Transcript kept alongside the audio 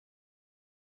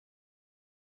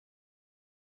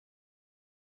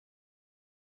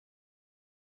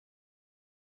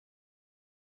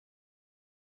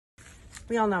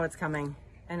We all know it's coming,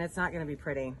 and it's not going to be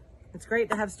pretty. It's great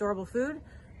to have storable food,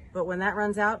 but when that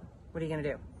runs out, what are you going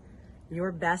to do?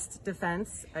 Your best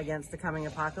defense against the coming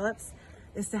apocalypse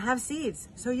is to have seeds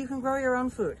so you can grow your own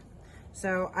food.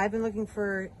 So I've been looking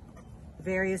for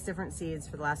various different seeds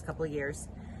for the last couple of years,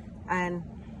 and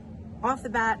off the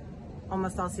bat,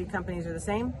 almost all seed companies are the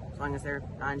same, as long as they're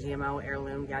non-GMO,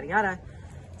 heirloom, yada yada.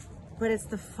 But it's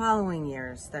the following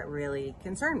years that really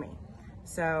concern me.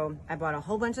 So I bought a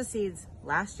whole bunch of seeds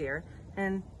last year,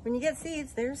 and when you get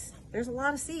seeds, there's a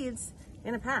lot of seeds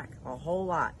in a pack, a whole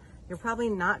lot. You're probably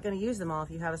not going to use them all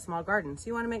if you have a small garden, so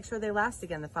you want to make sure they last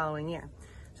again the following year.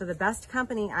 So the best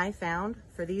company I found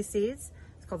for these seeds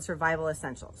is called Survival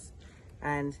Essentials.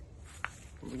 And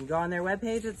you can go on their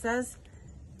webpage, it says,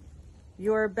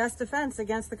 your best defense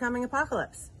against the coming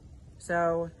apocalypse.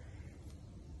 So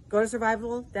go to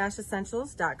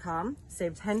survival-essentials.com,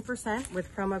 save 10%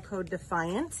 with promo code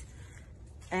DEFIANT,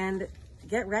 and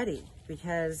get ready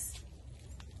because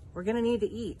we're gonna need to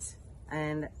eat.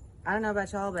 And I don't know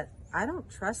about y'all, but I don't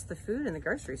trust the food in the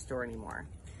grocery store anymore.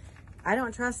 I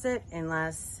don't trust it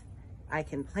unless I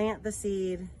can plant the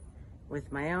seed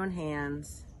with my own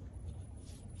hands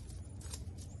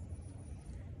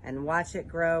and watch it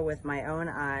grow with my own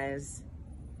eyes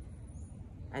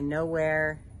and know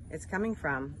where it's coming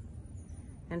from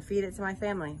and feed it to my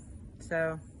family.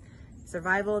 So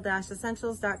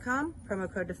survival-essentials.com, promo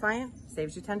code DEFIANT,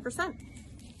 saves you 10%.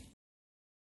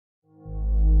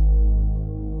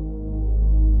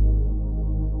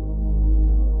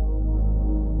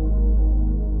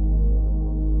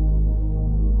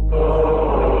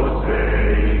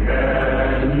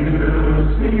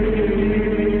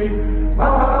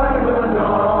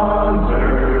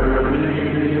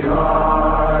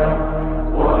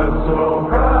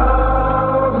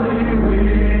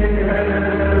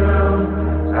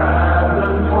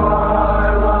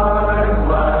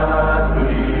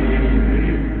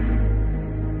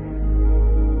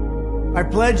 I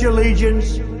pledge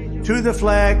allegiance to the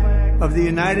flag of the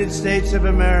United States of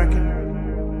America.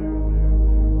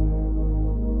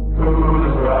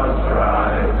 Whose broad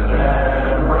stripes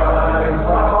and bright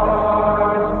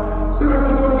stars through the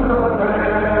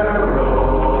perilous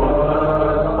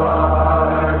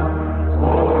fight,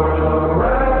 o'er the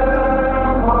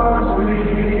ramparts we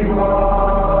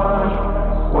watch,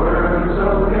 words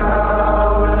of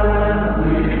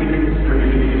gallantly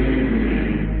stream.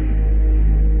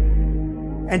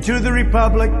 And to the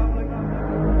republic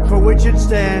for which it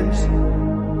stands,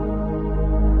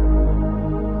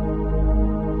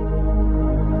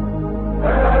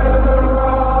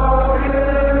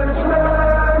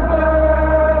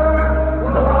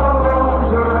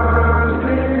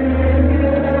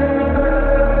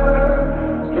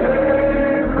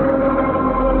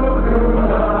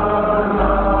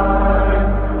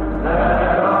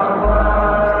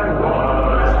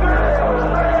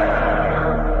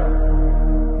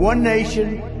 one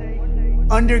nation,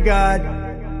 under God,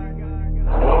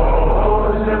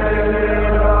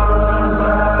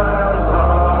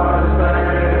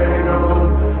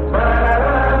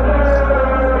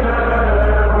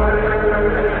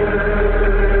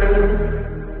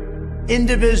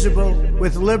 indivisible,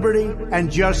 with liberty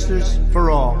and justice for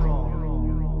all.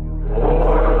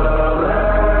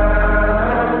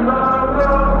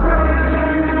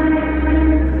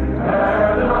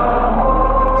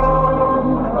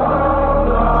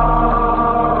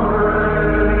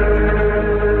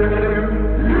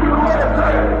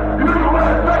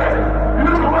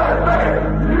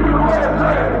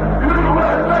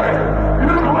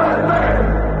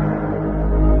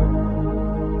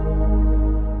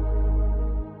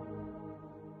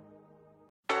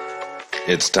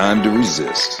 It's time to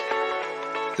resist.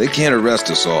 They can't arrest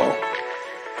us all.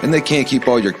 And they can't keep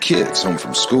all your kids home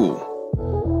from school.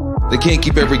 They can't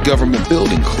keep every government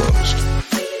building closed.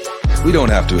 We don't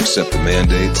have to accept the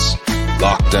mandates,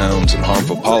 lockdowns, and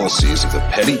harmful policies of the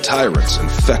petty tyrants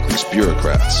and feckless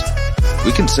bureaucrats.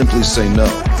 We can simply say no.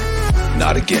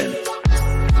 Not again.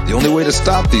 The only way to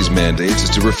stop these mandates is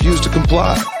to refuse to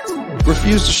comply.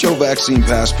 Refuse to show vaccine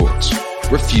passports.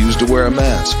 Refuse to wear a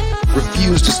mask.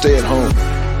 Refuse to stay at home.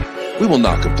 We will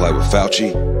not comply with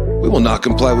Fauci. We will not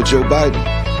comply with Joe Biden.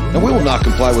 And we will not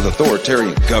comply with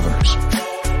authoritarian governors.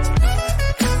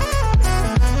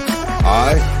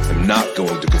 I am not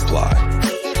going to comply.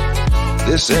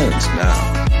 This ends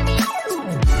now.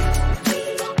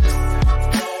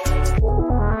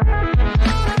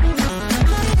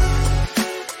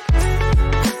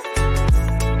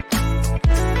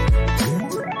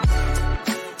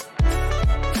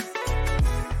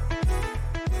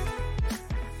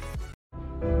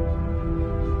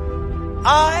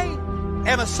 I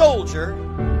am a soldier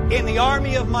in the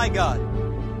army of my God.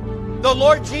 The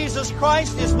Lord Jesus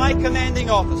Christ is my commanding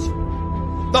officer.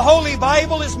 The Holy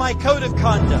Bible is my code of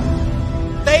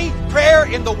conduct. Faith, prayer,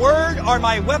 and the Word are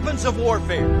my weapons of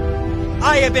warfare.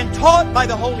 I have been taught by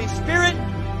the Holy Spirit,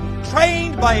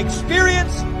 trained by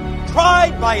experience,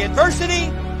 tried by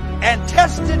adversity, and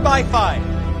tested by fire.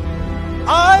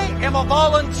 I am a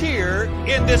volunteer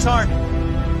in this army.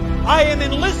 I am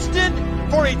enlisted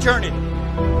for eternity.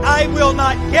 I will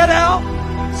not get out,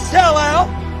 sell out,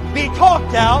 be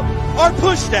talked out, or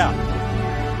pushed out.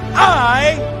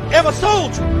 I am a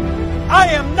soldier. I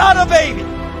am not a baby.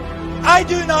 I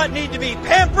do not need to be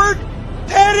pampered,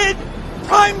 petted,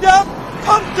 primed up,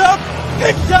 pumped up,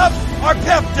 picked up, or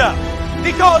pepped up.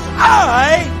 Because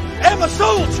I am a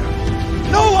soldier.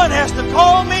 No one has to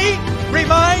call me,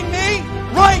 remind me,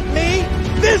 write me,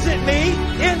 visit me,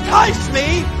 entice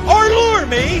me, or lure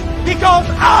me, because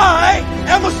I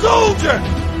am a soldier.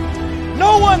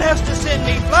 No one has to send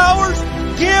me flowers,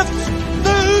 gifts,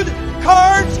 food,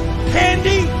 cards,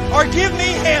 candy, or give me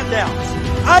handouts.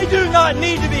 I do not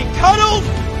need to be cuddled,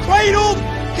 cradled,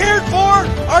 cared for,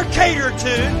 or catered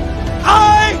to.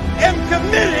 I am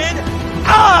committed.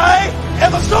 I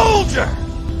am a soldier.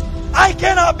 I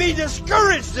cannot be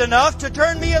discouraged enough to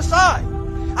turn me aside.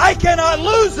 I cannot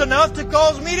lose enough to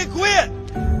cause me to quit.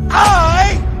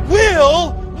 I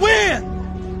will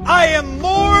win. I am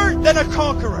more than a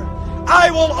conqueror.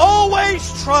 I will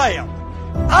always triumph.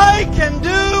 I can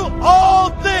do all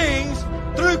things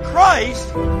through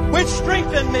Christ, which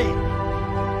strengthen me.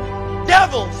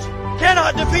 Devils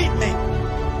cannot defeat me.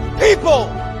 People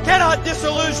cannot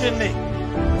disillusion me.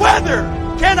 Weather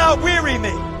cannot weary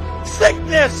me.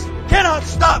 Sickness cannot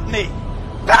stop me.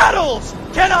 Battles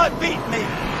cannot beat me.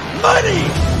 Money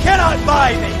cannot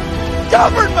buy me.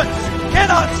 Governments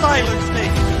cannot silence me.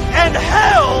 And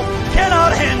hell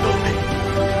cannot handle me.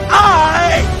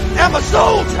 I am a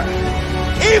soldier.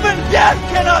 Even death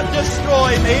cannot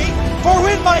destroy me. For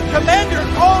when my commander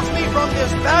calls me from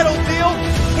this battlefield,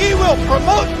 he will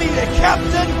promote me to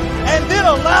captain and then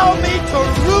allow me to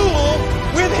rule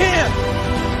with him.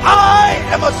 I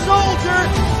am a soldier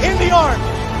in the army.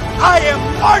 I am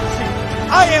marching.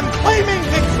 I am claiming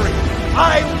victory.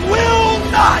 I will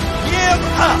not give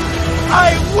up.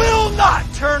 I will not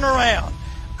turn around.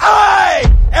 I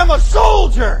am a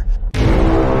soldier.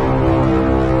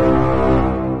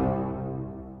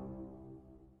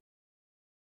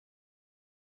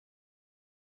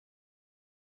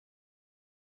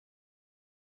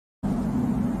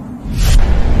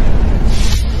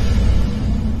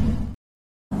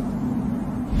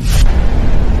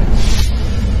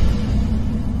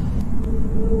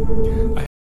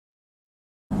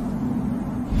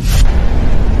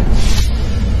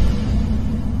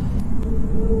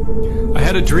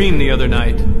 I had a dream the other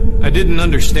night. I didn't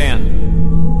understand.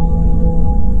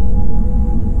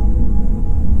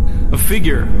 A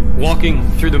figure walking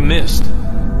through the mist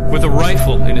with a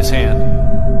rifle in his hand.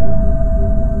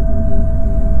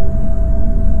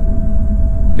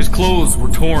 His clothes were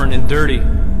torn and dirty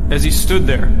as he stood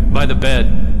there by the bed.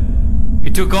 He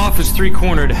took off his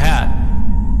three-cornered hat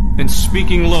and,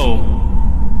 speaking low,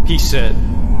 he said,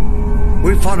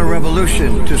 "We fought a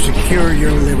revolution to secure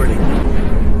your liberty.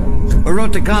 We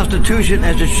wrote the Constitution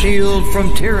as a shield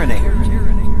from tyranny.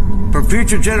 For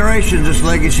future generations, this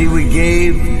legacy we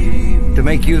gave to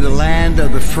make you the land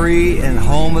of the free and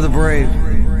home of the brave.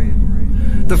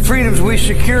 The freedoms we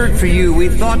secured for you, we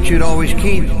thought you'd always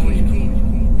keep.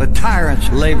 But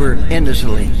tyrants labor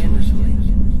endlessly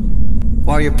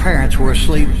while your parents were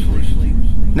asleep.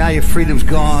 Now your freedom's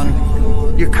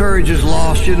gone. Your courage is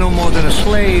lost. You're no more than a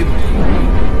slave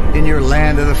in your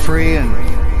land of the free and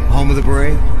home of the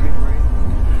brave.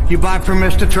 You buy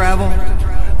permits to travel,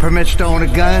 permits to own a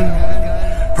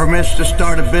gun, permits to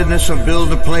start a business or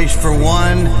build a place for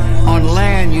one on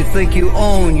land you think you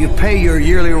own. You pay your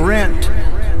yearly rent,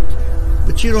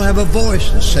 but you don't have a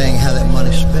voice in saying how that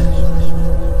money's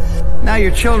spent. Now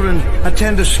your children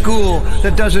attend a school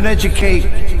that doesn't educate,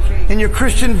 and your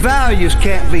Christian values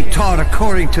can't be taught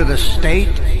according to the state.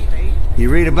 You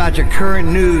read about your current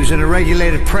news in a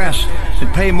regulated press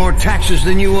and pay more taxes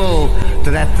than you owe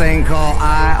to that thing called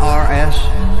IRS.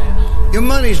 Your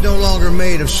money's no longer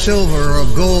made of silver or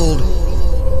gold.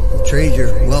 You trade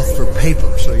your wealth for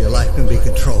paper so your life can be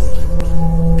controlled.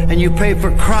 And you pay for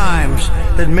crimes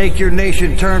that make your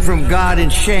nation turn from God in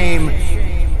shame.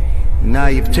 Now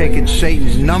you've taken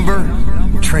Satan's number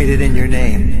and traded in your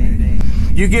name.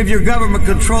 You give your government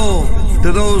control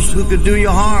to those who could do you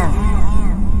harm,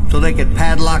 so they could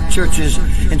padlock churches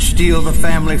and steal the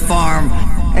family farm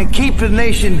and keep the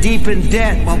nation deep in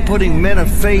debt while putting men of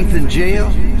faith in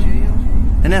jail.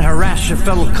 and then harass your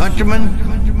fellow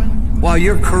countrymen while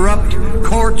your corrupt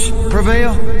courts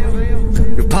prevail?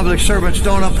 Your public servants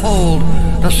don't uphold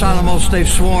the solemn oaths they've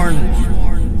sworn,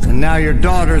 and now your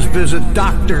daughters visit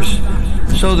doctors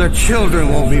so their children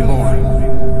won't be born.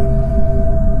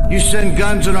 You send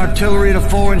guns and artillery to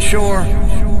foreign shore,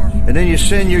 and then you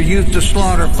send your youth to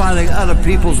slaughter fighting other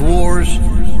people's wars.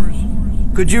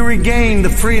 Could you regain the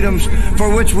freedoms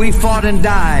for which we fought and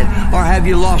died, or have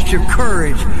you lost your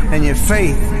courage and your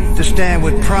faith to stand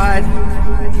with pride?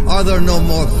 Are there no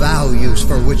more values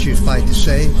for which you fight to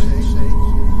save?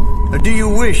 Or do you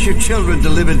wish your children to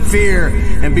live in fear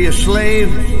and be a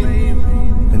slave?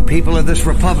 Then, people of this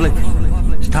republic,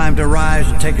 it's time to rise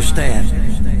and take a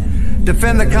stand.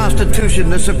 Defend the Constitution,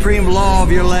 the supreme law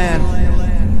of your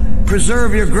land.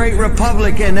 Preserve your great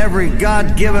republic and every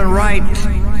God-given right.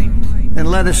 And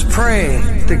let us pray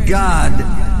to God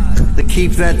to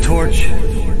keep that torch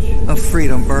of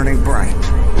freedom burning bright.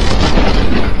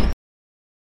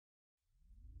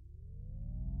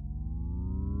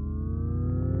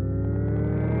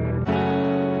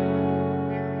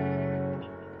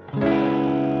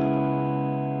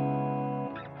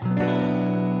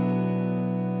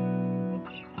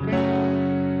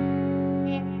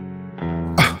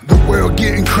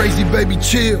 Getting crazy, baby,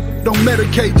 chill. Don't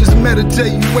medicate, just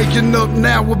meditate. You waking up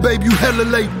now, well, baby, you hella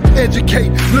late. Educate,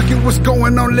 look at what's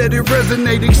going on, let it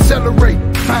resonate, accelerate.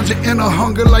 Find your inner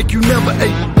hunger like you never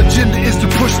ate. Agenda is to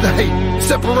push the hate,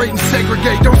 separate and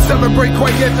segregate. Don't celebrate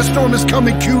quite yet, the storm is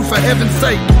coming, Q, for heaven's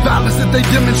sake. Violence that they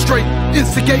demonstrate,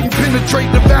 instigate and penetrate.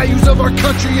 The values of our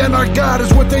country and our God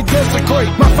is what they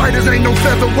desecrate. My fighters ain't no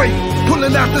featherweight,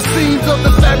 pulling out the seams of the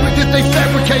fabric that they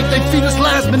fabricate. They feed us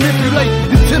lies, manipulate,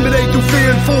 intimidate through fear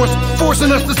and force,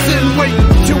 forcing us to sit and wait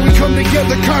till we come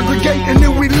together, congregate, and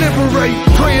then we liberate.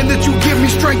 Praying that you give me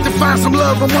strength to find some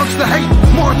love amongst the hate.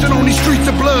 Marching on these streets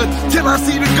of blood till I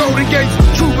see the golden gates.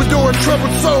 Troubadour and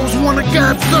troubled souls, one of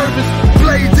God's servants.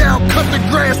 Blades out, cut the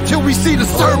grass till we see the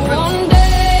serpent. One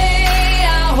day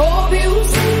I hope you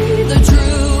see the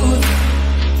truth.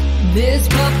 This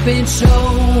puppet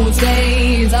show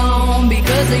stays on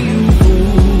because of you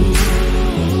fools.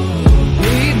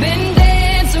 We've been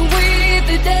dancing with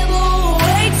the devil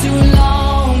way too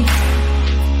long.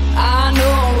 I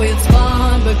know it's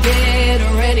fun, but get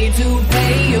ready to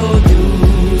pay your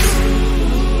dues.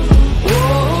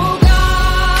 Oh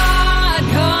God,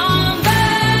 come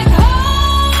back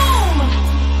home.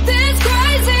 This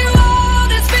crazy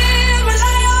world is filled with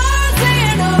liars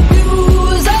and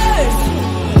abusers.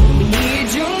 We need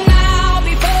you now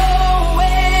before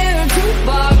we're too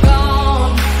far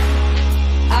gone.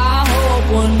 I hope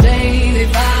one day they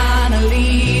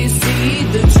finally see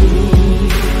the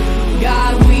truth.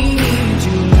 God, we need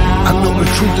you now. I know the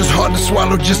truth is hard to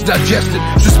swallow, just digest it.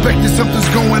 Suspected something's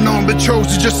going on, but chose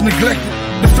to just neglect it.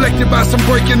 Deflected by some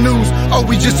breaking news, oh,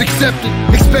 we just accept it.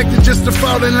 Expected just to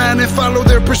fall in line and follow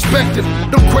their perspective.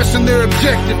 Don't question their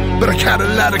objective, but I got a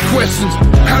lot of questions.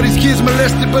 How these kids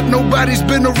molested, but nobody's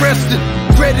been arrested.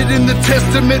 Read it in the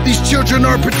testament, these children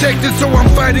are protected. So I'm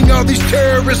fighting all these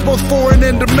terrorists, both foreign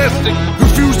and domestic.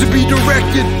 Refuse to be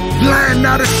directed, lion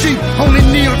not a sheep. Only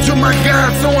kneel to my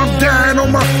God, so I'm dying on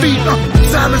my feet.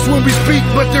 Silence when we speak,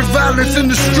 but there's violence in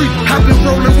the street. I've been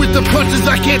rolling with the punches,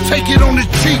 I can't take it on the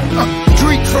cheek.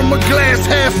 Drink from a glass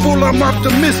half full, I'm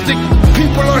optimistic.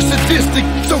 People are sadistic,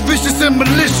 so vicious and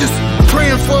malicious.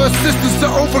 Praying for assistance to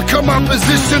overcome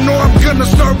opposition, or I'm gonna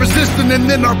start resisting and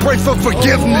then I'll pray for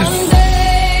forgiveness. One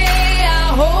day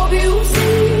I hope you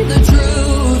see the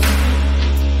truth.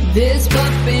 This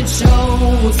puppet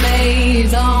show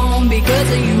stays on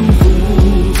because of you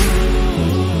fools.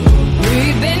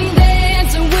 We've been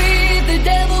dancing with the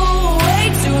devil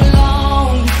way too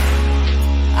long.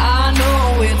 I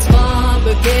know it's fun,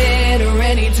 but get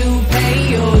ready to pay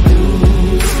your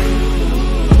dues.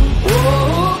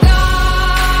 Oh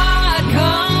God,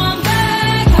 come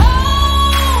back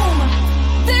home.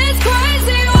 This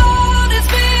crazy world is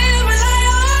filled with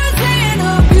liars and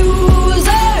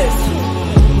abusers.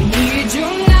 We need you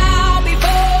now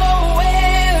before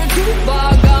we're too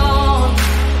far gone.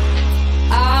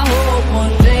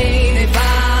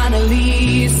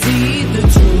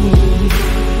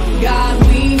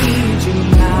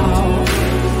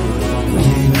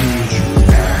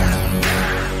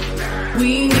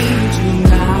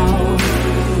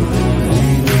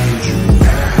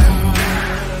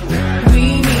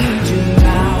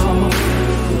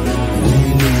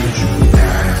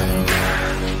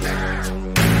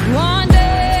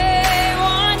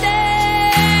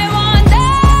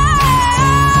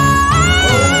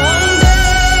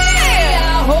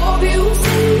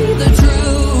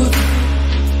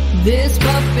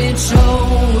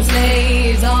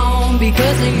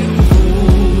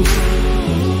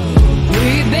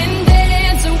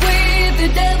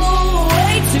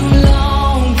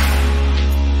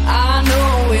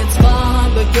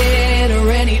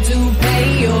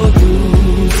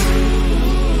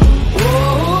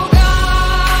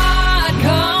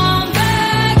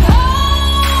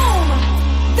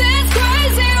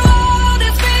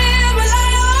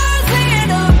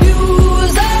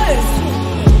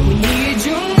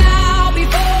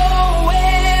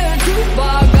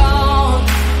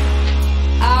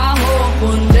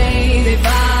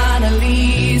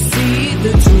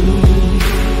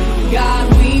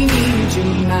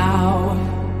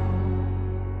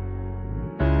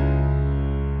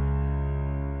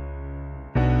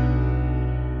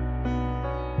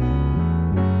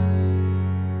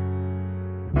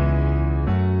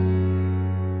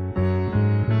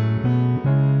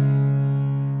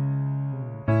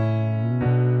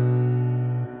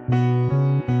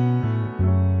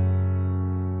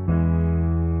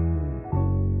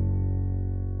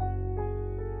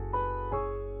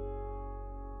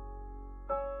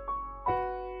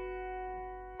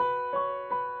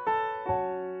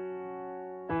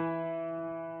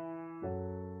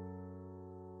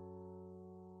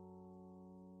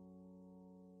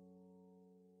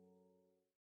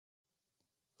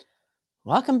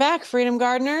 Welcome back, Freedom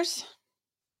Gardeners,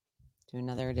 to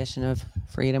another edition of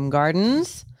Freedom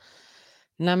Gardens.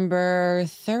 Number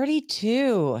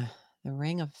 32, The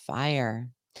Ring of Fire.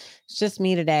 It's just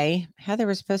me today. Heather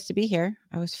was supposed to be here.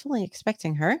 I was fully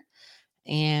expecting her.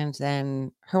 And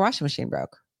then her washing machine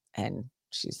broke. And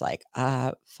she's like,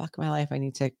 fuck my life. I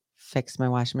need to fix my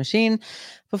washing machine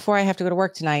before I have to go to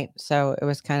work tonight. So it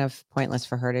was kind of pointless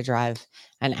for her to drive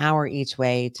an hour each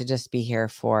way to just be here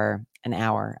for an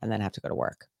hour and then have to go to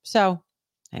work. So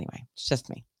anyway, it's just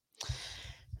me.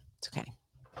 It's okay.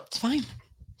 It's fine.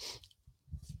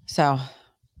 So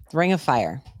the Ring of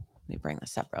Fire. Let me bring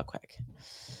this up real quick.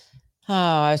 Oh,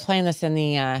 I was playing this in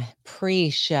the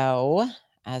pre-show,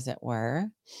 as it were.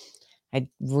 I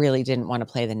really didn't want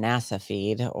to play the NASA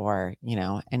feed or,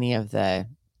 any of the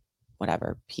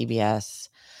whatever, PBS,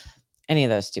 any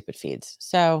of those stupid feeds.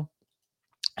 So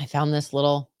I found this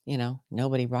little,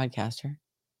 nobody broadcaster.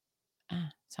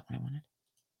 That's not what I wanted.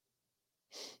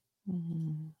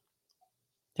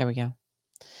 There we go.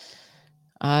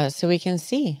 So we can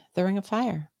see the Ring of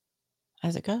Fire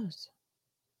as it goes.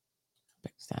 How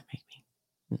big does that make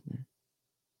me?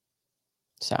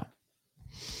 So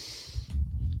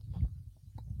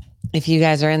if you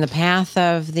guys are in the path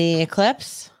of the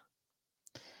eclipse,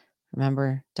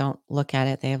 remember, don't look at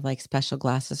it. They have like special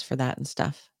glasses for that and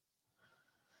stuff.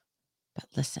 But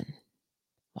listen,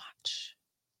 watch.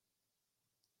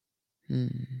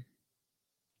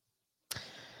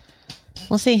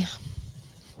 We'll see.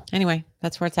 Anyway,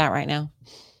 that's where it's at right now.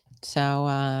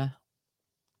 So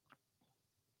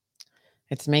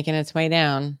it's making its way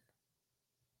down.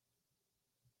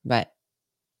 But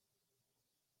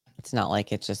it's not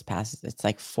like it just passes. It's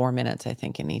like 4 minutes, I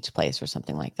think, in each place or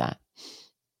something like that.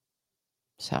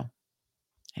 So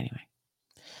anyway,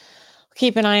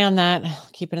 keep an eye on that.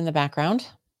 Keep it in the background.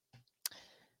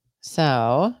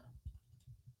 So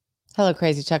hello,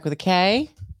 Crazy Chuck with a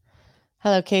K.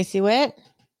 Hello, Casey Witt.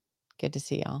 Good to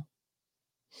see y'all.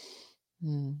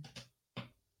 I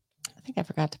think I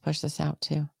forgot to push this out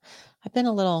too. I've been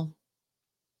a little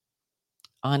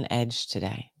on edge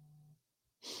today.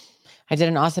 I did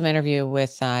an awesome interview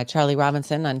with Charlie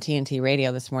Robinson on TNT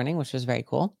Radio this morning, which was very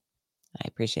cool. I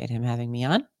appreciate him having me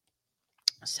on.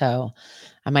 So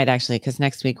I might actually, because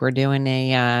next week we're doing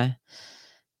a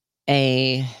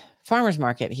farmer's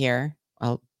market here,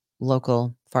 a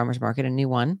local farmer's market, a new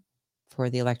one for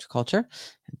the electroculture,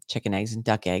 chicken eggs and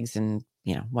duck eggs and,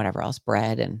 whatever else,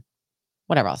 bread and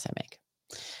whatever else I make.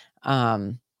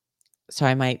 So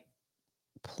I might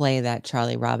play that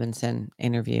Charlie Robinson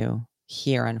interview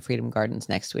here on Freedom Gardens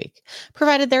next week,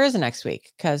 provided there is a next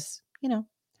week, because, who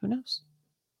knows?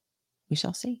 We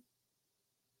shall see.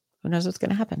 Who knows what's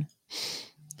going to happen?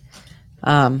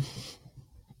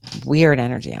 Weird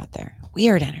energy out there.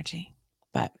 Weird energy.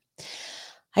 But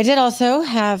I did also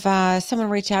have someone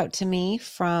reach out to me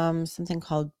from something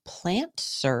called Plant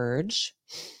Surge,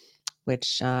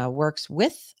 which works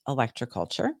with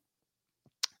electroculture.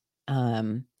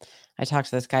 I talked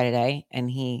to this guy today, and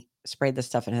he sprayed this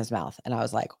stuff in his mouth, and I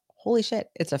was like, holy shit,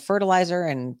 it's a fertilizer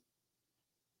and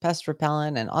pest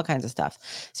repellent and all kinds of stuff.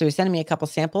 So he's sending me a couple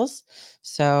samples.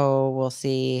 So we'll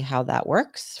see how that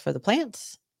works for the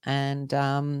plants, and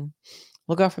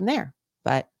we'll go from there.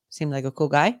 But seemed like a cool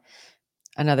guy.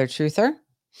 Another truther.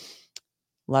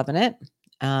 Loving it.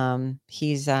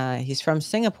 He's from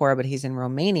Singapore, but he's in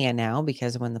Romania now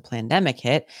because when the pandemic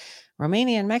hit,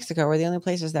 Romania and Mexico were the only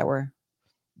places that were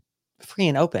free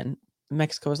and open.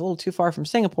 Mexico was a little too far from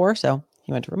Singapore, so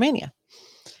he went to Romania.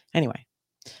 Anyway,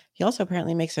 he also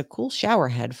apparently makes a cool shower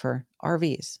head for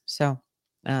RVs, so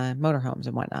motorhomes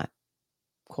and whatnot.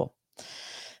 Cool.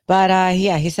 But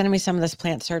he's sending me some of this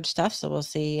Plant Surge stuff, so we'll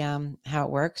see how it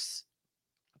works.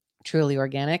 Truly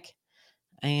organic.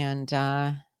 And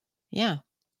we'll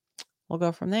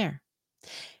go from there.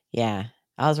 Yeah,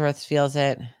 Ellsworth feels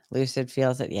it. Lucid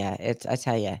feels it. Yeah, I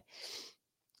tell you,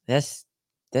 this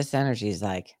energy is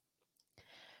like,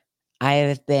 I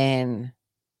have been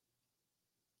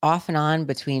off and on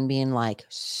between being like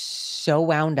so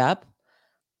wound up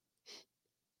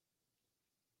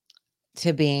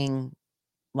to being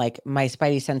like my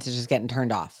spidey senses just getting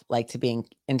turned off, like to being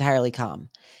entirely calm.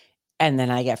 And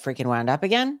then I get freaking wound up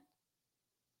again.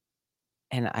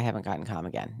 And I haven't gotten calm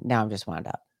again. Now I'm just wound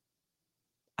up.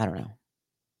 I don't know.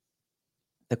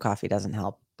 The coffee doesn't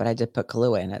help, but I did put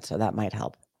Kahlua in it, so that might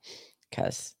help.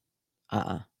 Because,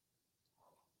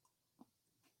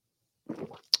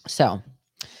 So,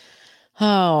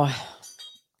 what's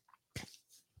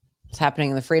happening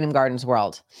in the Freedom Gardens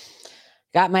world?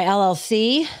 Got my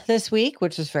LLC this week,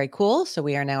 which was very cool. So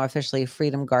we are now officially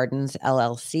Freedom Gardens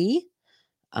LLC.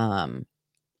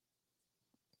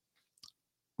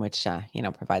 which,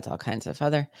 provides all kinds of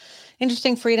other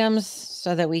interesting freedoms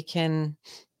so that we can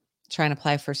try and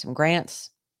apply for some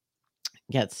grants,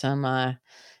 get some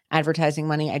advertising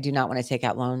money. I do not want to take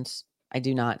out loans. I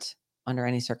do not, under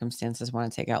any circumstances,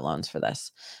 want to take out loans for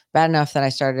this. Bad enough that I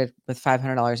started with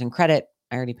 $500 in credit.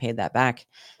 I already paid that back.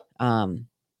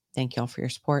 Thank you all for your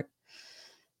support,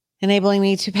 enabling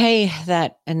me to pay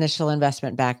that initial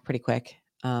investment back pretty quick.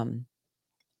 And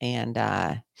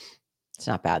it's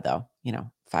not bad though,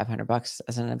 $500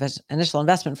 as an initial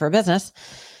investment for a business.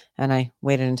 And I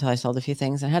waited until I sold a few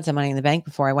things and had some money in the bank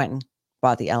before I went and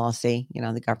bought the LLC.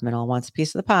 The government all wants a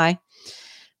piece of the pie.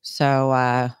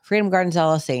 So Freedom Gardens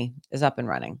LLC is up and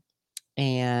running,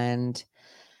 and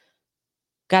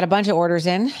got a bunch of orders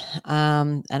in.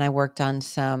 And I worked on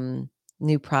some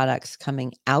new products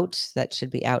coming out that should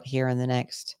be out here in the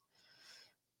next,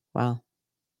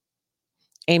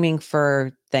 aiming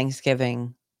for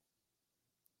Thanksgiving,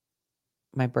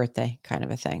 my birthday kind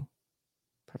of a thing,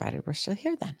 provided we're still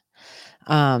here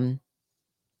then.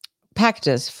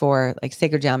 Packages for like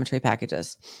sacred geometry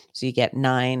packages. So you get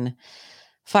 9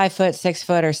 5-foot,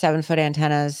 6-foot, or 7-foot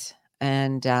antennas,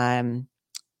 and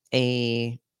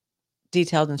a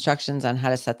detailed instructions on how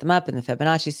to set them up in the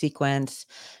Fibonacci sequence,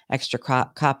 extra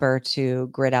copper to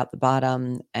grid out the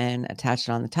bottom and attach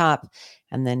it on the top,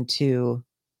 and then two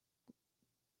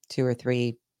or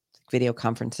three video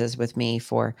conferences with me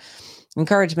for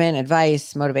encouragement,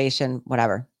 advice, motivation,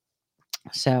 whatever.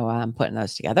 So I'm putting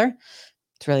those together.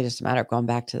 It's really just a matter of going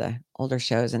back to the older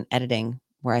shows and editing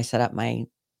where I set up my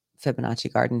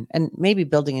Fibonacci garden, and maybe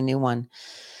building a new one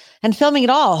and filming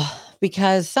it all,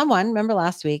 because someone, remember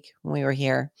last week when we were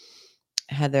here,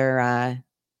 Heather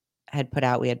had put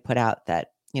out that,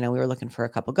 we were looking for a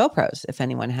couple GoPros. If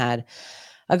anyone had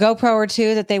a GoPro or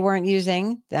two that they weren't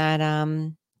using, that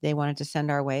they wanted to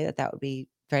send our way, that would be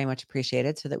very much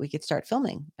appreciated, so that we could start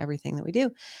filming everything that we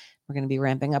do. We're going to be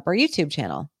ramping up our YouTube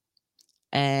channel.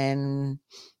 And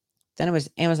then it was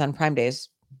Amazon Prime Days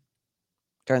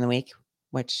during the week,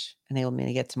 which enabled me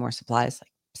to get some more supplies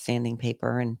like sanding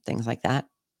paper and things like that.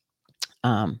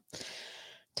 Tongue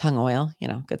oil,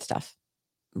 good stuff.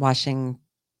 Washing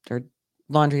or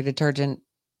laundry detergent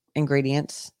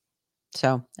ingredients.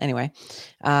 So anyway,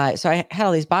 so I had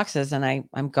all these boxes, and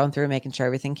I'm going through making sure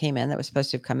everything came in that was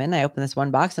supposed to have come in. I opened this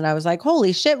one box and I was like,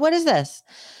 holy shit, what is this?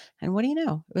 And what do you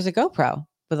know? It was a GoPro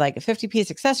with like a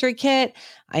 50-piece accessory kit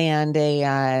and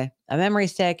a memory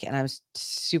stick. And I was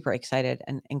super excited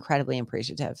and incredibly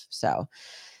appreciative. So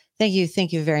thank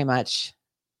you very much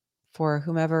for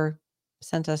whomever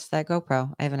sent us that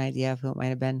GoPro. I have an idea of who it might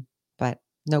have been, but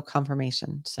no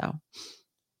confirmation. So,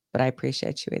 but I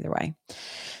appreciate you either way.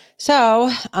 So,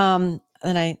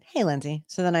 hey, Lindsay.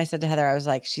 So then I said to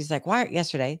Heather, she's like,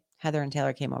 yesterday, Heather and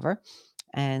Taylor came over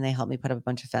and they helped me put up a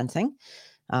bunch of fencing.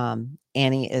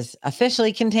 Annie is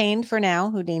officially contained for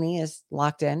now. Houdini is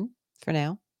locked in for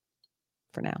now.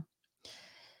 That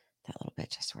little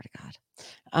bitch, I swear to God.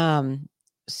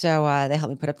 So they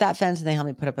helped me put up that fence, and they helped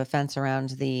me put up a fence around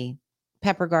the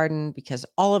pepper garden, because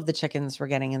all of the chickens were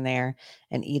getting in there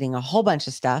and eating a whole bunch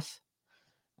of stuff.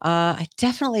 I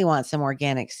definitely want some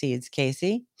organic seeds,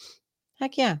 Casey.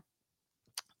 Heck yeah.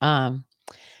 So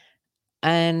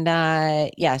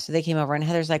they came over, and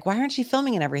Heather's like, why aren't you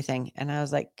filming and everything? And I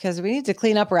was like, because we need to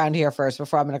clean up around here first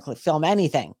before I'm going to film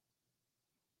anything.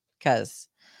 Because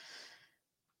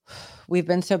we've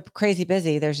been so crazy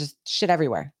busy. There's just shit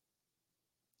everywhere.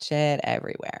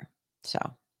 So,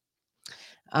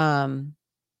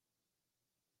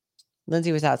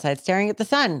 Lindsay was outside staring at the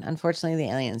sun. Unfortunately,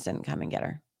 the aliens didn't come and get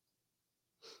her.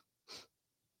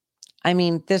 I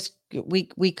mean,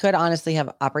 we could honestly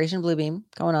have Operation Bluebeam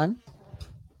going on.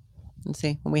 Let's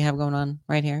see what we have going on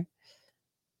right here.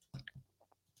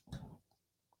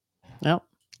 Nope,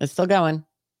 it's still going.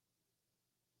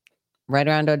 Right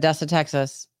around Odessa,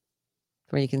 Texas,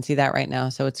 where you can see that right now.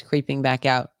 So it's creeping back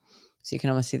out. So you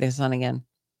can almost see the sun again.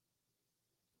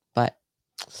 But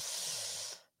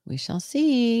we shall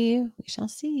see.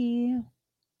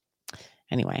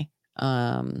 Anyway,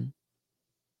 let's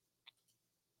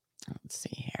see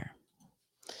here.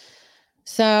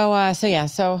 So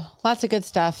lots of good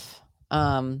stuff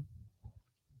in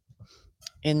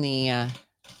the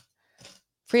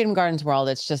Freedom Gardens world.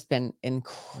 It's just been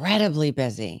incredibly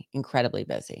busy.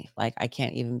 Like, I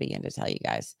can't even begin to tell you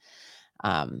guys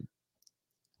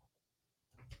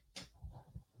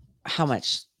how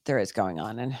much there is going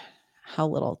on and how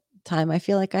little time I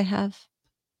feel like I have.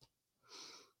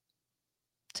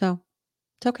 So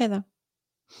it's okay though,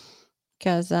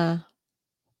 because I've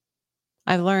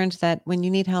learned that when you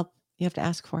need help, you have to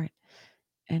ask for it,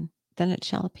 and then it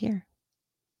shall appear.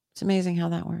 It's amazing how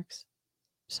that works.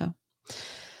 So,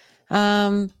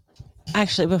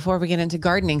 actually, before we get into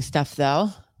gardening stuff, though,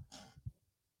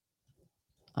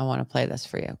 I want to play this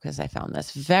for you because I found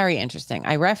this very interesting.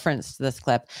 I referenced this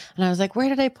clip and I was like, where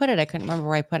did I put it? I couldn't remember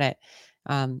where I put it.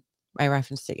 I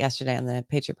referenced it yesterday on the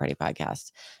Patriot Party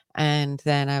podcast. And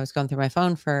then I was going through my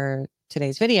phone for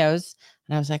today's videos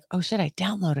and I was like, oh shit, I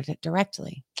downloaded it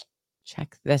directly.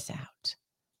 Check this out.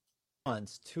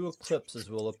 Once 2 eclipses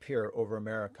will appear over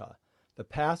America. The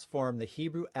past form the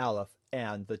Hebrew Aleph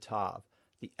and the Tav,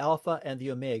 the Alpha and the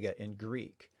Omega in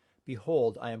Greek.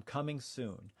 Behold, I am coming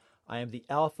soon. I am the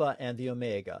Alpha and the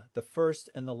Omega, the first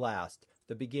and the last,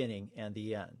 the beginning and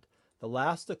the end. The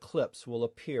last eclipse will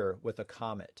appear with a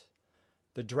comet.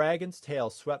 The dragon's tail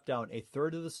swept down a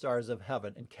third of the stars of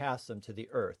heaven and cast them to the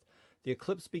earth. The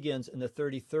eclipse begins in the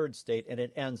 33rd state and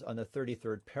it ends on the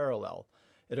 33rd parallel.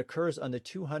 It occurs on the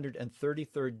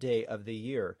 233rd day of the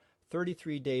year,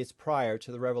 33 days prior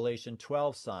to the Revelation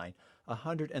 12 sign,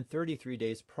 133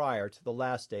 days prior to the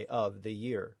last day of the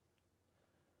year.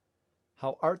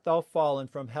 How art thou fallen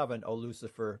from heaven, O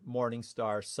Lucifer, morning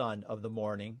star, son of the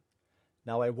morning?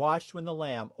 Now I watched when the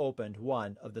Lamb opened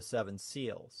one of the 7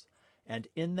 seals. And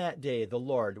in that day the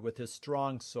Lord with his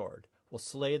strong sword will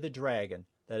slay the dragon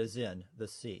that is in the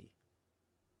sea.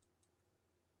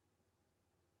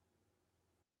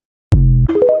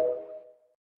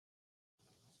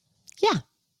 Yeah.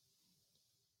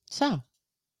 So, what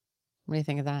do you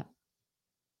think of that?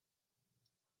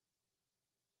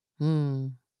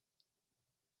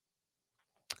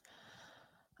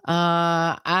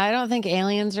 I don't think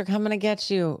aliens are coming to get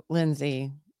you,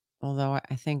 Lindsay. Although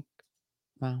I think,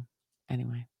 well,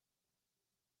 anyway.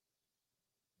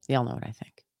 Y'all know what I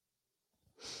think.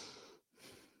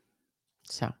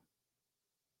 So,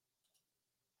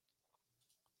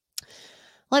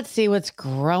 let's see what's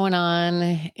growing on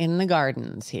in the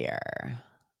gardens here.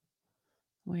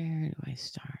 Where do I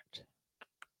start?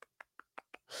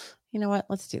 You know what?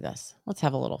 Let's do this. Let's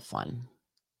have a little fun.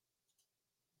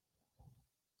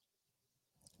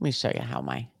 Let me show you how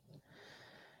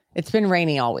it's been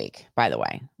rainy all week, by the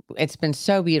way. It's been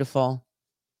so beautiful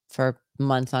for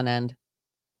months on end.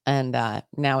 And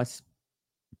now it's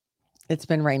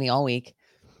been rainy all week.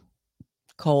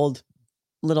 Cold,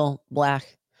 little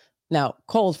black. Now,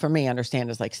 cold for me,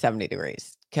 understand, is like 70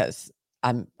 degrees because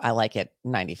I like it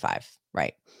 95,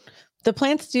 right? The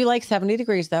plants do like 70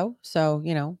 degrees though. So,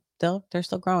 you know, they're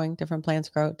still growing. Different plants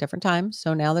grow at different times.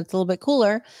 So now that it's a little bit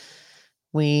cooler,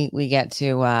 we get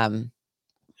to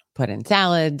put in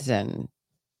salads, and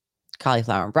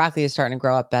cauliflower and broccoli is starting to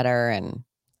grow up better, and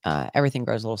everything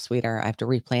grows a little sweeter. I have to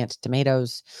replant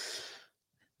tomatoes.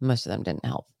 Most of them didn't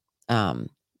help.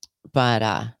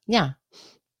 Yeah.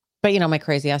 But, you know, my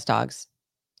crazy ass dogs.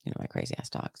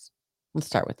 Let's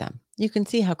start with them. You can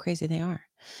see how crazy they are.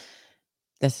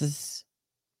 This is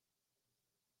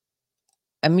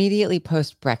immediately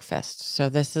post breakfast. So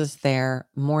this is their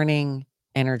morning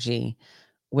energy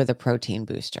with a protein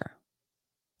booster.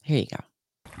 Here you go.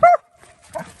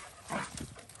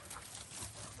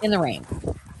 In the rain.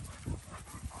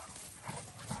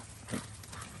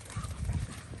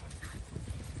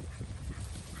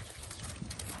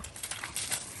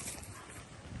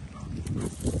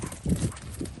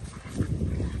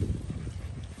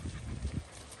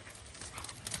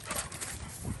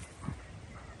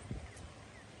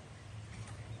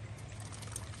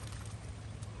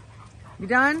 You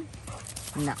done?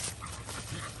 No.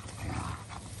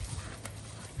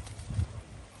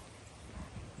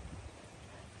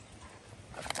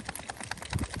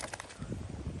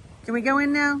 Can we go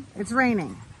in now? It's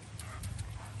raining.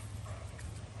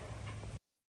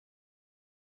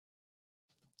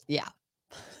 Yeah.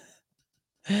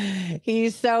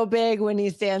 He's so big when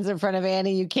he stands in front of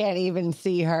Annie, you can't even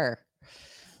see her.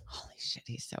 Holy shit,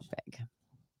 he's so big.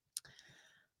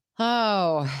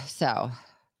 Oh, so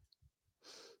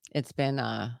it's been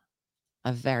a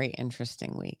very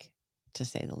interesting week, to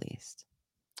say the least.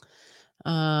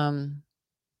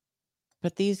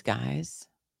 But these guys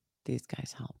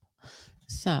help.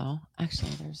 So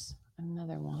actually there's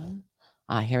another one.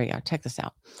 Here we go. Check this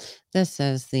out. This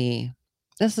is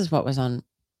what was on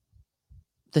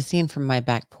the scene from my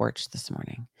back porch this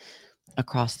morning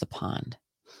across the pond.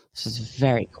 This is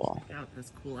very cool. Check out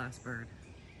this cool ass bird.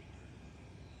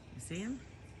 You see him?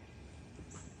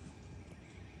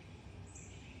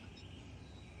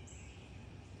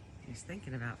 He's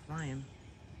thinking about flying.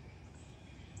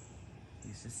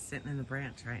 He's just sitting in the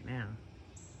branch right now.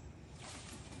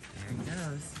 There he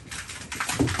goes.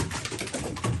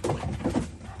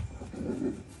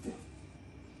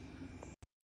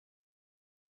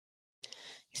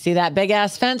 See that big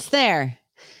ass fence there?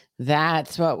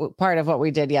 That's what part of what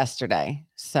we did yesterday.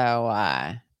 So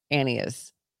Annie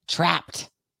is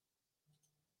trapped.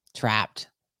 Yeah,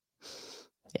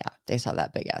 they saw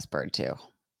that big ass bird too.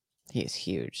 He's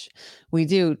huge. We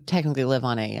do technically live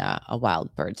on a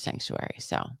wild bird sanctuary.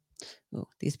 So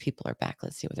these people are back.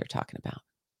 Let's see what they're talking about.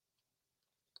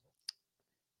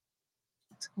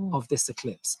 Of this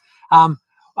eclipse.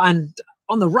 And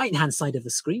on the right-hand side of the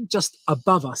screen, just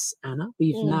above us, Anna,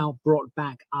 we've now brought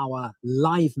back our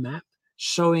live map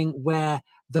showing where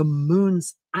the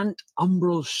moon's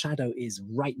antumbral shadow is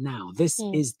right now. This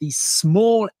is the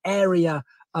small area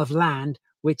of land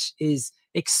which is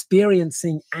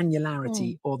experiencing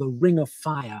annularity or the ring of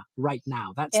fire right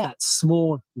now. That's that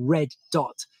small red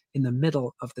dot in the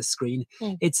middle of the screen.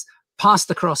 It's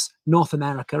passed across North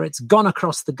America. It's gone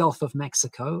across the Gulf of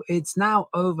Mexico. It's now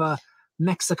over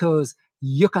Mexico's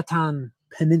Yucatan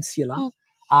Peninsula,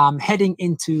 heading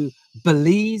into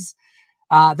Belize.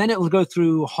 Then it will go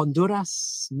through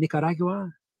Honduras,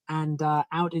 Nicaragua, and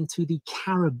out into the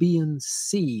Caribbean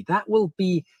Sea. That will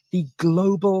be the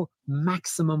global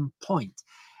maximum point.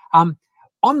 On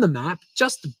the map,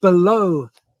 just below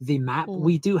the map,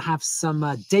 we do have some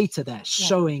data there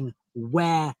showing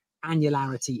where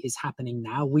annularity is happening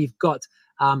now. We've got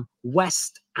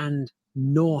west and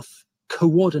north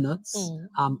coordinates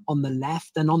on the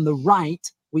left, and on the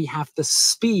right we have the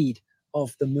speed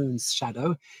of the moon's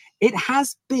shadow. It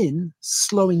has been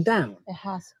slowing down. It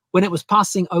has. When it was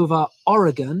passing over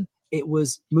Oregon, it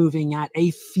was moving at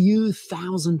a few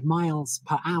thousand miles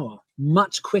per hour,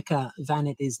 much quicker than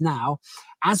it is now.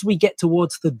 As we get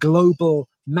towards the global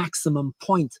maximum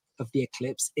point of the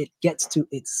eclipse, it gets to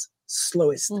its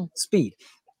slowest speed.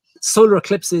 Solar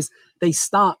eclipses, they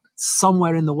start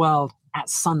somewhere in the world at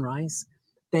sunrise.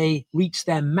 They reach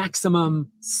their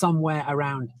maximum somewhere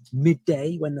around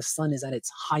midday when the sun is at its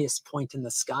highest point in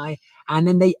the sky. And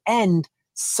then they end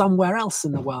somewhere else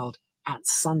in the world at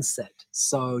sunset.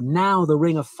 So now the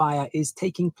ring of fire is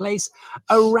taking place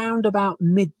around about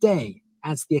midday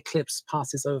as the eclipse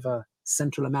passes over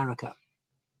Central America.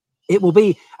 It will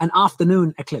be an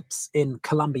afternoon eclipse in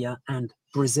Colombia and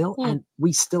Brazil, and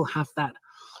we still have that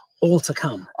all to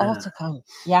come. All to come.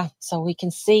 Yeah. So we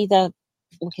can see the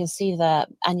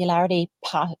annularity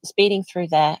speeding through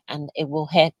there, and it will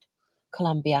hit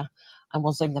Colombia, and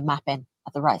we'll zoom the map in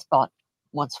at the right spot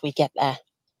once we get there.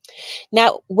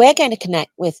 Now we're going to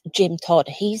connect with Jim Todd.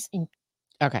 He's in.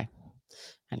 Okay.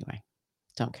 Anyway,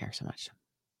 don't care so much.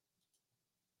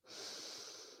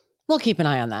 We'll keep an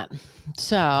eye on that.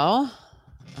 So,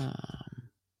 yeah.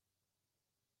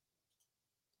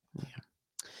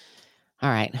 All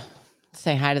right.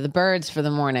 Say hi to the birds for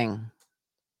the morning.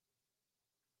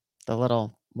 The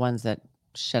little ones that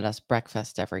shed us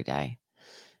breakfast every day.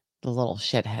 The little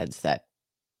shitheads that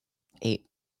ate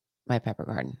my pepper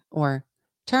garden or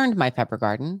turned my pepper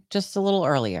garden just a little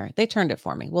earlier. They turned it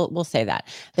for me. We'll say that.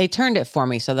 They turned it for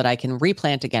me so that I can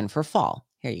replant again for fall.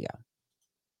 Here you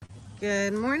go.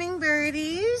 Good morning,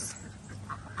 birdies.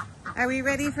 Are we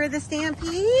ready for the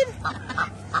stampede?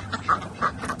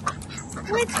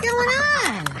 What's going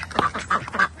on?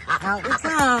 Out we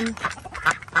come.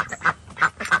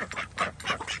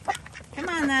 Come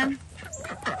on then.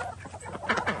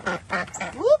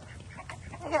 Whoop!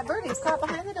 I got birdies caught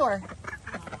behind the door.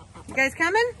 You guys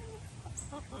coming?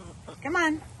 Come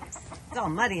on. It's all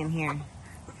muddy in here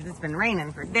because it's been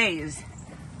raining for days.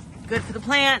 Good for the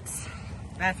plants,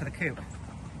 bad for the coop.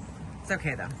 It's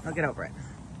okay though, they'll get over it.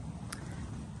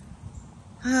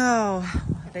 Oh,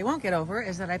 what they won't get over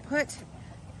is that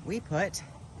we put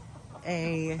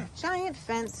a giant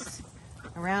fence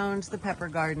around the pepper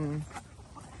garden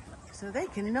so they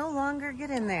can no longer get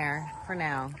in there for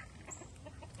now.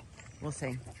 We'll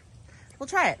see. We'll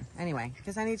try it anyway,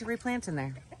 because I need to replant in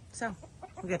there. So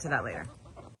we'll get to that later.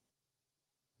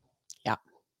 Yeah.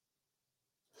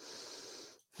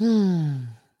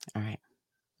 All right.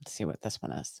 Let's see what this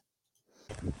one is.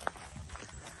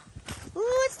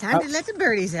 Ooh, it's time to let the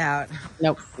birdies out.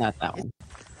 Nope, not that one.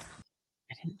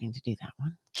 I didn't mean to do that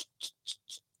one.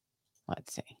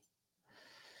 Let's see.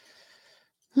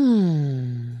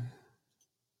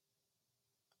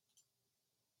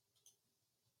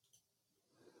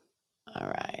 All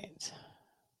right.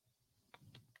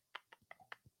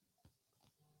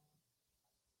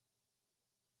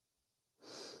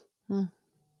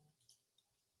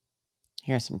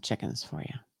 Here's some chickens for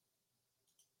you.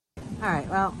 All right,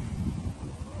 well,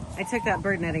 I took that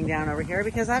bird netting down over here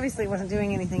because obviously it wasn't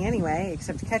doing anything anyway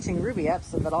except catching Ruby up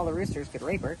so that all the roosters could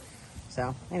rape her.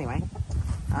 So anyway,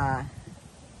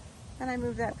 then I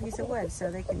moved that piece of wood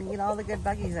so they can eat all the good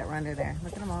buggies that were under there.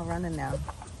 Look at them all running now.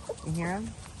 You hear them?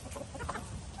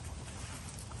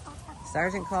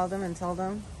 Sergeant called them and told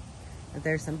them that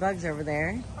there's some bugs over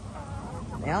there.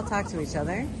 They all talk to each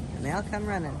other, and they all come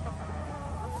running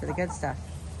for the good stuff.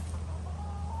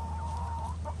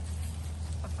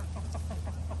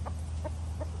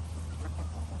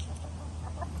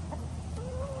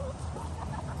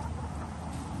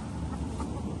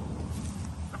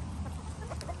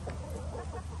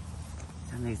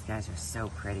 Some of these guys are so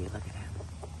pretty. Look at him.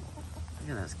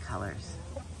 Look at those colors.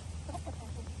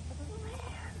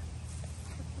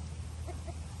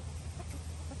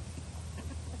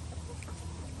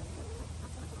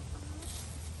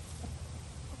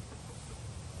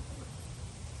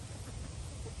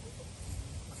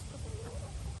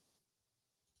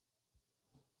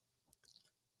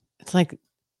 It's like,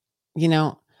 you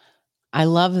know, I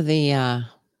love the,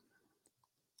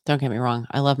 don't get me wrong,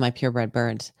 I love my purebred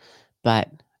birds, but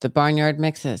the barnyard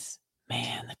mixes,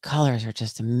 man, the colors are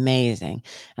just amazing.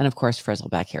 And of course, Frizzle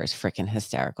back here is freaking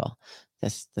hysterical.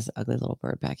 This ugly little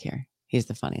bird back here, he's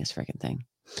the funniest freaking thing.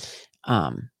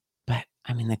 But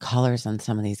I mean, the colors on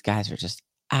some of these guys are just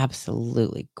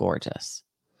absolutely gorgeous.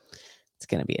 It's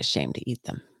going to be a shame to eat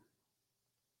them,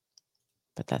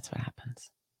 but that's what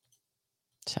happens.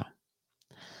 So,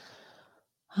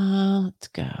 let's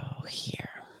go here.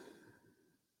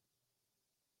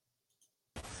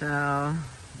 So,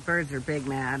 birds are big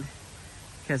mad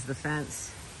because of the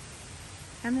fence,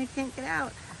 and they can't get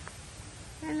out,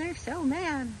 and they're so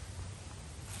mad.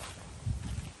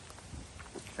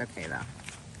 It's okay though.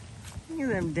 Look at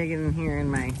them digging in here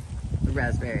in the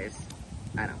raspberries.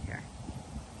 I don't care.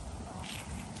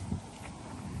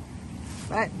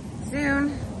 But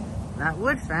soon, that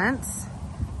wood fence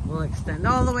will extend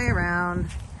all the way around,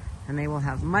 and they will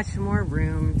have much more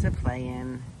room to play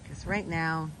in, because right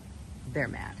now they're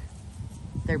mad.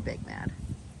 They're big mad.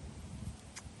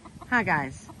 Hi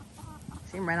guys.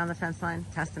 See them right on the fence line,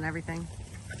 testing everything.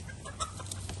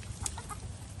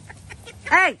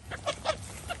 Hey!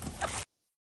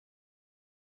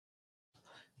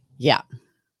 Yeah,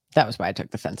 that was why I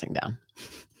took the fencing down.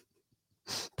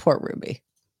 Poor Ruby.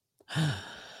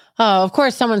 Oh, of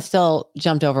course, someone still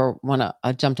jumped up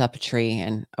a tree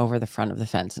and over the front of the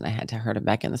fence, and I had to herd him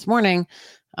back in this morning.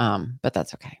 But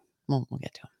that's okay. We'll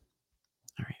get to him.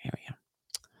 All right, here we go.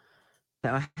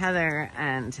 So Heather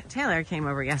and Taylor came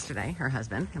over yesterday, her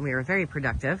husband, and we were very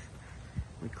productive.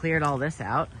 We cleared all this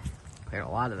out, cleared a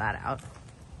lot of that out.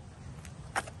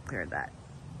 Cleared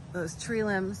those tree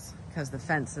limbs, because the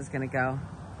fence is going to go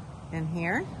in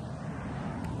here.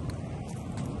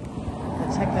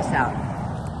 But check this out.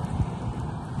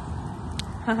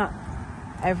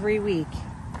 Every week,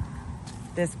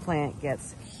 this plant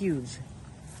gets huge.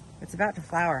 It's about to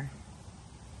flower.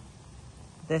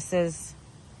 This is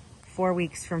 4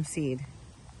 weeks from seed.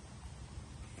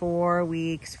 4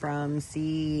 weeks from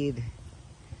seed.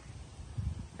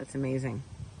 That's amazing.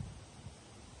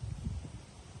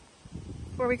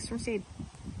 4 weeks from seed.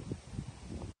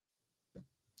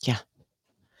 Yeah.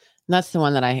 And that's the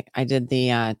one that I did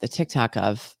the TikTok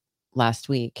of last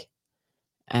week,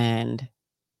 and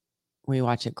we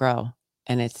watch it grow,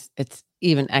 and it's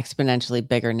even exponentially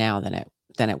bigger now than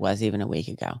it was even a week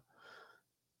ago.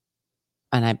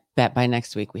 And I bet by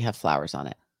next week we have flowers on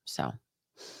it. So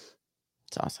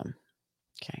it's awesome.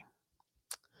 Okay.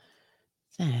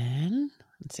 Then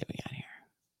let's see what we got here.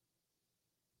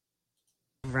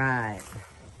 Right.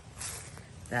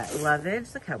 That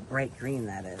lovage, look how bright green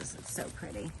that is. It's so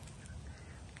pretty.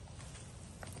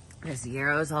 This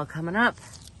yarrow's all coming up.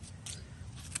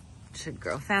 Should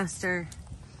grow faster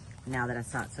now that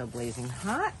it's not so blazing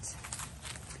hot.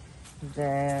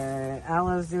 The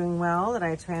aloe's doing well that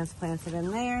I transplanted in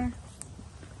there.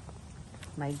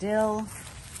 My dill,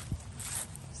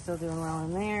 still doing well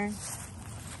in there.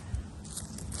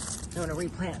 I want to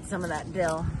replant some of that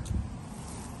dill.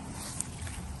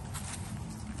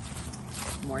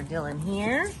 More dill in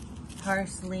here.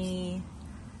 Parsley.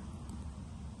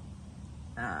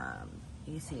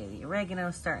 You see the oregano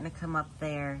starting to come up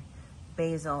there.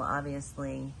 Basil,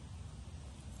 obviously.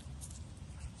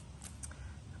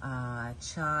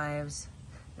 Chives.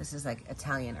 This is like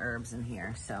Italian herbs in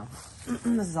here, so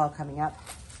this is all coming up.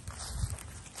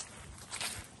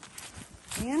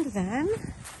 And then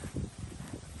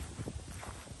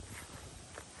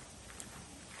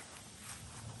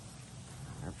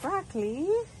our broccoli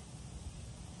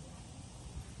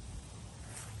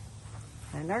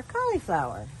and our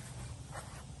cauliflower.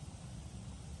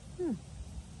 It's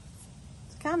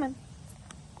coming.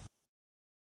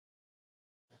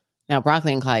 Now,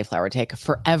 broccoli and cauliflower take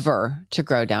forever to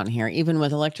grow down here, even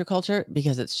with electroculture,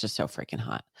 because it's just so freaking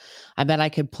hot. I bet I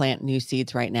could plant new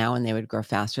seeds right now and they would grow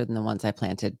faster than the ones I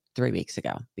planted 3 weeks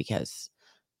ago, because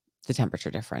the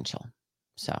temperature differential.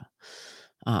 So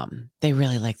they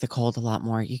really like the cold a lot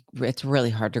more. It's really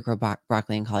hard to grow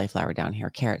broccoli and cauliflower down here.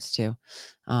 Carrots too,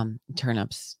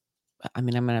 turnips. I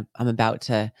mean, I'm about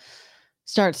to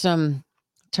start some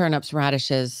turnips,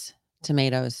 radishes,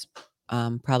 tomatoes,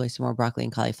 probably some more broccoli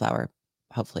and cauliflower,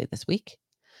 hopefully this week.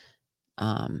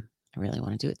 I really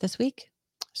want to do it this week.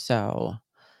 So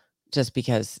just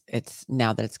because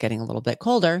now that it's getting a little bit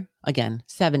colder, again,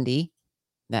 70,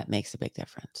 that makes a big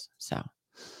difference. So there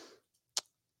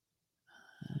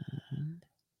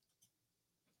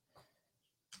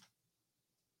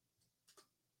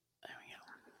we go.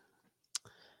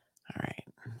 All right.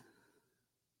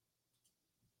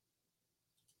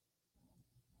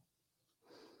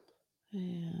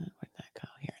 And where'd that go?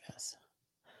 Here it is.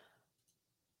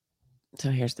 So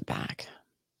here's the back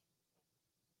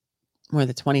where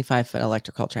the 25-foot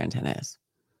electroculture antenna is,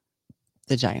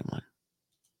 the giant one.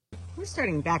 We're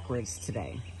starting backwards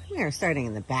today. We are starting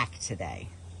in the back today.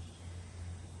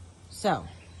 So,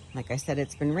 like I said,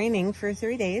 it's been raining for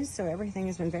 3 days, so everything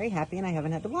has been very happy and I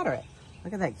haven't had to water it.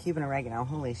 Look at that Cuban oregano.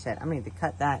 Holy shit. I'm going to need to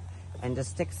cut that and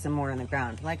just stick some more in the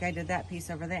ground, like I did that piece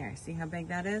over there. See how big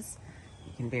that is?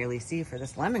 You can barely see for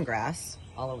this lemongrass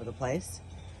all over the place.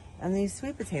 And these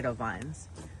sweet potato vines.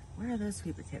 Where are those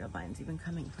sweet potato vines even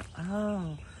coming from?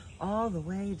 Oh, all the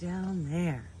way down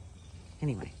there.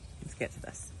 Anyway, let's get to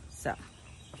this. So,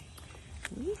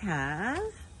 we had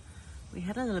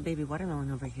a little baby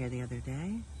watermelon over here the other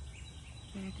day.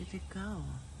 Where did it go?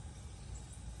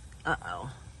 Uh-oh.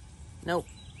 Nope.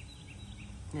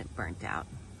 It burnt out.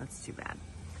 That's too bad.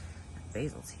 That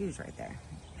basil's huge right there.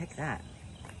 Pick that.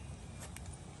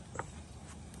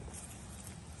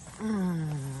 The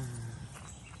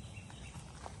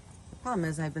problem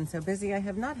is I've been so busy I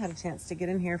have not had a chance to get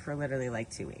in here for literally like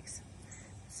 2 weeks.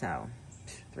 So,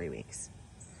 3 weeks.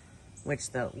 Which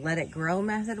the let it grow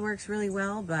method works really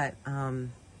well, but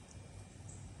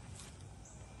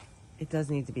it does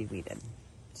need to be weeded.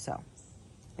 So,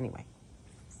 anyway.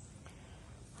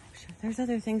 I'm sure there's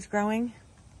other things growing.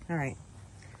 All right.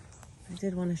 I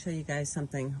did want to show you guys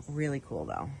something really cool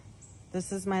though.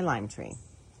 This is my lime tree.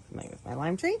 Familiar with my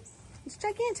lime tree? It's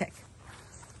gigantic.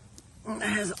 It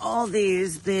has all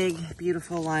these big,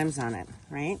 beautiful limes on it,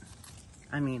 right?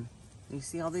 I mean, you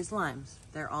see all these limes.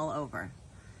 They're all over.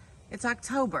 It's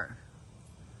October.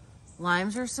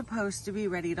 Limes are supposed to be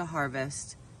ready to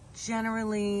harvest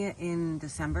generally in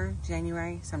December,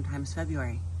 January, sometimes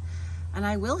February. And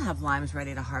I will have limes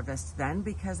ready to harvest then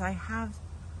because I have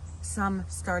some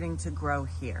starting to grow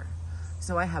here.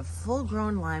 So I have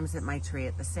full-grown limes at my tree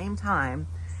at the same time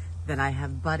that I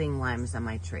have budding limes on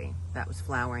my tree. That was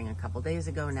flowering a couple days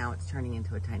ago. Now it's turning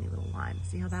into a tiny little lime.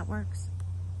 See how that works?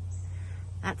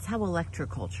 That's how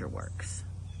electroculture works.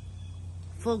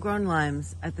 Full-grown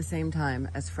limes at the same time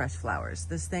as fresh flowers.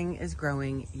 This thing is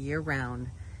growing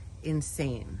year-round,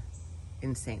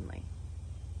 insanely.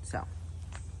 So,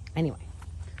 anyway,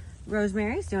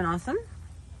 rosemary's doing awesome.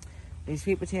 These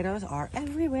sweet potatoes are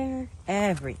everywhere,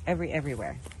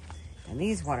 everywhere. And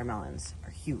these watermelons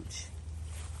are huge.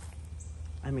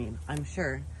 I mean, I'm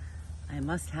sure I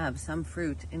must have some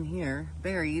fruit in here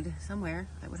buried somewhere,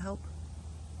 I would hope.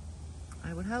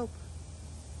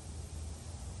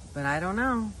 But I don't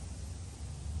know.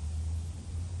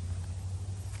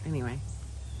 Anyway.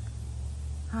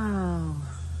 Oh.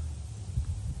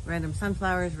 Random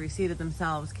sunflowers reseeded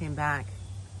themselves, came back.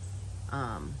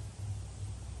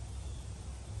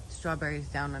 Strawberries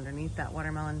down underneath that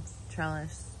watermelon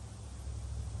trellis.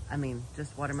 I mean,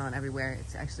 just watermelon everywhere.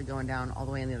 It's actually going down all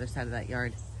the way on the other side of that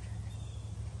yard.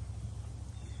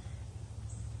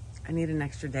 I need an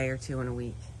extra day or two in a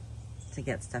week to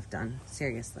get stuff done.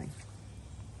 Seriously.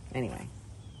 Anyway.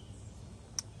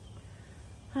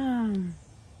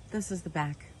 This is the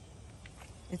back.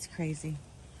 It's crazy.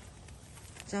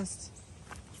 Just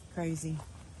crazy.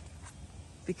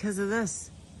 Because of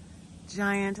this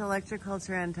giant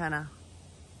electroculture antenna.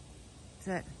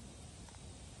 That's it.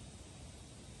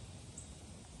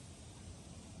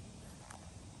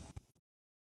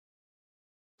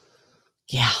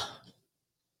 Yeah.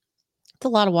 It's a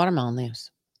lot of watermelon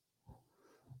leaves.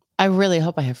 I really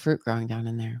hope I have fruit growing down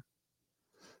in there.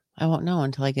 I won't know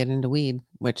until I get into weed,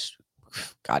 which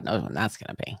God knows when that's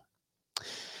going to be.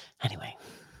 Anyway,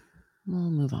 we'll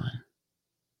move on.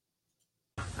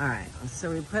 All right,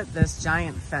 so we put this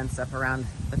giant fence up around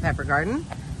the pepper garden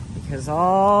because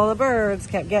all the birds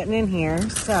kept getting in here.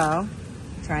 So,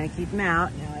 trying to keep them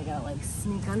out. Now I gotta like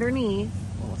sneak underneath,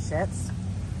 little shits.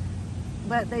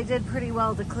 But they did pretty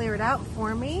well to clear it out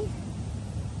for me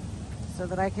so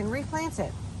that I can replant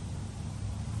it.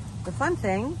 The fun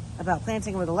thing about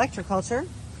planting with electroculture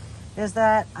is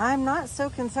that I'm not so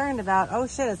concerned about, oh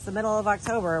shit, it's the middle of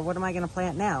October. What am I going to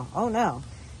plant now? Oh no,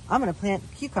 I'm going to plant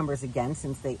cucumbers again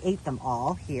since they ate them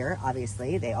all here.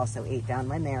 Obviously, they also ate down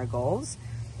my marigolds.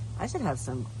 I should have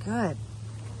some good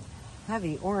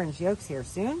heavy orange yolks here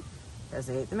soon because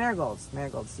they ate the marigolds.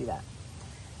 Marigolds do that.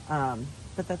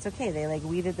 But that's okay. They like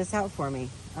weeded this out for me.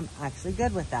 I'm actually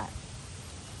good with that.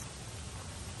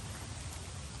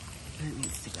 It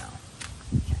needs to go.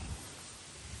 Okay.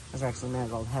 Those are actually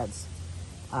marigold heads,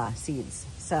 seeds.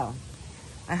 So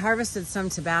I harvested some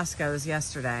Tabascos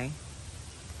yesterday,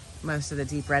 most of the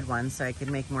deep red ones, so I could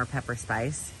make more pepper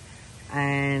spice.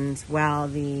 And while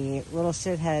the little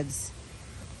shitheads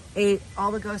ate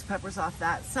all the ghost peppers off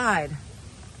that side,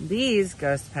 these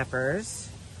ghost peppers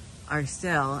are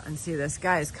still, and see this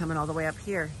guy is coming all the way up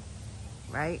here,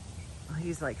 right? Oh,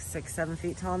 he's like 6-7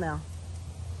 feet tall now.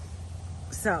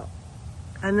 So,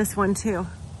 and this one too.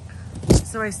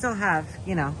 So I still have,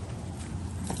 you know,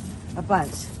 a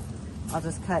bunch. I'll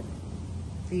just cut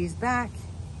these back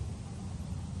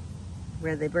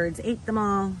where the birds ate them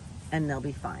all and they'll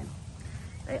be fine.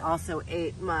 They also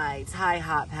ate my Thai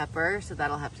hot pepper, so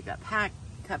that'll have to get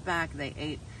cut back. They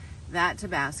ate that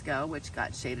Tabasco, which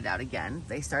got shaded out again.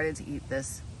 They started to eat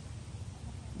this.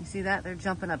 You see that? They're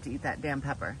jumping up to eat that damn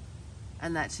pepper.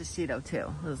 And that shishito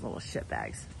too, those little shit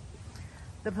bags.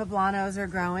 The poblanos are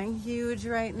growing huge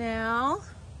right now.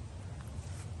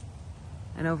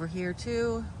 And over here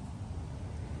too.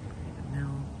 No,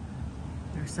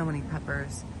 there's so many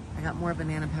peppers. I got more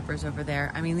banana peppers over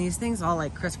there. I mean, these things all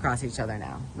like crisscross each other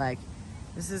now. Like,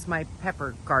 this is my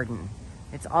pepper garden.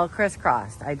 It's all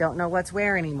crisscrossed. I don't know what's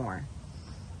where anymore.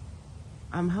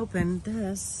 I'm hoping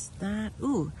this, that,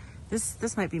 ooh,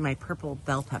 this might be my purple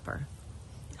bell pepper.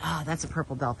 Oh, that's a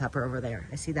purple bell pepper over there.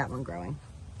 I see that one growing.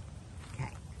 Okay.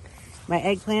 My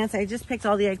eggplants, I just picked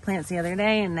all the eggplants the other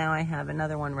day, and now I have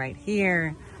another one right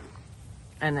here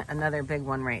and another big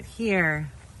one right here.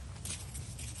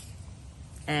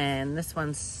 And this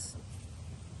one's,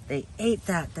 they ate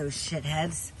that, those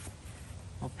shitheads.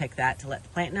 We'll pick that to let the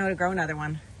plant know to grow another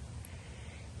one.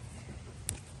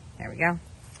 There we go.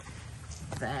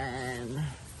 Then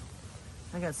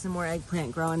I got some more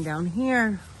eggplant growing down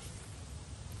here.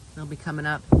 They'll be coming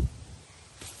up.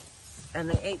 And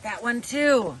they ate that one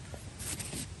too.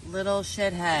 Little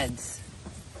shitheads.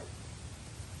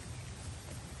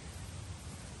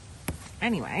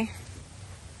 Anyway.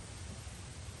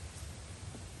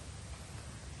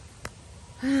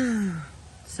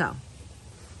 So.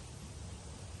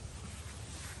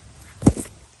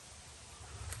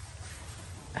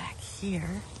 Back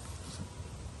here.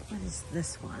 What is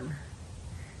this one?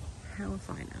 How if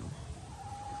I know?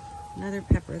 Another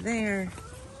pepper there.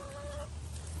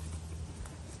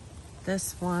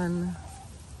 This one.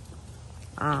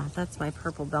 Ah, that's my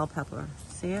purple bell pepper.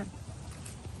 See it?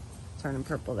 Turning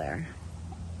purple there.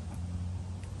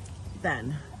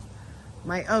 Then,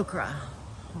 my okra.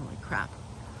 Holy crap.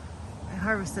 I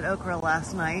harvested okra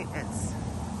last night. It's,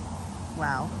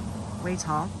 wow, way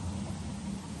tall.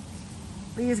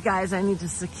 These guys I need to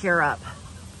secure up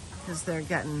because they're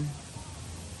getting,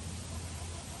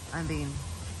 I mean,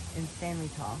 insanely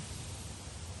tall.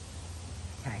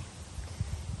 Okay.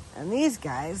 And these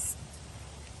guys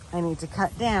I need to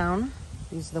cut down.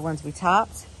 These are the ones we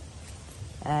topped.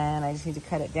 And I just need to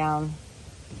cut it down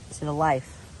to the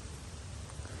life.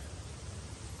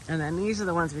 And then these are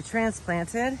the ones we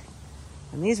transplanted.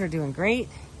 And these are doing great.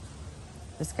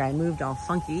 This guy moved all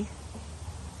funky.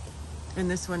 And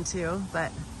this one too,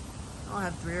 but I'll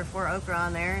have 3 or 4 okra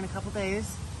on there in a couple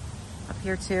days. Up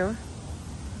here too.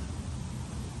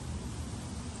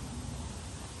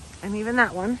 And even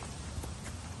that one.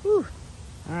 Whew.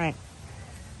 All right.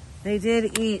 They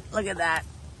did eat, look at that.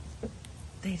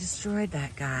 They destroyed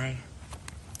that guy.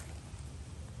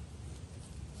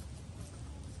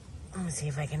 Let me see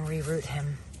if I can reroot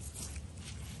him.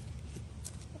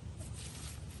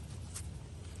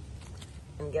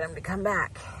 And get him to come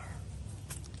back.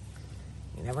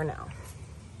 You never know.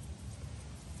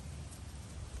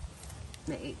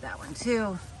 They ate that one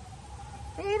too.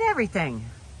 They ate everything.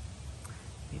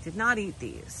 They did not eat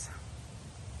these.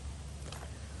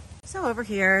 So over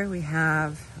here we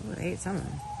have, oh, they ate some of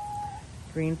them.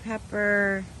 Green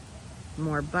pepper,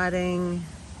 more budding.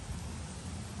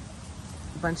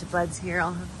 A bunch of buds here.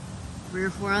 I'll have 3 or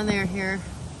 4 on there here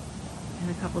in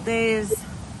a couple days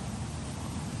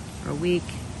or a week.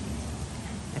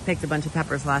 I picked a bunch of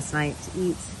peppers last night to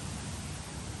eat.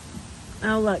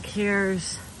 Oh look,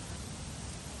 here's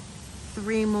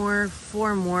 3 more,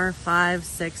 4 more, 5,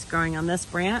 6 growing on this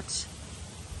branch.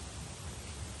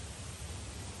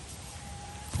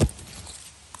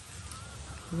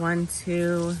 One,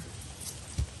 2,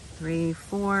 3,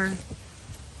 4.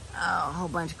 Oh, a whole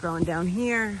bunch growing down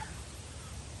here.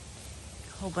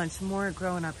 A whole bunch more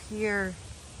growing up here.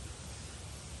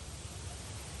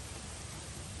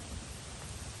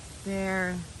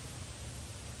 There.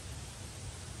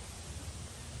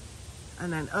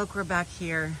 And then okra back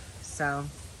here. So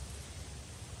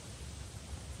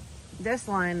this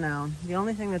line though, the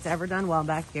only thing that's ever done well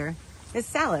back here is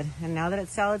salad. And now that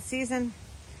it's salad season,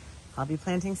 I'll be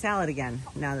planting salad again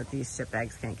now that these shit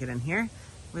bags can't get in here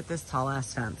with this tall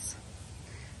ass fence.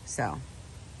 So,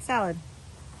 salad.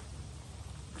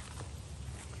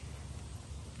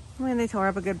 I mean, they tore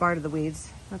up a good part of the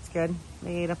weeds. That's good.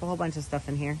 They ate up a whole bunch of stuff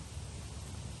in here.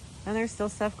 And there's still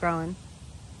stuff growing.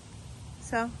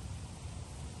 So,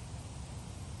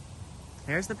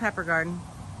 there's the pepper garden.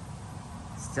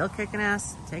 Still kicking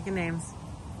ass, taking names.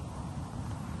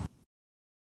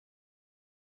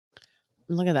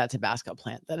 Look at that Tabasco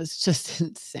plant. That is just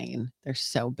insane. They're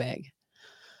so big.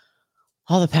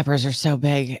 All the peppers are so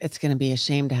big. It's going to be a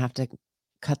shame to have to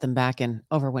cut them back and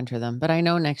overwinter them. But I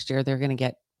know next year they're going to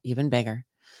get even bigger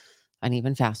and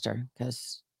even faster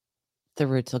because the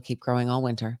roots will keep growing all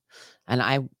winter. And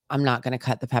I'm not going to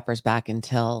cut the peppers back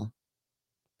until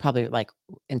probably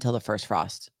until the first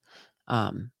frost.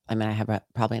 I mean, I have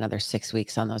probably another 6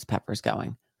 weeks on those peppers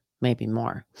going, maybe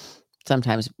more.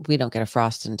 Sometimes we don't get a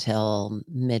frost until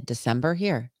mid-December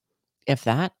here. If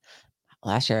that,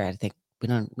 last year, I think we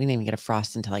didn't even get a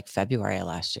frost until like February of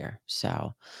last year.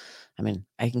 So, I mean,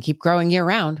 I can keep growing year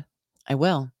round. I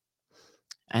will.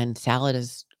 And salad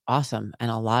is awesome. And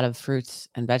a lot of fruits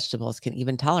and vegetables can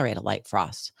even tolerate a light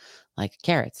frost, like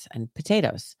carrots and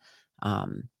potatoes.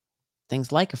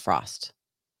 Things like a frost,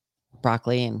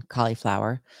 broccoli and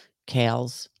cauliflower,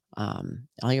 kales,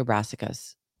 all your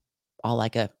brassicas, all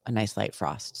like a nice light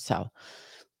frost. So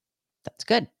that's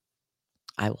good.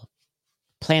 I will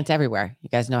plant everywhere. You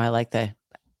guys know I like the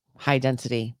high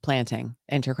density planting,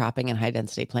 intercropping and high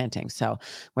density planting. So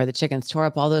where the chickens tore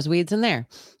up all those weeds in there,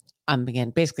 I'm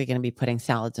basically going to be putting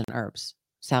salads and herbs,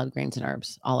 salad greens and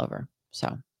herbs all over.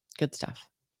 So good stuff.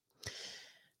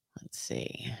 Let's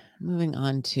see. Moving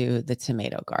on to the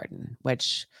tomato garden,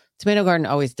 which tomato garden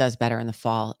always does better in the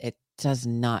fall. It does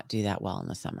not do that well in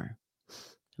the summer.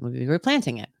 We'll be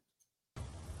replanting it.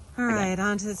 All right,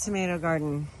 on to the tomato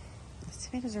garden. The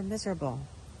tomatoes are miserable.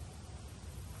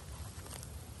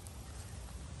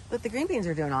 But the green beans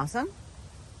are doing awesome.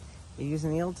 You're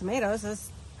using the old tomatoes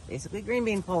as basically green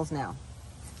bean poles now.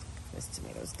 This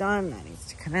tomato's done. That needs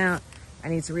to come out. I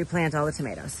need to replant all the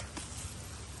tomatoes.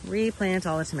 Replant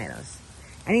all the tomatoes.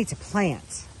 I need to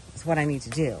plant is what I need to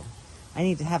do. I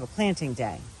need to have a planting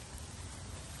day.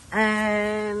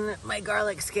 And my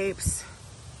garlic scapes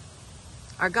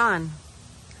are gone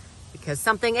because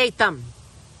something ate them.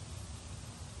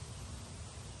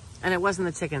 And it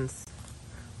wasn't the chickens.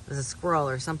 It was a squirrel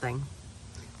or something.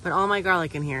 But all my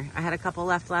garlic in here. I had a couple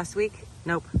left last week.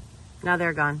 Nope. Now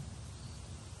they're gone.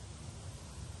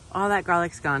 All that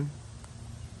garlic's gone.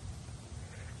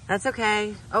 That's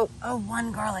okay. Oh,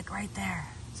 one garlic right there.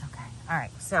 It's okay. All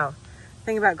right. So the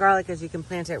thing about garlic is you can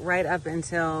plant it right up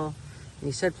until, and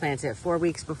you should plant it 4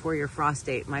 weeks before your frost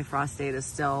date. My frost date is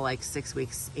still like 6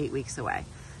 weeks, 8 weeks away.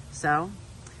 So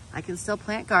I can still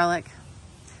plant garlic.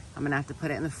 I'm going to have to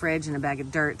put it in the fridge in a bag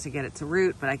of dirt to get it to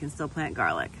root, but I can still plant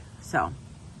garlic. So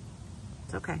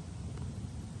it's okay.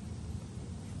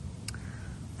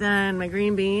 Then my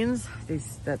green beans.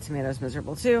 That tomato's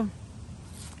miserable too.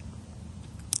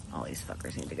 All these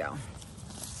fuckers need to go.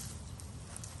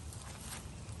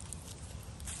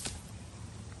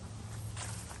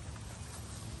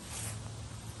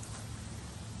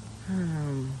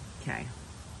 Okay.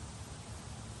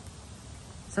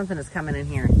 Something is coming in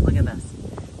here. Look at this.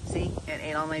 See? It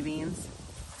ate all my beans.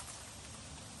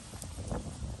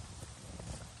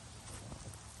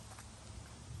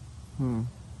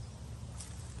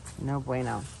 No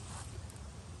bueno.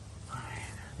 All right.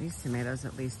 These tomatoes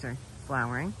at least are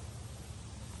flowering.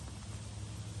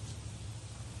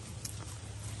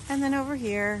 And then over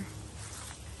here,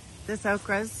 this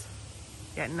okra's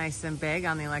getting nice and big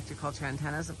on the electroculture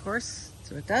antennas, of course.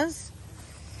 That's what it does.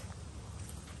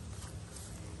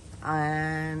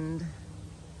 And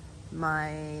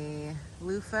my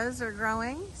loofahs are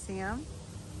growing. See them?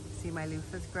 See my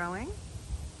loofahs growing?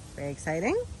 Very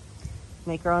exciting.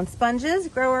 Make our own sponges,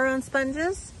 grow our own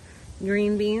sponges.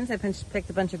 Green beans. I picked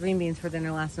a bunch of green beans for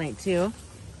dinner last night too.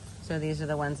 So these are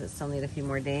the ones that still need a few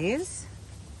more days.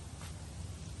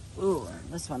 Ooh,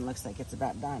 this one looks like it's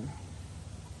about done.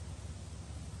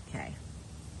 Okay.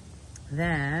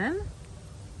 Then,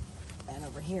 and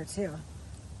over here too.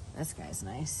 This guy's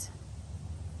nice.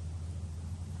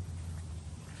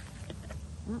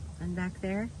 And back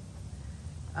there.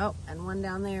 Oh, and one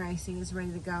down there I see is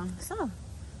ready to go. So,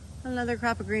 another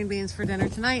crop of green beans for dinner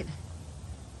tonight.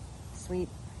 Sweet.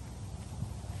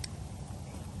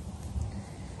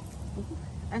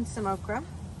 And some okra.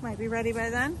 Might be ready by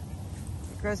then.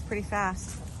 It grows pretty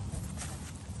fast.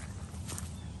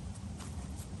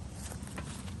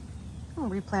 I'm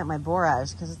gonna replant my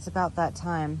borage because it's about that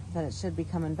time that it should be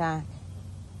coming back.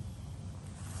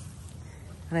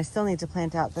 And I still need to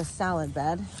plant out this salad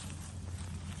bed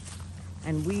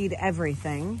and weed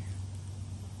everything.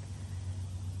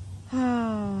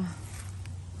 Oh,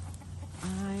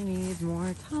 I need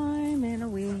more time in a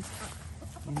week,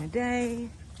 in a day,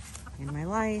 in my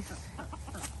life.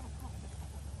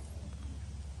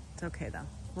 It's okay though,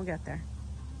 we'll get there.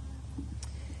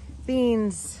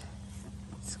 Beans,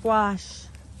 squash,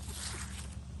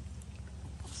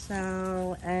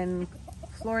 and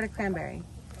Florida cranberry.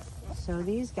 So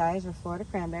these guys are Florida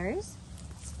cranberries.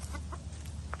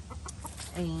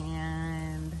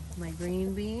 And my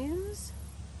green beans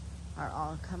are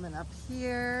all coming up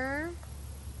here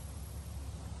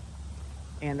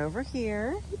and over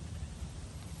here.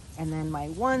 And then my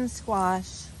one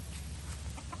squash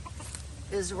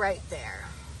is right there.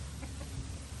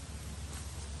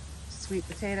 Sweet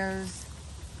potatoes,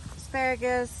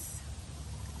 asparagus,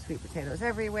 sweet potatoes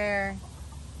everywhere,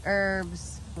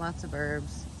 herbs, lots of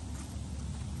herbs.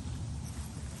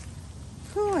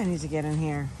 Whew, I need to get in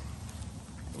here.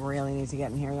 I really need to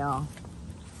get in here, y'all.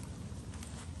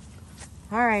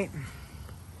 All right,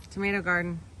 tomato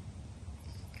garden.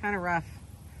 Kind of rough.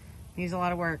 Needs a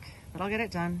lot of work, but I'll get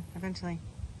it done eventually.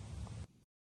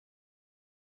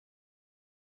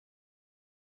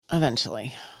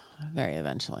 Eventually, very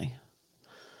eventually.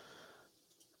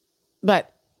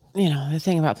 But, you know, the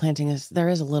thing about planting is there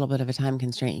is a little bit of a time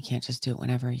constraint. You can't just do it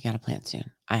whenever. You got to plant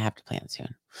soon. I have to plant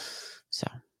soon. So,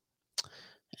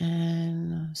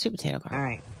 and sweet potato garden. All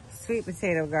right, sweet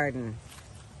potato garden.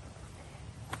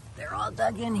 They're all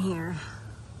dug in here.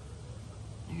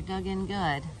 They're dug in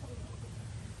good.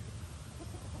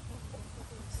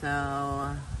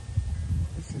 So,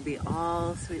 this should be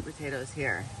all sweet potatoes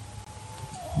here.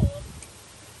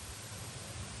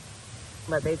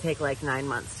 But they take like 9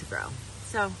 months to grow.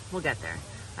 So, we'll get there.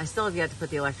 I still have yet to put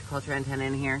the electroculture antenna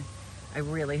in here. I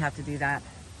really have to do that.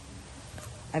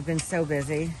 I've been so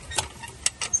busy.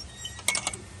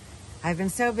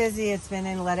 It's been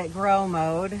in let it grow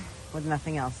mode with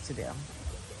nothing else to do.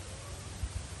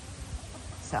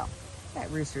 So,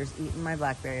 that rooster's eating my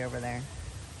blackberry over there.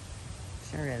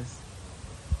 Sure is.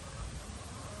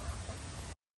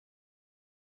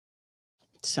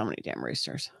 So many damn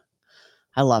roosters.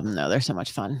 I love them though. They're so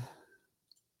much fun.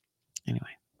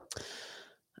 Anyway.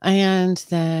 And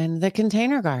then the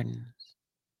container garden.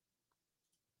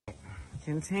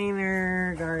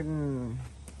 Container garden.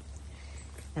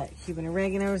 That Cuban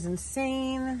oregano is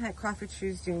insane. That crawford tree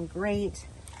is doing great.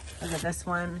 Look at this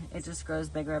one. It just grows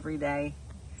bigger every day.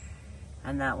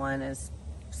 And that one is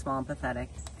small and pathetic.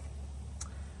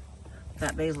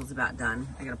 That basil's about done.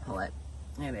 I gotta pull it.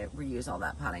 I gotta reuse all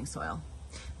that potting soil.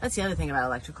 That's the other thing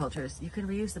about electroculture is you can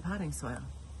reuse the potting soil.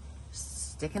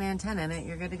 Just stick an antenna in it,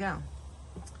 you're good to go.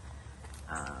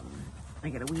 I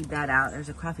gotta weed that out. There's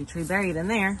a coffee tree buried in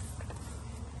there.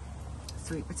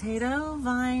 Sweet potato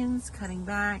vines cutting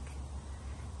back.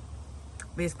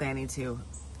 Basically, I need to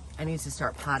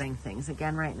start potting things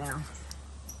again right now.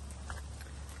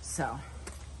 So,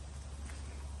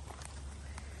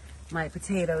 my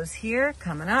potatoes here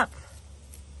coming up.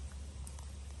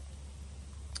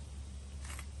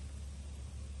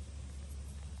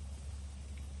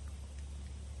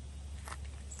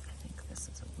 I think this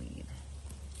is a weed.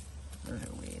 Those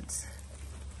are weeds.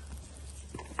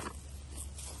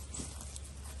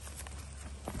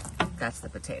 That's the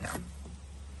potato.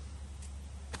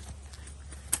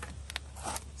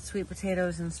 Sweet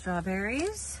potatoes and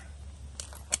strawberries.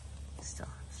 Still,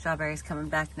 strawberries coming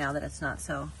back now that it's not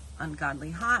so ungodly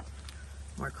hot.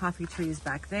 More coffee trees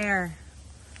back there.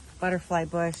 Butterfly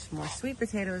bush, more sweet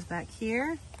potatoes back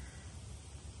here.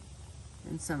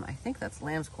 And some, I think that's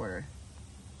lamb's quarter.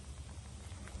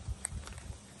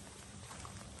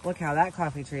 Look how that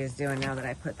coffee tree is doing now that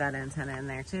I put that antenna in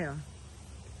there too.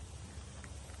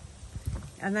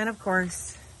 And then, of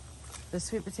course, the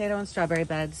sweet potato and strawberry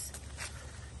beds.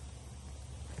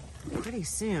 Pretty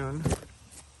soon,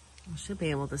 we should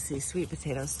be able to see sweet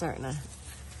potatoes starting to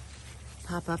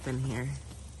pop up in here.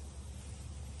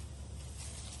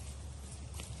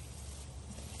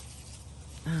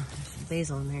 Oh, there's some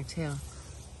basil in there too.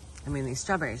 I mean, these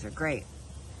strawberries are great.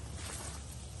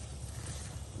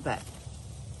 But,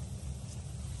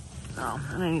 oh,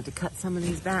 and I need to cut some of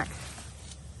these back.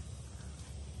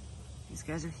 These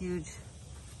guys are huge.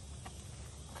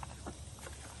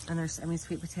 And there's,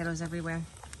 sweet potatoes everywhere.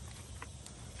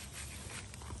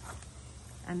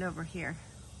 And over here.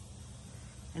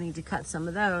 I need to cut some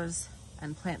of those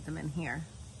and plant them in here.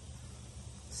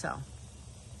 So,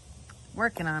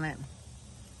 working on it.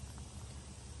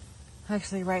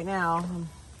 Actually, right now, I'm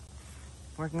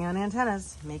working on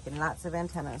antennas, making lots of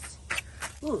antennas.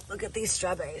 Ooh, look at these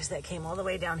strawberries that came all the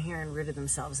way down here and rooted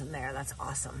themselves in there. That's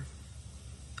awesome.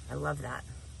 I love that.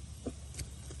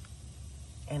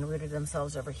 And rooted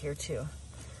themselves over here too.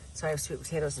 So I have sweet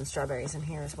potatoes and strawberries in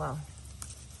here as well.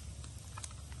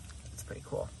 It's pretty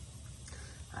cool.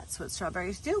 That's what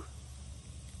strawberries do.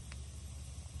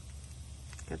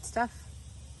 Good stuff.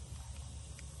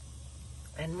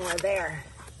 And more there.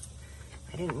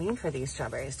 I didn't mean for these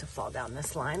strawberries to fall down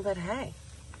this line, but hey,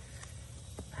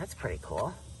 that's pretty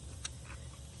cool.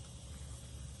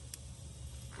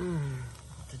 I'll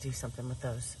have to do something with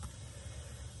those.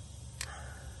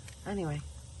 Anyway,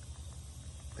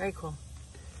 very cool.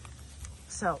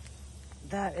 So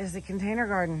that is the container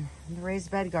garden, the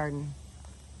raised bed garden.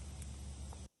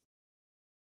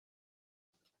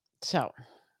 So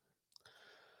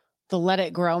the let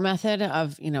it grow method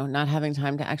of, not having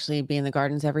time to actually be in the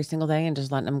gardens every single day and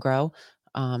just letting them grow,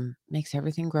 makes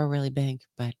everything grow really big,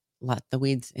 but let the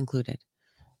weeds included.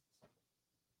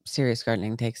 Serious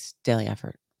gardening takes daily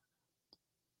effort.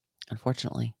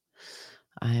 Unfortunately,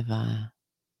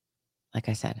 like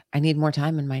I said, I need more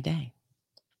time in my day.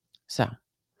 So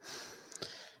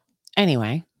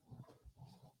anyway,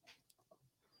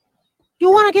 you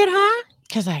want to get high?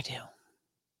 Because I do.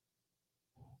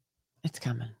 It's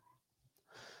coming.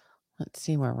 Let's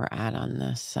see where we're at on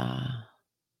this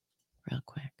real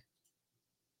quick.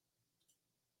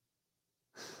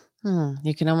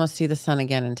 You can almost see the sun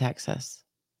again in Texas.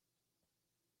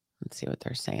 Let's see what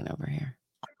they're saying over here.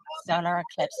 Solar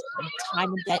eclipse on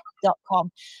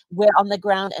timeanddebt.com. We're on the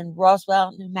ground in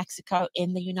Roswell, New Mexico,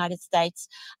 in the United States,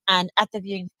 and at the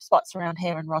viewing spots around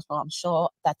here in Roswell, I'm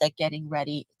sure that they're getting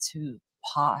ready to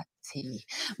party.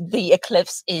 The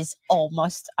eclipse is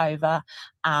almost over,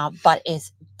 but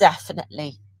is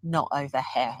definitely not over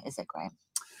here, is it, Graham?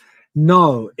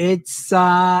 No, it's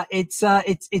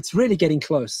really getting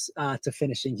close to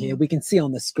finishing here. We can see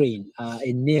on the screen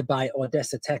in nearby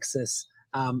Odessa, Texas,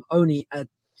 only a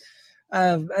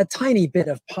tiny bit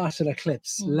of partial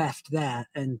eclipse left there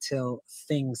until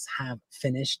things have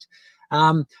finished.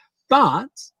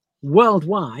 But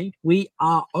worldwide, we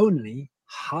are only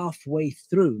halfway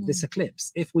through this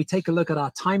eclipse. If we take a look at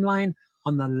our timeline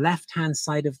on the left-hand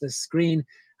side of the screen,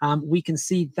 we can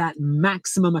see that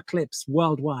maximum eclipse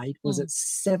worldwide was at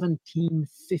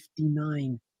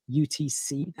 17:59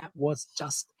 UTC. That was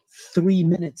just 3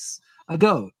 minutes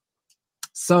ago.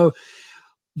 So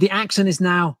the action is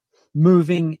now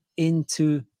moving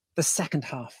into the second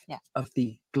half of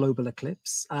the global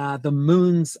eclipse. The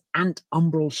moon's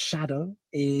antumbral shadow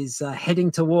is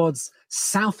heading towards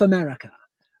South America,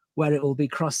 where it will be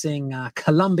crossing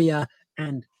Colombia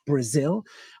and Brazil.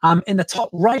 In the top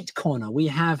right corner, we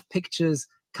have pictures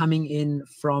coming in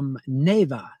from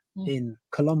Neva in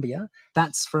Colombia.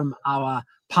 That's from our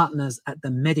partners at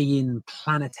the Medellin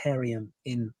Planetarium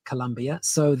in Colombia.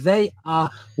 So they are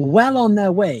well on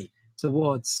their way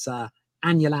towards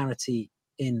annularity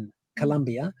in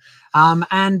Colombia.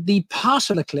 And the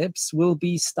partial eclipse will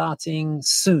be starting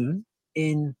soon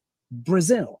in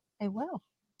Brazil. It will.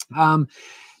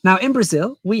 Now, in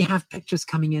Brazil, we have pictures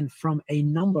coming in from a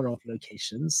number of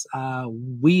locations.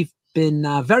 We've been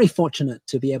very fortunate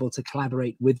to be able to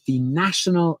collaborate with the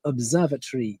National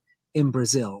Observatory in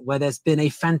Brazil, where there's been a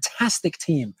fantastic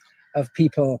team of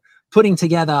people putting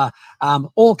together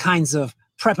all kinds of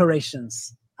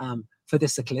preparations for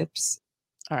this eclipse.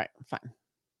 All right, fine.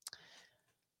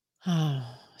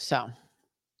 So,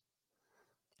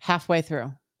 halfway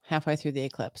through the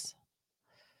eclipse.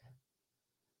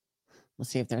 We'll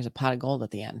see if there's a pot of gold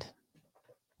at the end.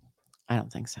 I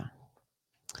don't think so.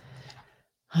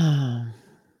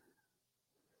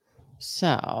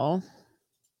 So,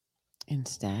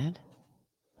 instead,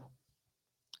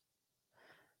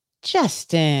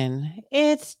 Justin.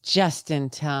 It's Justin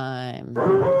time.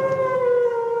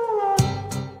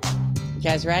 You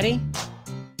guys ready?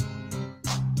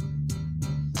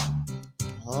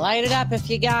 Light it up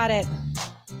if you got it.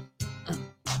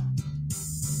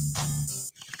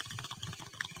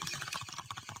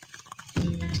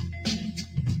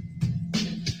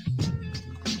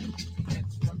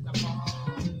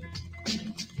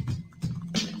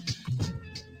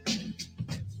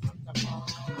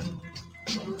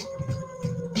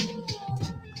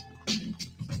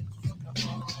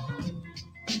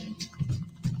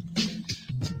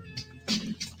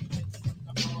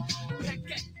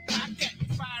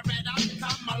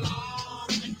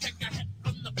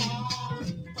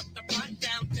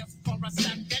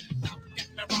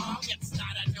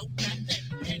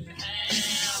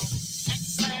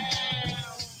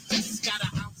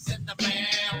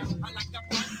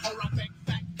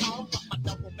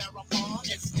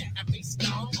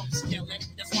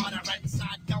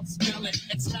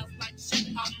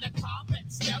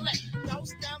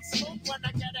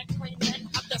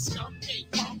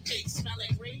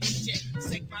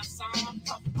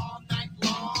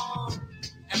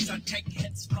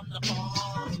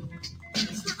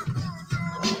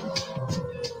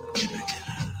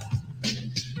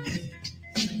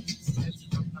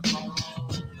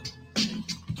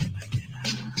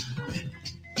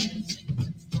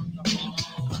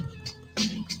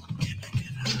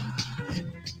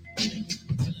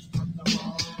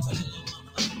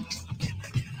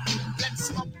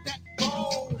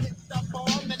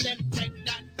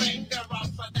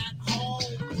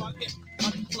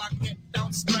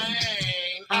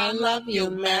 love you,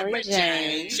 Mary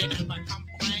Jane. She never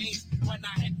complains when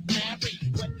I hit Mary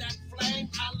with that flame.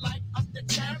 I light up the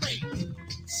cherry.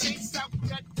 She's so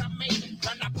good to me.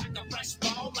 When I put the fresh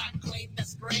bowl, I clean the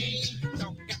screen.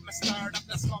 Don't get me stirred up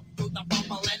the smoke through the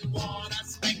bubbling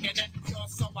water's making it pure.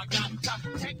 So I got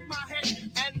to take my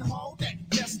head and hold it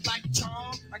just like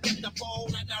charm. I get the bowl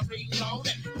and I reload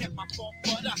it. Get my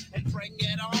 4-footer and bring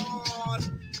it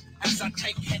on as I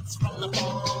take hits from the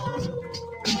ball.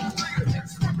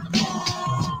 Hits from the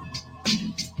ball.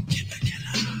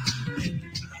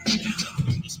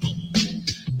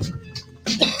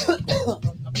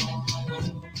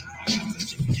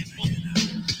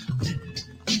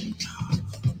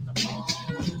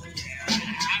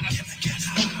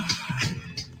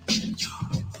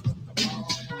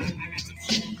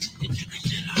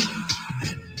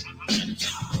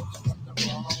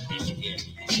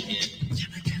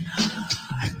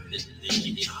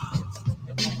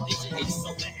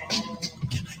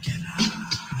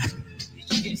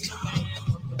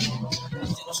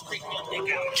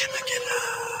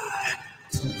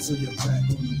 So you're back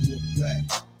on the wolf back.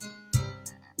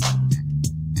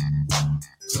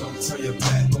 So you're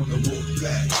back on the wolf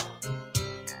back.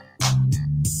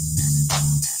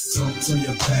 So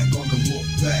you're back on the wolf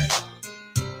back.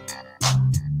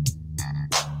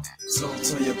 So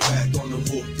you're back on the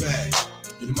wolf back.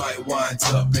 You might wind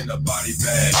up in a body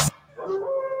bag.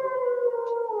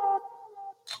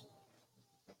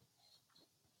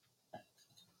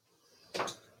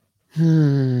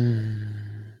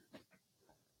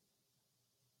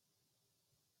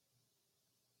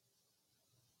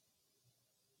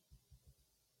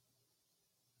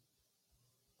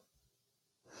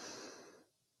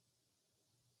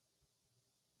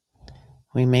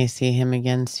 We may see him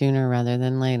again sooner rather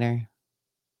than later.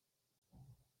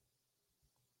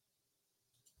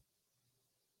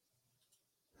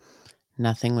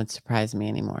 Nothing would surprise me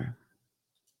anymore.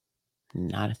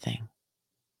 Not a thing.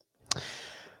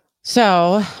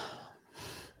 So,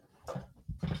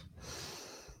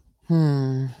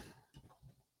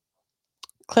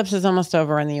 Eclipse is almost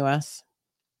over in the US,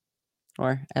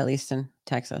 or at least in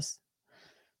Texas,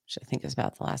 which I think is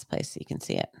about the last place you can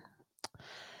see it.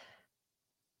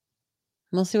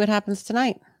 We'll see what happens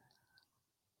tonight.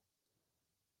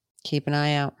 Keep an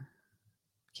eye out.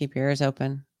 Keep your ears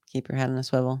open. Keep your head on a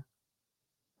swivel.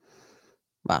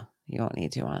 Well, you won't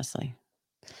need to, honestly.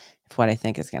 If what I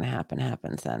think is going to happen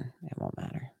happens, then it won't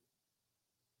matter.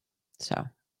 So.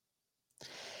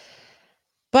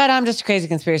 But I'm just a crazy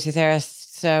conspiracy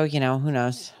theorist. So, who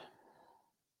knows?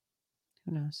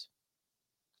 Who knows?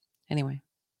 Anyway.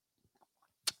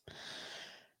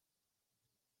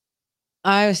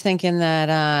 I was thinking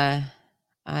that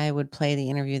I would play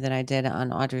the interview that I did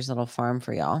on Audrey's Little Farm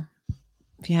for y'all,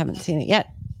 if you haven't seen it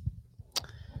yet.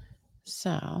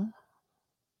 So,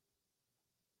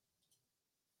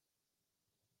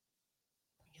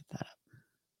 get that up.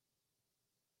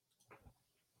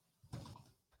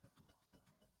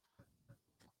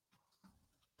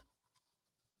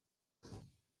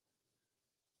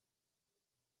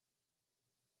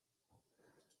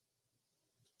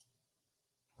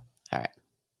 All right.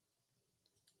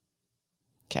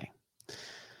 Okay.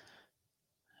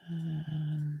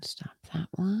 And stop that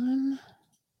one.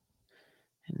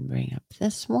 And bring up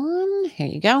this one. Here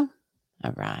you go.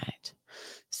 All right.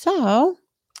 So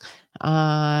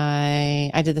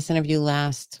I did this interview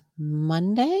last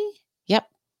Monday. Yep.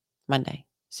 Monday.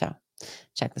 So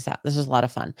check this out. This was a lot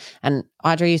of fun. And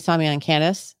Audrey, you saw me on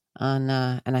Candace and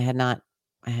I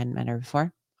hadn't met her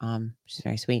before. She's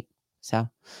very sweet. So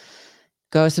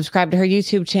go subscribe to her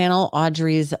YouTube channel,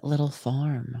 Audrey's Little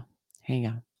Farm. Here you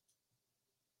go.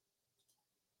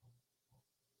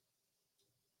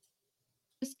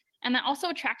 And that also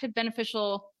attracted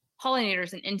beneficial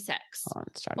pollinators and insects.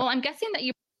 Well, I'm guessing that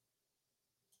you...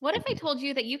 What if I told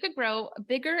you that you could grow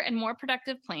bigger and more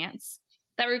productive plants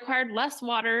that required less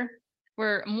water,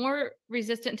 were more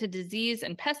resistant to disease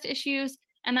and pest issues,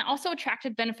 and that also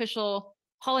attracted beneficial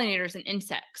pollinators and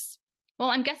insects? Well,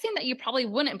 I'm guessing that you probably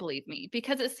wouldn't believe me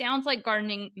because it sounds like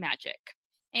gardening magic.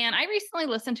 And I recently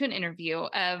listened to an interview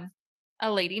of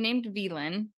a lady named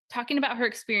Velan talking about her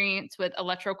experience with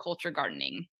electroculture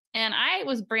gardening. And I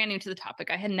was brand new to the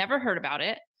topic. I had never heard about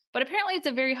it, but apparently it's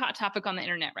a very hot topic on the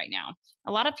internet right now.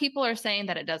 A lot of people are saying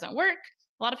that it doesn't work.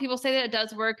 A lot of people say that it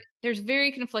does work. There's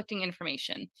very conflicting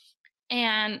information.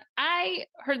 And I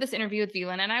heard this interview with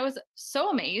Velan and I was so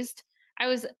amazed. I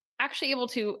was actually able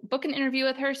to book an interview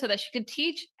with her so that she could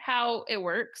teach how it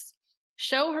works,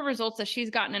 show her results that she's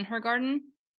gotten in her garden,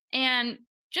 and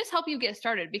just help you get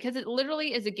started because it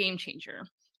literally is a game changer.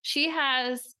 She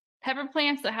has pepper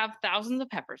plants that have thousands of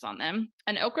peppers on them,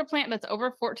 an okra plant that's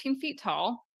over 14 feet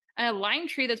tall, and a lime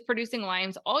tree that's producing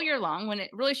limes all year long when it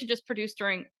really should just produce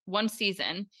during one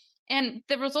season. And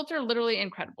the results are literally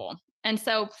incredible. And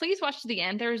so please watch to the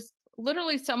end. There's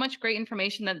literally so much great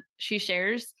information that she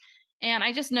shares. And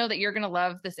I just know that you're going to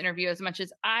love this interview as much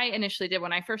as I initially did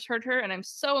when I first heard her. And I'm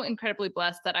so incredibly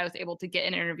blessed that I was able to get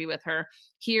an interview with her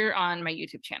here on my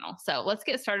YouTube channel. So let's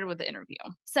get started with the interview.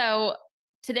 So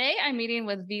today I'm meeting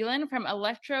with Velan from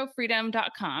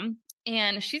electrofreedom.com.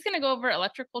 And she's going to go over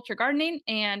electroculture gardening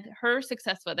and her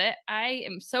success with it. I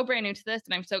am so brand new to this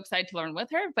and I'm so excited to learn with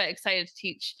her, but excited to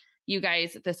teach you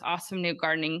guys this awesome new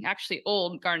gardening, actually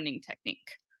old gardening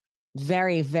technique.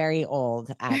 Very, very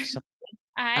old, actually.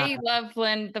 I love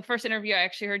when the first interview I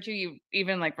actually heard you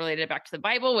even like related it back to the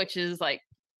Bible, which is like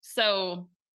so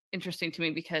interesting to me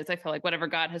because I feel like whatever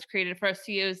God has created for us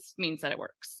to use means that it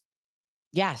works.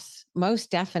 Yes,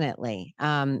 most definitely.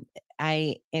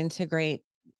 I integrate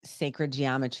sacred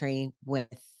geometry with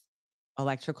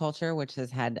electroculture, which has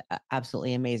had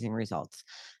absolutely amazing results.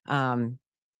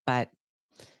 But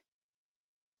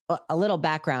a little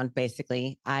background,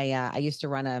 basically, I used to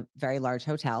run a very large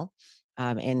hotel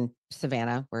in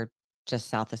Savannah. We're just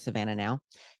south of Savannah now.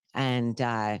 And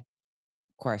of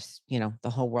course, you know, the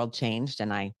whole world changed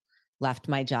and I left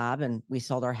my job and we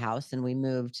sold our house and we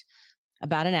moved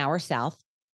about an hour south.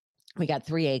 We got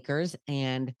 3 acres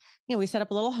and, you know, we set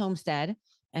up a little homestead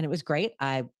and it was great.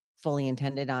 I fully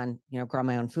intended on, you know, growing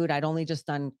my own food. I'd only just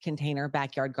done container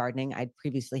backyard gardening. I'd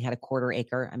previously had a 1/4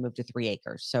 acre. I moved to 3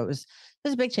 acres. So it was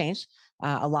a big change.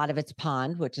 A lot of it's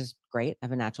pond, which is great. I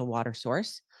have a natural water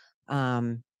source.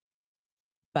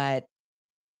 But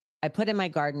I put in my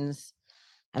gardens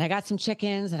and I got some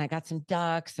chickens and I got some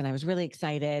ducks and I was really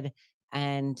excited.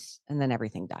 And then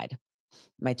everything died.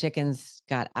 My chickens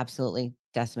got absolutely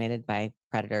decimated by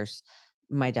predators.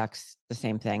 My ducks, the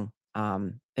same thing.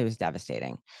 It was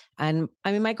devastating. And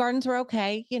I mean, my gardens were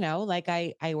okay. You know, like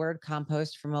I ordered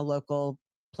compost from a local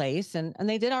place and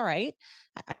they did all right.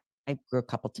 I grew a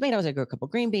couple tomatoes. I grew a couple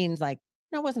green beans. Like,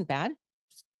 no, it wasn't bad.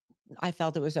 I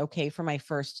felt it was okay for my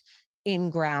first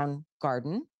in-ground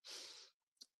garden.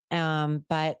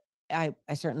 But I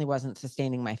certainly wasn't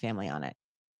sustaining my family on it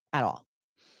at all.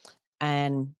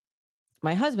 And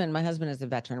my husband is a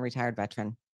veteran, retired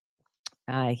veteran.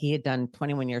 He had done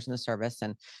 21 years in the service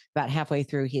and about halfway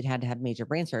through, he'd had to have major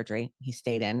brain surgery. He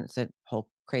stayed in. It's a whole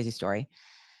crazy story.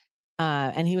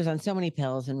 And he was on so many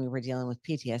pills and we were dealing with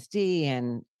PTSD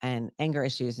and anger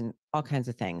issues and all kinds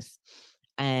of things.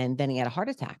 And then he had a heart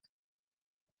attack.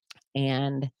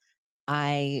 And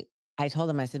I told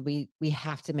him, I said, we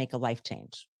have to make a life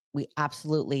change. We have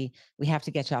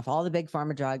to get you off all the big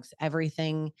pharma drugs.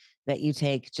 Everything that you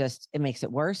take it makes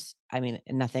it worse. I mean,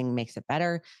 nothing makes it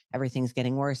better. Everything's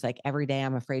getting worse. Like every day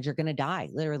I'm afraid you're going to die.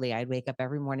 Literally, I'd wake up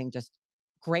every morning just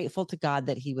grateful to God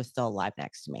that he was still alive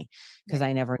next to me because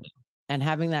I never knew. And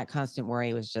having that constant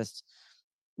worry was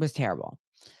terrible.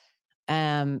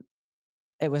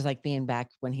 It was like being back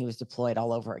when he was deployed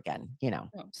all over again, you know?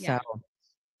 Oh, yeah.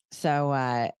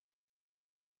 So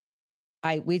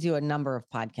we do a number of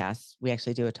podcasts. We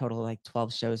actually do a total of like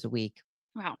 12 shows a week.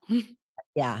 Wow.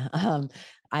 Yeah.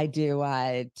 I do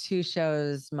 2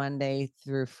 shows Monday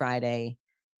through Friday.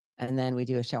 And then we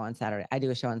do a show on Saturday. I do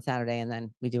a show on Saturday and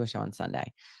then we do a show on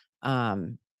Sunday.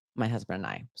 My husband and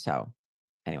I. So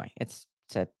anyway, it's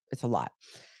a lot.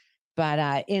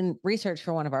 But in research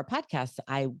for one of our podcasts,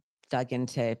 I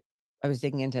was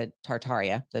digging into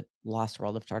Tartaria, the lost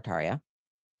world of Tartaria.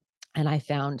 And I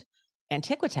found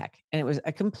Antiquitech, and it was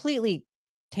a completely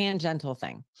tangential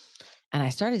thing. And I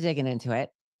started digging into it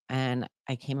and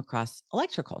I came across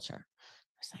electroculture.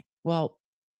 I was like, well,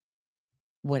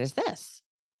 what is this?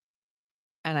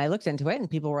 And I looked into it and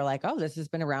people were like, oh, this has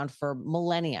been around for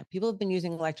millennia. People have been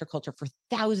using electroculture for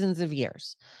thousands of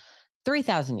years,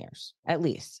 3,000 years, at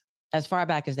least, as far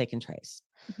back as they can trace.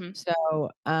 Mm-hmm. So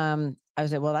I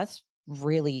was like, well, that's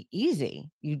really easy.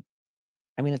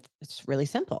 It's really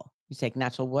simple. You take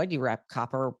natural wood, you wrap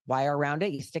copper wire around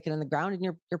it, you stick it in the ground and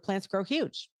your plants grow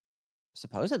huge,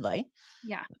 supposedly.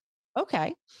 Yeah.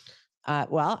 Okay.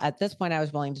 Well, at this point I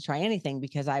was willing to try anything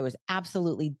because I was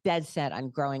absolutely dead set on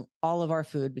growing all of our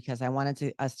food because I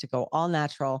wanted us to go all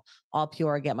natural, all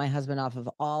pure, get my husband off of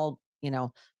all,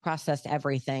 processed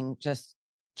everything, just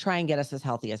try and get us as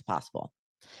healthy as possible.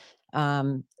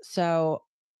 So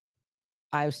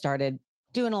I started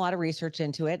doing a lot of research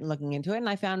into it and looking into it. And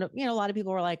I found, a lot of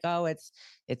people were like, oh, it's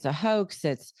a hoax.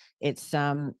 It's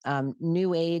some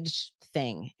new age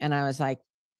thing. And I was like,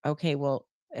 okay, well,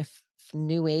 if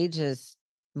new age is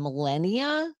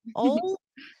millennia old,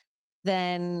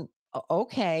 then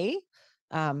okay.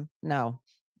 No.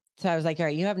 So I was like, all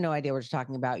right, you have no idea what you're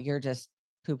talking about. You're just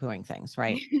poo-pooing things,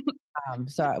 right?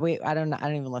 So I don't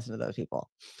even listen to those people.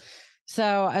 So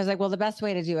I was like, well, the best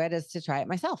way to do it is to try it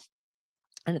myself.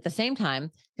 And at the same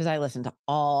time, because I listen to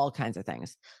all kinds of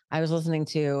things, I was listening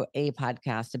to a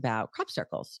podcast about crop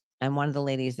circles. And one of the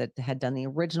ladies that had done the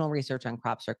original research on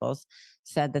crop circles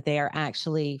said that they are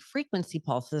actually frequency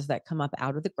pulses that come up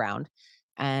out of the ground.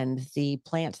 And the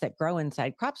plants that grow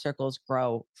inside crop circles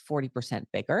grow 40%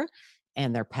 bigger,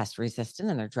 and they're pest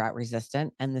resistant and they're drought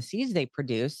resistant. And the seeds they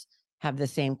produce have the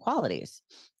same qualities.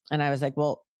 And I was like,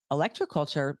 well,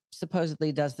 electroculture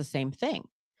supposedly does the same thing.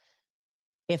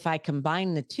 If I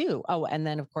combine the two, and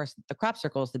then of course the crop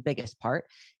circle is the biggest part,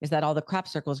 is that all the crop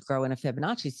circles grow in a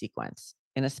Fibonacci sequence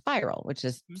in a spiral, which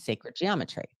is sacred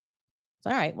geometry. So,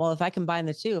 all right, well, if I combine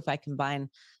the two, if I combine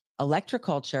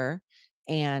electroculture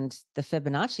and the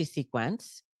Fibonacci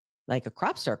sequence, like a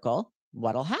crop circle,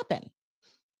 what'll happen?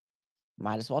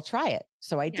 Might as well try it.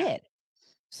 So I did.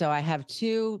 So I have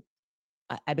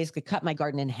I basically cut my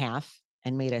garden in half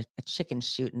and made a chicken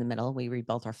chute in the middle. We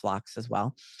rebuilt our flocks as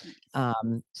well.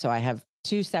 So I have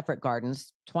 2 separate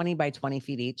gardens, 20 by 20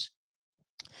 feet each.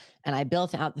 And I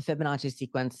built out the Fibonacci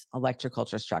sequence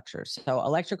electroculture structures. So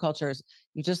electrocultures,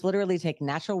 you just literally take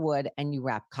natural wood and you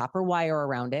wrap copper wire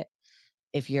around it.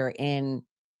 If you're in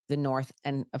the north,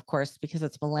 and of course, because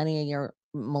it's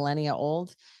millennia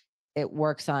old, it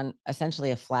works on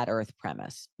essentially a flat earth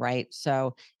premise, right?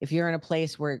 So if you're in a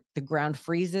place where the ground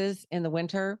freezes in the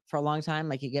winter for a long time,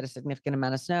 like you get a significant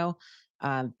amount of snow,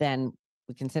 then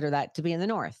we consider that to be in the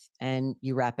north, and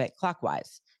you wrap it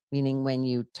clockwise, meaning when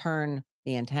you turn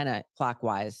the antenna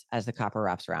clockwise as the copper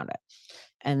wraps around it.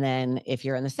 And then if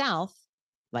you're in the south,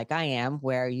 like I am,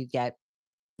 where you get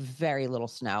very little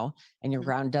snow and your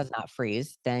ground does not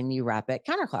freeze, then you wrap it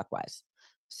counterclockwise.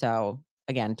 So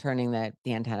again, turning the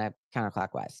antenna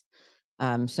counterclockwise.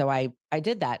 So I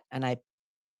did that, and I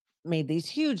made these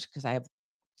huge, because I have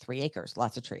 3 acres,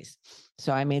 lots of trees.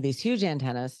 So I made these huge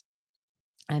antennas.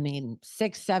 I mean,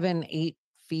 6, 7, 8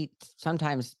 feet,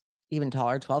 sometimes even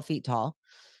taller, 12 feet tall,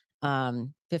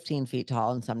 15 feet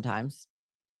tall, and sometimes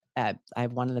I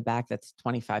have one in the back that's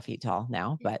 25 feet tall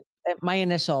now, but my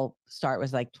initial start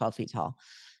was like 12 feet tall,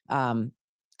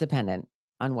 dependent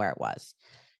on where it was.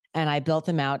 And I built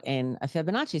them out in a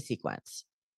Fibonacci sequence,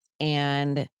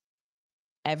 and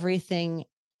everything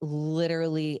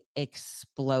literally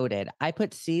exploded. I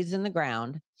put seeds in the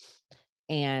ground,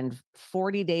 and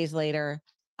 40 days later,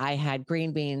 I had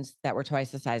green beans that were twice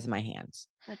the size of my hands.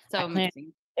 That's so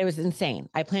amazing. It was insane.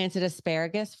 I planted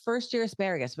asparagus, first year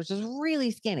asparagus, which was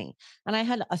really skinny. And I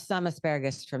had some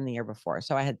asparagus from the year before.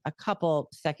 So I had a couple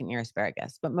second year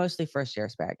asparagus, but mostly first year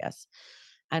asparagus.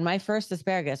 And my first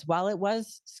asparagus, while it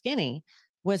was skinny,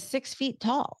 was 6 feet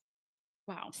tall.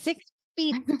 Wow. 6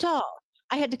 feet tall.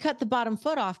 I had to cut the bottom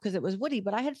foot off because it was woody,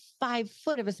 but I had 5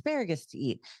 foot of asparagus to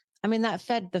eat. I mean, that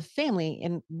fed the family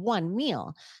in one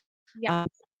meal. Yeah.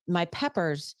 My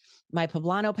peppers, my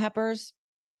poblano peppers,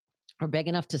 are big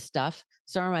enough to stuff.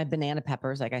 Some of my banana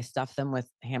peppers, like I stuff them with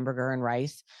hamburger and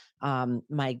rice.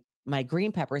 My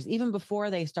green peppers, even before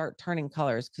they start turning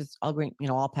colors, because all green,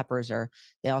 all peppers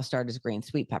they all start as green.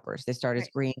 Sweet peppers, they start as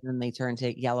green and they turn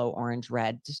to yellow, orange,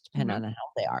 red, just depending on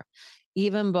how they are.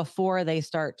 Even before they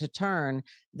start to turn,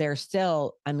 they're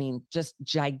still, just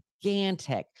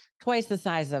gigantic, twice the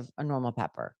size of a normal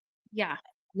pepper. Yeah.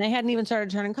 And they hadn't even started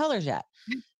turning colors yet.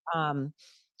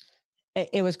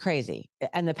 It was crazy.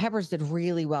 And the peppers did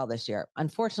really well this year.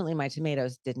 Unfortunately, my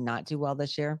tomatoes did not do well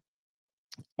this year.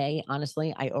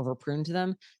 Honestly, I over pruned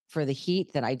them for the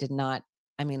heat that I did not.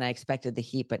 I expected the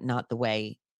heat, but not the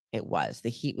way it was. The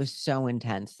heat was so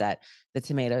intense that the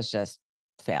tomatoes just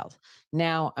failed.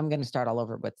 Now I'm going to start all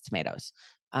over with tomatoes.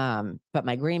 But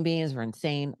my green beans were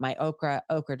insane. My okra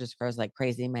just grows like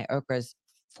crazy. My okra's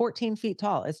 14 feet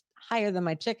tall. It's higher than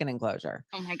my chicken enclosure.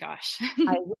 Oh my gosh.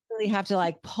 I really have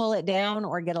to pull it down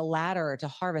or get a ladder to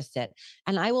harvest it.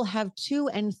 And I will have 2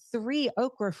 and 3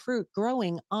 okra fruit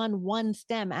growing on one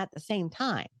stem at the same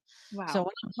time. Wow. So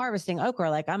when I'm harvesting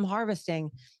okra,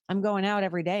 I'm going out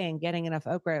every day and getting enough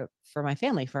okra for my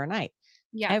family for a night.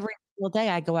 Yeah. Every single day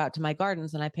I go out to my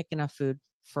gardens and I pick enough food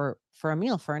for a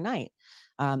meal for a night.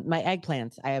 My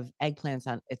eggplants, I have eggplants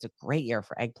on. It's a great year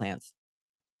for eggplants.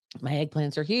 My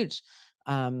eggplants are huge.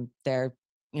 They're,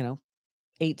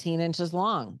 18 inches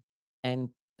long and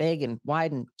big and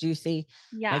wide and juicy.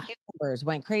 Yeah. My cucumbers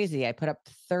went crazy. I put up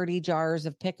 30 jars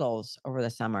of pickles over the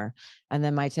summer. And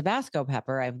then my Tabasco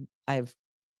pepper, I've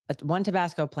one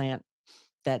Tabasco plant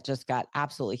that just got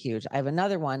absolutely huge. I have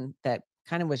another one that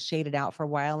kind of was shaded out for a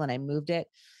while and I moved it.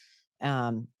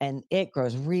 And it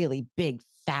grows really big,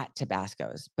 fat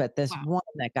Tabascos, but this one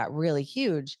that got really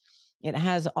huge, it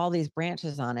has all these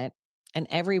branches on it, and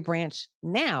every branch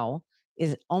now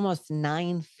is almost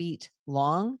 9 feet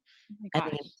long. And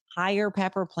the entire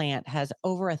pepper plant has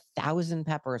over 1,000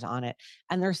 peppers on it,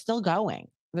 and they're still going.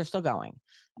 They're still going.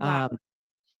 Wow.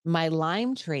 My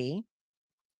lime tree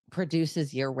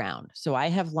produces year round. So I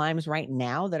have limes right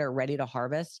now that are ready to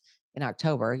harvest in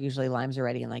October. Usually limes are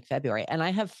ready in like February. And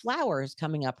I have flowers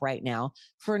coming up right now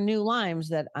for new limes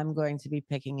that I'm going to be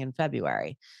picking in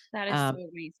February. That is so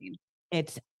amazing.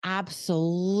 It's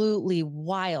absolutely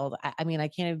wild. I mean, I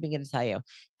can't even begin to tell you.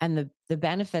 And the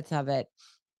benefits of it,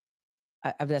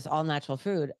 of this all natural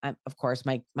food, of course,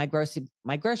 my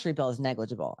grocery bill is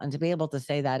negligible. And to be able to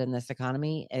say that in this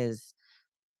economy is,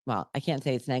 well, I can't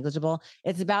say it's negligible.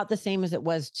 It's about the same as it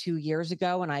was 2 years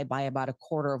ago, and I buy about a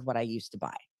quarter of what I used to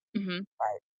buy. Mm-hmm.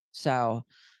 Right. So,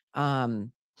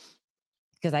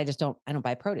 because I don't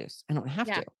buy produce. I don't have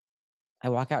to. I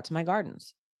walk out to my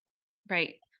gardens.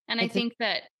 Right. And I think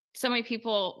that so many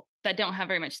people that don't have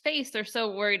very much space, they're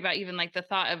so worried about even like the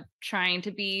thought of trying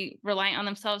to be reliant on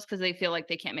themselves because they feel like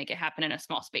they can't make it happen in a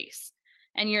small space.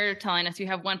 And you're telling us you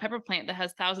have one pepper plant that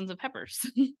has thousands of peppers.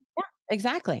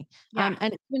 Exactly. Yeah.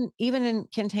 And even in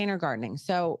container gardening.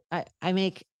 So I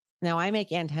make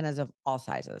antennas of all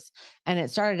sizes. And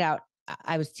it started out,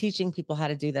 I was teaching people how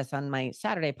to do this on my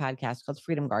Saturday podcast called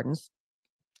Freedom Gardens,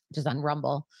 which is on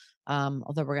Rumble.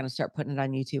 Although we're going to start putting it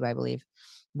on YouTube, I believe.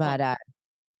 But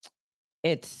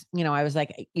it's, I was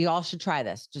like, you all should try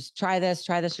this. Just try this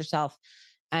yourself.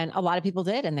 And a lot of people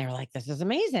did. And they were like, this is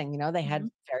amazing. They had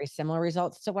very similar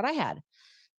results to what I had.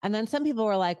 And then some people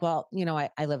were like, well,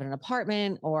 I live in an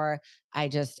apartment, or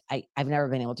I've never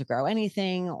been able to grow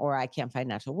anything, or I can't find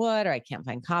natural wood, or I can't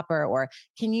find copper, or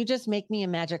can you just make me a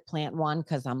magic plant one?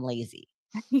 Cause I'm lazy.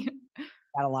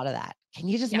 Got a lot of that. Can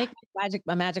you just make me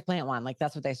a magic plant one? Like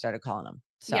that's what they started calling them.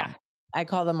 So I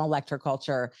call them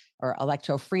electroculture or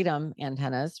electro freedom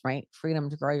antennas, right? Freedom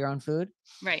to grow your own food.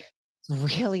 Right.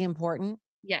 It's really important.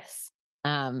 Yes.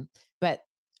 But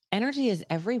energy is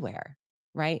everywhere,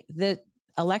 right? The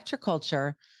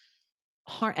electroculture,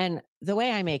 and the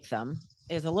way I make them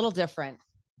is a little different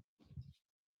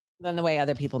than the way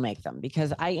other people make them,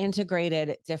 because I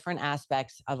integrated different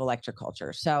aspects of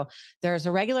electroculture. So there's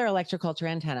a regular electroculture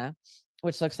antenna,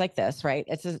 which looks like this, right?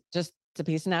 It's just a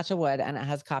piece of natural wood, and it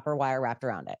has copper wire wrapped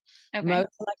around it. Okay. Most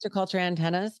electroculture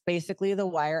antennas, basically the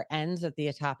wire ends at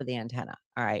the top of the antenna.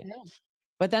 All right. Oh.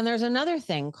 But then there's another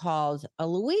thing called a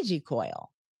Luigi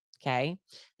coil. Okay.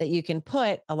 That you can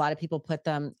put, a lot of people put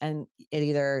them, and it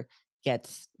either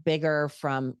gets bigger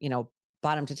from,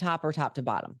 bottom to top or top to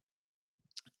bottom.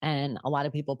 And a lot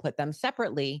of people put them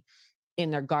separately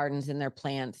in their gardens, in their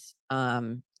plants.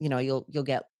 You'll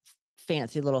get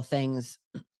fancy little things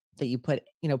that you put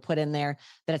in there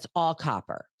that it's all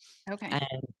copper. Okay.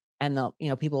 And they'll,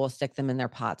 people will stick them in their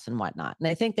pots and whatnot. And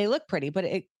I think they look pretty, but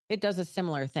it does a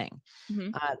similar thing.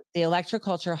 Mm-hmm. The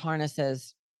electroculture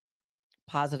harnesses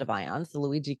positive ions. The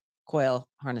Luigi coil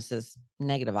harnesses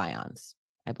negative ions,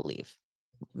 I believe.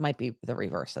 Might be the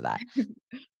reverse of that.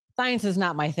 Science is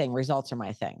not my thing. Results are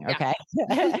my thing. Okay.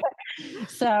 Yeah.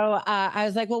 So I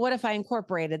was like, well, what if I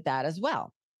incorporated that as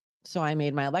well? So I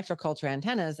made my electroculture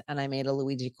antennas, and I made a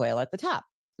Luigi coil at the top.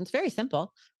 It's very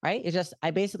simple, right?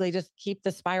 I basically just keep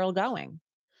the spiral going.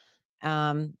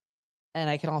 And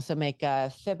I can also make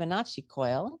a Fibonacci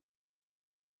coil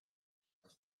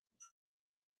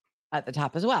at the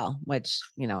top as well, which,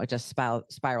 it just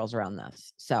spirals around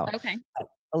this. So okay.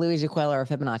 A Luigi coil or a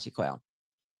Fibonacci coil.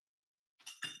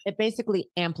 It basically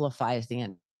amplifies the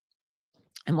end.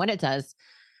 And what it does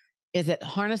is it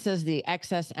harnesses the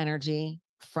excess energy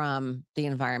from the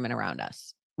environment around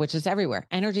us, which is everywhere.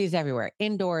 Energy is everywhere,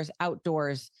 indoors,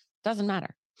 outdoors, doesn't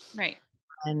matter. Right.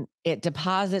 And it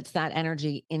deposits that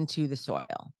energy into the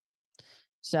soil.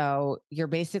 So you're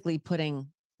basically putting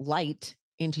light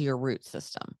into your root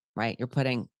system, right? You're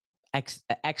putting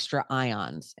extra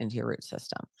ions into your root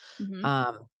system.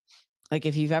 Mm-hmm. Like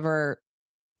if you've ever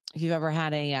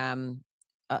had a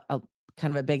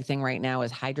kind of a big thing right now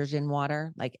is hydrogen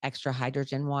water, like extra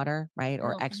hydrogen water, right?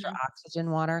 Or extra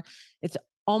oxygen water. It's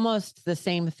almost the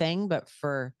same thing, but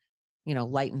for,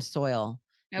 light and soil.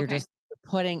 Okay. You're just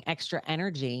putting extra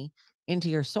energy into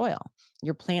your soil.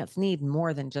 Your plants need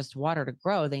more than just water to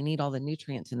grow. They need all the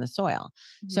nutrients in the soil.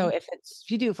 Mm-hmm. So if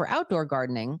you do for outdoor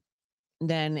gardening,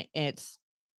 then it's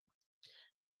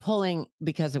pulling,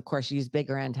 because of course you use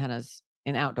bigger antennas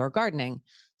in outdoor gardening.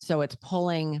 So it's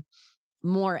pulling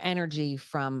more energy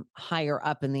from higher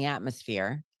up in the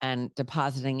atmosphere and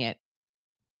depositing it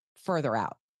further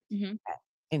out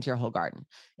into your whole garden.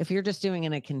 If you're just doing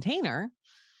in a container,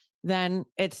 then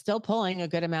it's still pulling a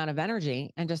good amount of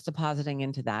energy and just depositing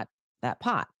into that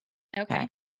pot. Okay.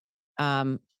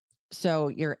 So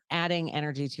you're adding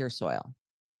energy to your soil,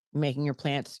 making your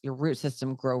plants, your root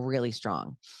system grow really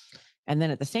strong. And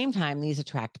then at the same time, these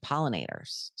attract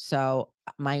pollinators. So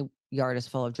my yard is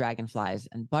full of dragonflies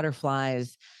and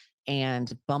butterflies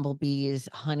and bumblebees,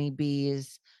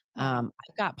 honeybees. I've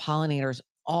got pollinators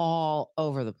all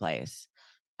over the place,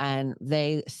 and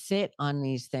they sit on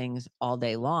these things all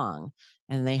day long,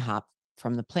 and they hop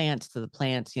from the plants to the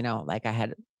plants. Like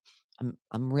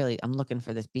I'm looking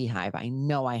for this beehive. I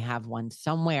know I have one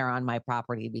somewhere on my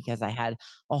property because I had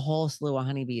a whole slew of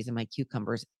honeybees in my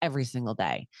cucumbers every single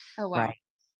day. Oh, wow. Right.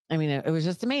 I mean, it was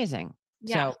just amazing.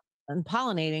 Yeah. So, and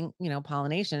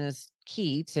pollination is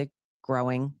key to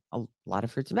growing a lot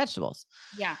of fruits and vegetables.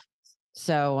 Yeah.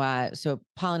 So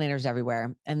pollinators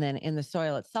everywhere. And then in the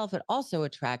soil itself, it also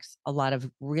attracts a lot of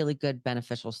really good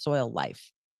beneficial soil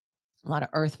life. A lot of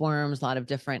earthworms, a lot of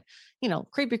different,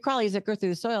 creepy crawlies that go through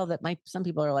the soil that some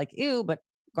people are like, ew, but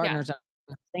gardeners don't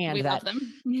understand We that. love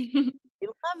them. We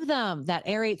love them. That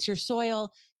aerates your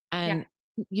soil, and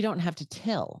you don't have to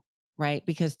till, right?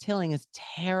 Because tilling is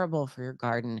terrible for your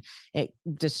garden. It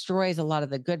destroys a lot of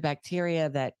the good bacteria,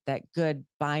 that good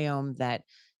biome that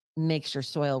makes your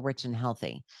soil rich and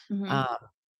healthy.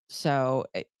 So,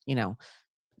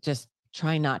 just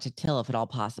try not to till if at all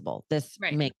possible. This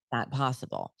makes that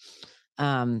possible.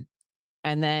 And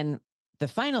then the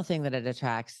final thing that it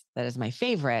attracts, that is my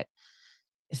favorite,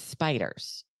 is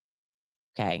spiders.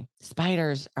 Okay.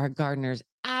 Spiders are gardeners'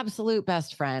 absolute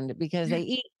best friend because they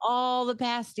eat all the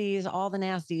pasties, all the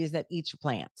nasties that eat your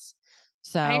plants.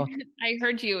 So I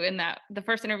heard you in the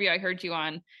first interview I heard you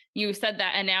on, you said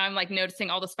that, and now I'm like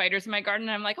noticing all the spiders in my garden.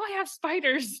 And I'm like, oh, I have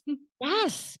spiders.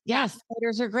 Yes.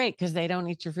 Spiders are great because they don't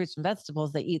eat your fruits and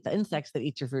vegetables. They eat the insects that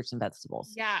eat your fruits and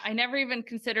vegetables. Yeah. I never even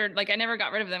considered, I never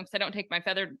got rid of them because I don't take my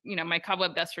feathered, my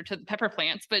cobweb duster to the pepper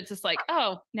plants, but it's just like,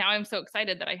 oh, now I'm so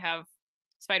excited that I have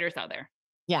spiders out there.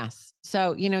 Yes.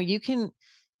 So, you can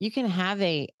have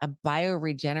a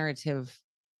bioregenerative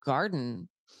garden.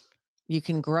 You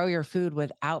can grow your food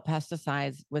without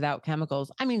pesticides, without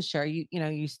chemicals. I mean, sure, you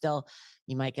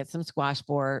might get some squash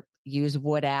borer. Use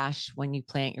wood ash when you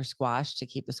plant your squash to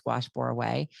keep the squash borer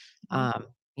away.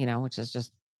 Which is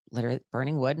just literally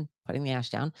burning wood and putting the ash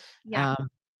down. Yeah.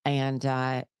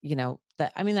 That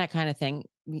kind of thing.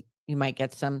 You might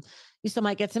get you still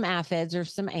might get some aphids or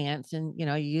some ants, and you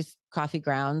use coffee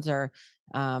grounds or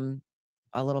a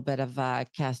little bit of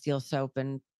Castile soap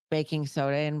and baking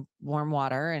soda and warm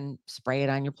water and spray it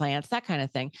on your plants, that kind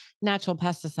of thing. Natural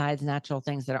pesticides, natural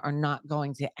things that are not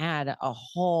going to add a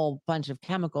whole bunch of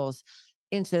chemicals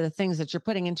into the things that you're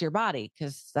putting into your body,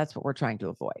 because that's what we're trying to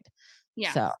avoid.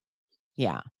 Yeah. So,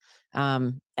 yeah.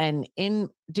 And in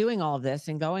doing all of this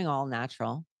and going all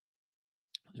natural,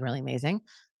 it was really amazing.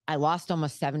 I lost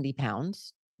almost 70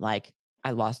 pounds. Like,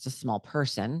 I lost a small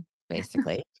person,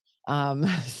 basically.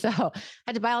 So I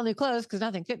had to buy all new clothes because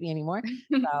nothing fit me anymore.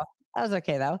 So that was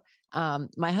okay though.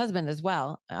 My husband as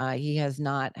well. He has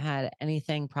not had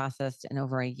anything processed in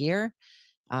over a year.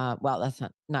 Well, that's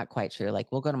not quite true. Like,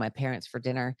 we'll go to my parents for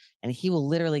dinner and he will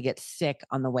literally get sick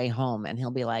on the way home, and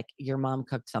he'll be like, your mom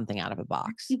cooked something out of a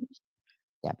box.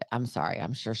 Yeah, but I'm sorry.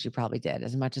 I'm sure she probably did.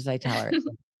 As much as I tell her,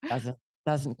 it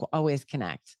doesn't always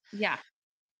connect. Yeah.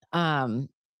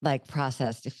 Like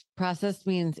processed. If processed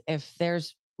means if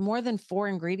there's more than 4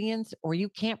 ingredients, or you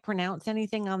can't pronounce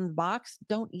anything on the box,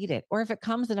 don't eat it. Or if it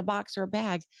comes in a box or a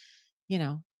bag,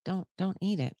 don't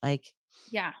eat it. Like,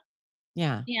 yeah.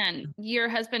 And your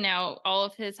husband, now all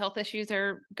of his health issues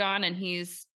are gone and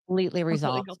he's completely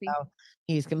resolved. So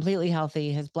he's completely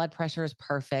healthy. His blood pressure is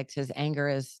perfect. His anger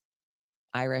is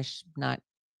Irish, not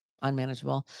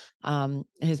unmanageable.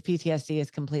 His PTSD is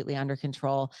completely under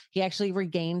control. He actually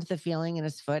regained the feeling in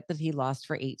his foot that he lost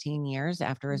for 18 years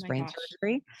after his brain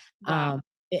surgery. Wow.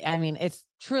 It's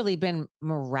truly been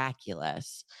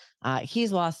miraculous.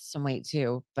 He's lost some weight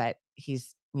too, but he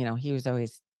was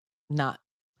always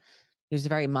he was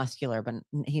very muscular, but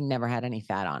he never had any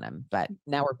fat on him. But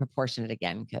now we're proportionate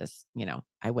again because,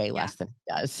 I weigh less than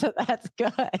he does. So that's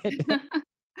good.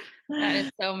 That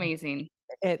is so amazing.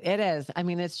 It is. I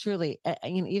mean, it's truly,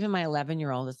 even my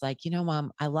 11-year-old is like,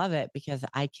 Mom, I love it because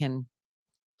I can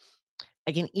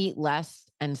eat less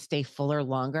and stay fuller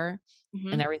longer,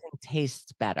 and everything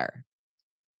tastes better.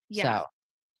 Yeah.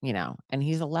 So, and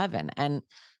he's 11, and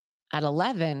at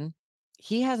 11,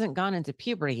 he hasn't gone into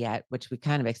puberty yet, which we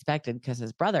kind of expected because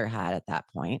his brother had at that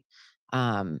point.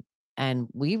 And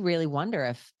we really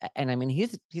wonder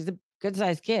he's a good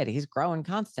sized kid. He's growing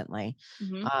constantly.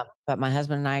 But my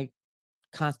husband and I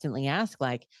constantly ask,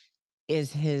 like,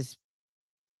 is his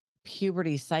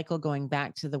puberty cycle going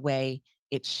back to the way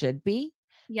it should be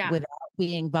without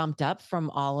being bumped up from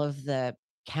all of the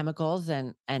chemicals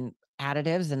and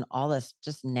additives and all this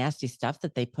just nasty stuff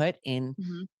that they put in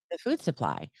the food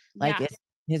supply. Like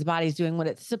his body's doing what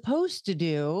it's supposed to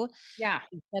do.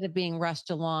 Instead of being rushed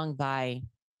along by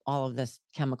all of this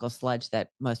chemical sludge that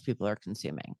most people are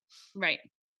consuming. Right.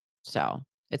 So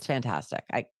it's fantastic.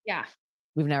 Yeah.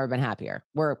 We've never been happier.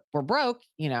 We're broke,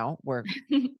 you know, we're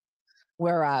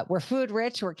food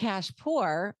rich, we're cash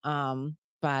poor.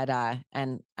 But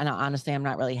honestly, I'm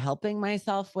not really helping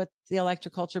myself with the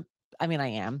electroculture. I mean, I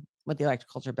am with the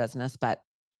electroculture business, but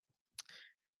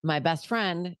my best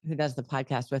friend who does the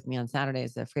podcast with me on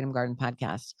Saturdays, the Freedom Garden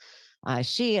podcast,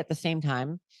 she at the same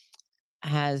time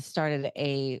has started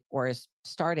is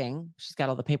starting, she's got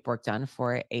all the paperwork done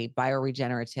for a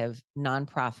bioregenerative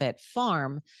nonprofit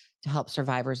farm to help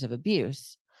survivors of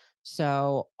abuse.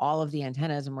 So all of the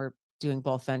antennas, and we're doing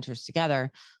both ventures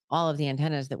together, all of the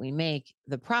antennas that we make,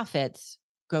 the profits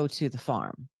go to the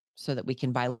farm so that we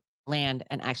can buy land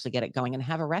and actually get it going and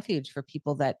have a refuge for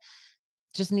people that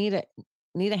just need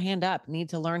a hand up, need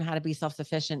to learn how to be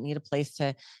self-sufficient, need a place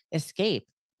to escape,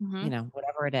 you know,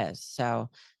 whatever it is. So,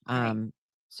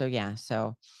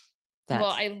 so that's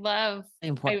well, I love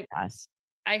important to us.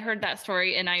 I heard that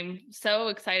story and I'm so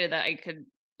excited that I could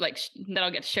that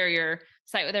I'll get to share your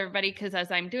site with everybody. Cause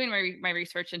as I'm doing my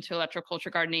research into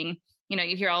electroculture gardening, you know,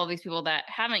 you hear all of these people that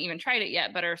haven't even tried it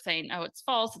yet, but are saying, oh, it's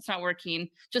false. It's not working.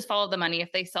 Just follow the money.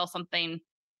 If they sell something,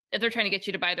 if they're trying to get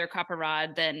you to buy their copper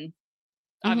rod, then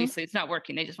obviously it's not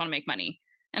working. They just want to make money.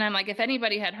 And I'm like, if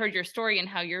anybody had heard your story and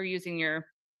how you're using your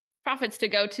profits to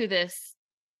go to this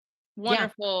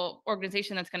wonderful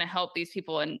organization that's going to help these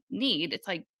people in need, it's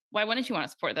like, why wouldn't you want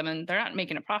to support them? And they're not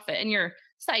making a profit. And your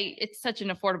site, it's such an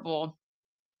affordable.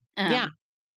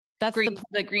 That's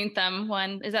the green thumb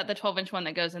one. Is that the 12-inch one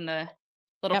that goes in the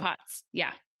little pots?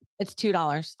 Yeah. It's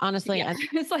 $2. Honestly. Yeah.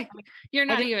 It's like, you're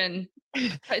not even,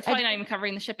 it's probably not even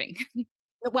covering the shipping.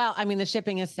 Well, I mean, the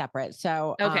shipping is separate.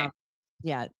 So, okay.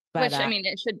 Yeah. But, which I mean,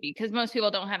 it should be because most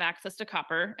people don't have access to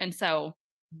copper. And so,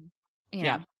 you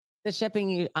know, the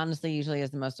shipping honestly usually is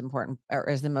the most important or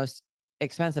is the most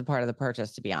expensive part of the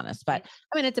purchase, to be honest. But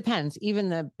I mean, it depends. Even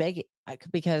the big,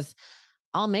 because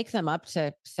I'll make them up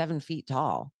to 7 feet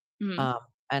tall.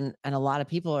 And a lot of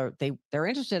people they're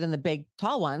interested in the big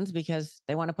tall ones because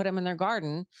they want to put them in their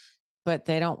garden, but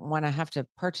they don't want to have to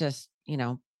purchase, you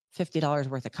know, $50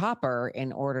 worth of copper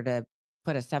in order to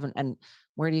put and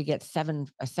where do you get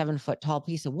a 7 foot tall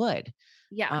piece of wood?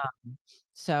 Yeah.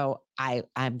 So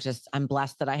I'm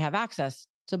blessed that I have access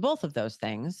to both of those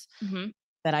things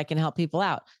that I can help people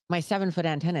out. My 7 foot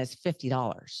antenna is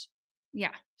 $50. Yeah.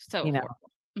 So, you know,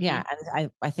 yeah.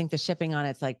 And I think the shipping on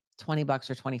it's like $20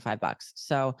 or $25.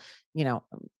 So, you know,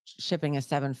 shipping a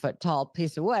 7 foot tall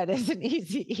piece of wood isn't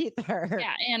easy either.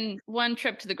 Yeah. And one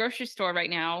trip to the grocery store right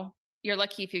now, you're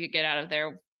lucky if you could get out of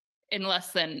there in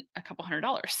less than a couple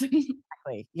 $100.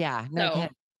 Exactly. Yeah. No kidding.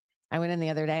 I went in the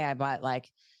other day, I bought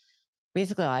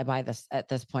basically I buy this at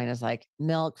this point is like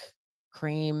milk,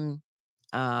 cream,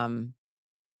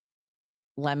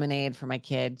 lemonade for my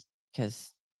kid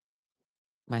because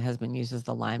my husband uses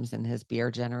the limes in his beer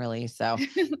generally. So,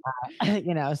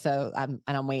 you know, so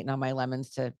I'm waiting on my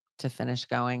lemons to finish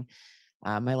going.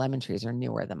 My lemon trees are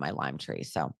newer than my lime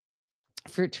trees. So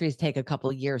fruit trees take a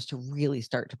couple of years to really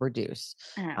start to produce.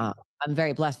 I'm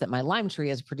very blessed that my lime tree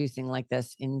is producing like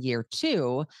this in year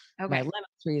 2. My lemon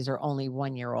trees are only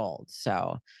 1 year old.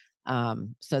 So,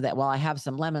 so that while I have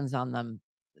some lemons on them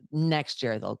next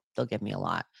year, they'll give me a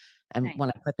lot. And when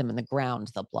I put them in the ground,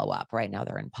 they'll blow up. Right now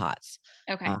they're in pots.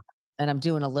 Okay. And I'm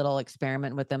doing a little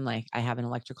experiment with them. Like I have an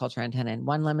electroculture antenna in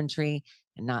one lemon tree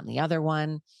and not in the other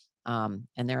one. And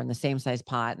they're in the same size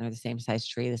pot and they're the same size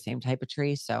tree, the same type of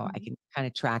tree. So I can kind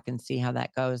of track and see how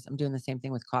that goes. I'm doing the same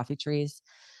thing with coffee trees.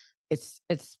 It's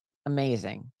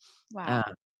amazing. Wow.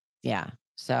 Yeah.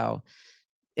 So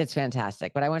it's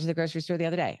fantastic. But I went to the grocery store the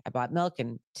other day. I bought milk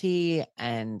and tea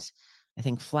and I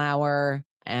think flour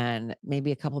and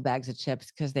maybe a couple bags of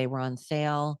chips because they were on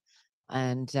sale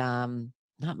and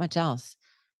not much else.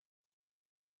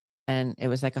 And it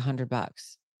was like $100.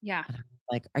 Yeah.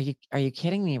 Like, are you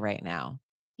kidding me right now?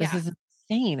 This is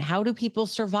insane. How do people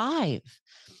survive?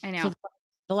 I know. So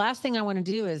the last thing I want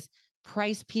to do is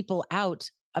price people out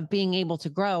of being able to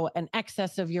grow an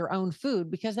excess of your own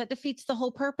food because that defeats the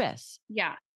whole purpose.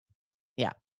 Yeah.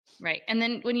 Yeah. Right. And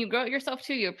then when you grow it yourself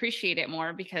too, you appreciate it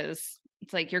more because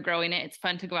it's like you're growing it. It's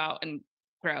fun to go out and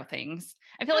grow things.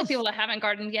 I feel like people that haven't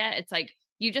gardened yet, it's like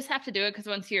you just have to do it because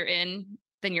once you're in,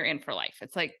 then you're in for life.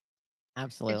 It's like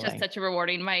absolutely. It's just such a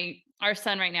rewarding. My our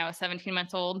son right now is 17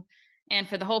 months old. And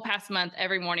for the whole past month,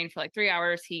 every morning for like 3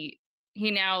 hours, he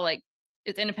now like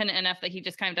is independent enough that he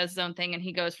just kind of does his own thing. And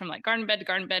he goes from like garden bed to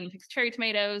garden bed and picks cherry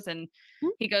tomatoes. And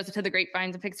he goes to the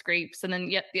grapevines and picks grapes. And then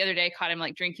yet the other day I caught him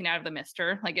like drinking out of the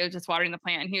mister. Like it was just watering the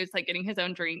plant. And he was like getting his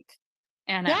own drink.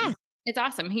 And it's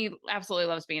awesome. He absolutely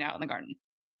loves being out in the garden.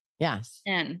 Yes.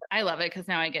 And I love it because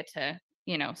now I get to,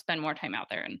 you know, spend more time out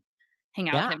there and hang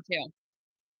out with him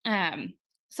too.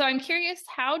 So I'm curious,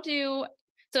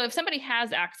 so if somebody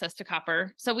has access to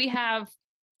copper, so we have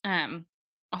a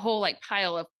whole like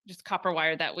pile of just copper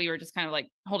wire that we were just kind of like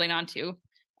holding on to.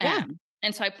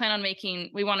 And so I plan on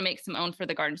we want to make some own for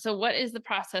the garden. So what is the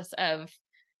process of,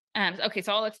 okay,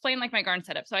 so I'll explain like my garden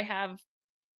setup. So I have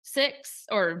 6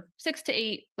 to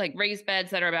 8 like raised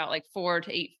beds that are about like 4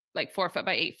 foot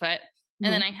by 8 foot.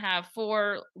 And then I have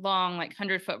 4 long, like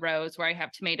 100-foot rows where I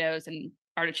have tomatoes and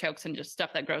artichokes and just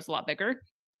stuff that grows a lot bigger.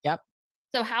 Yep.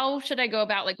 So how should I go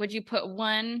about, like, would you put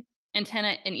one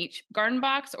antenna in each garden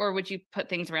box or would you put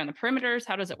things around the perimeters?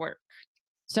 How does it work?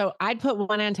 So I'd put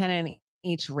one antenna in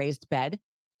each raised bed.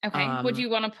 Okay. Would you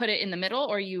want to put it in the middle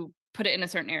or you put it in a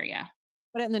certain area?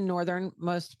 Put it in the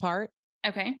northernmost part.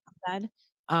 Okay. Bed.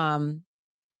 And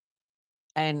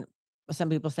some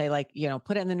people say like, you know,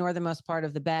 put it in the northernmost part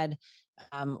of the bed,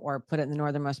 or put it in the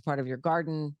northernmost part of your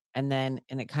garden. And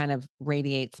it kind of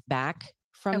radiates back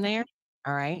from there.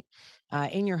 All right.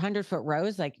 In your 100-foot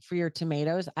rows, like for your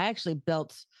tomatoes, I actually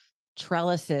built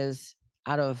trellises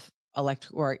out of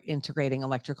integrating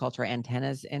electroculture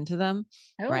antennas into them.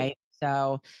 Right.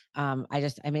 So, I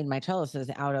made my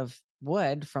trellises out of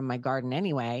wood from my garden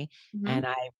anyway. And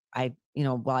I, you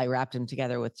know, while I wrapped them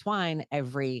together with twine,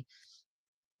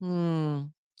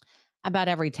 about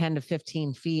every 10 to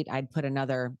 15 feet, I'd put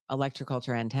another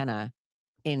electroculture antenna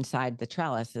inside the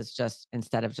trellis. Is just,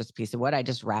 instead of just a piece of wood, I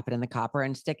just wrap it in the copper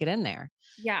and stick it in there.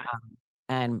 Yeah.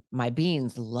 And my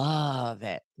beans love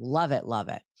it.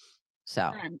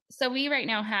 So we right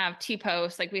now have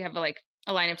T-posts, like we have like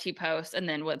a line of T-posts and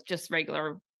then with just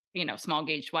regular, you know, small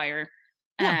gauge wire.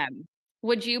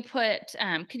 Would you put,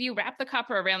 could you wrap the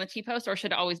copper around the T-post or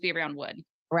should it always be around wood?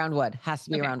 Around wood. Has to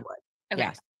be around wood. Okay.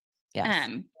 Yes. Yes.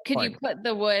 Could you put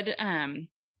the wood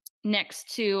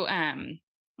next to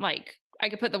like I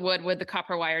could put the wood with the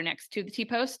copper wire next to the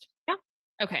T-post? Yeah.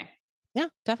 Okay. Yeah,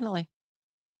 definitely.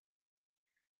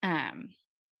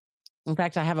 In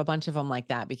fact, I have a bunch of them like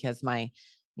that because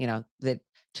the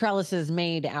trellises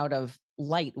made out of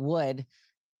light wood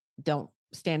don't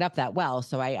stand up that well.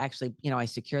 So I actually, I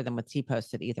secure them with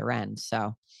T-posts at either end.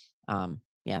 So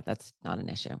that's not an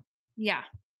issue. Yeah.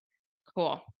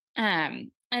 Cool. And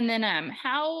then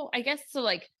how, I guess, so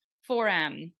like for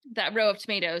that row of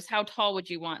tomatoes, how tall would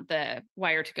you want the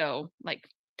wire to go? Like,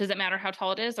 does it matter how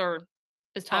tall it is or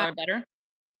is taller better?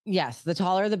 Yes, the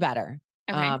taller the better.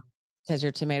 Okay. Because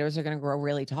your tomatoes are going to grow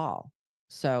really tall.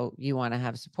 So you want to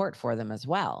have support for them as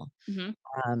well.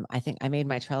 Mm-hmm. I think I made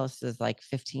my trellises like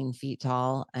 15 feet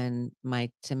tall, and my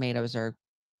tomatoes are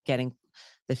getting,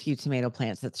 the few tomato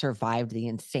plants that survived the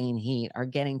insane heat are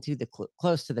getting to the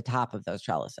close to the top of those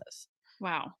trellises.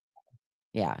 Wow.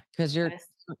 Yeah, because your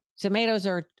tomatoes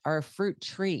are a fruit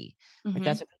tree. Mm-hmm. Like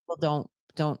that's what people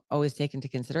don't always take into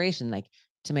consideration. Like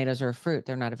tomatoes are a fruit;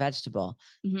 they're not a vegetable.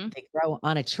 Mm-hmm. They grow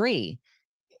on a tree,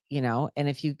 and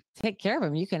if you take care of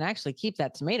them, you can actually keep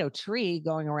that tomato tree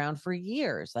going around for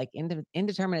years. Like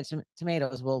indeterminate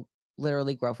tomatoes will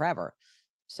literally grow forever.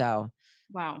 So,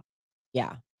 wow.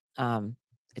 Yeah,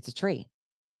 it's a tree.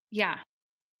 Yeah.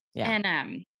 Yeah.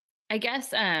 And I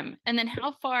guess and then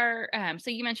how far so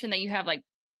you mentioned that you have like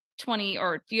 20,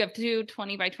 or do you have 2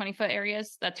 20 by 20 foot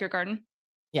areas? That's your garden?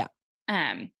 Yeah.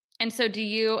 And so do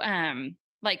you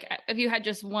like if you had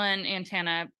just one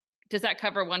antenna, does that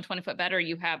cover 1 20-foot bed, or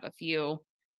you have a few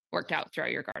worked out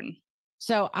throughout your garden?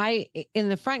 So in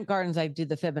the front gardens, I do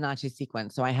the Fibonacci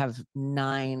sequence. So I have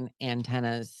 9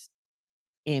 antennas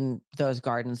in those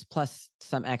gardens, plus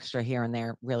some extra here and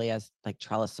there, really as like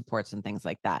trellis supports and things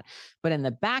like that. But in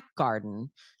the back garden,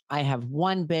 I have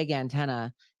one big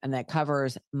antenna, and that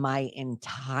covers my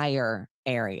entire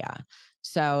area.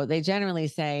 So they generally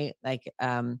say like,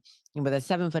 with a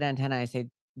 7-foot antenna, I say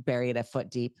bury it a foot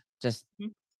deep, just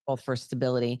both for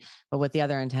stability. But with the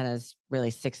other antennas,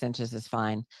 really 6 inches is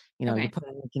fine. You put it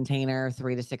in a container,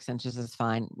 3 to 6 inches is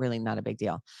fine. Really not a big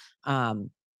deal.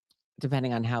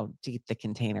 Depending on how deep the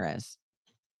container is.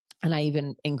 And I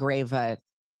even engrave a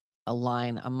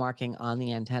marking on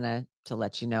the antenna to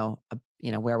let you know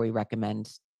where we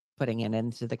recommend putting it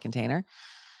into the container.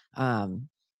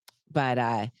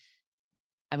 But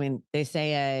they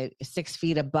say 6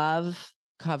 feet above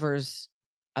covers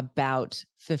about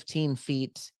 15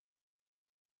 feet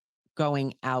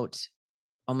going out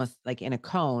almost like in a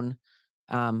cone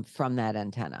from that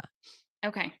antenna.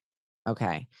 Okay.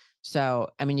 Okay. So,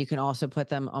 I mean, you can also put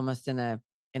them almost in a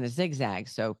zigzag.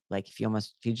 So like if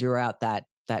you drew out that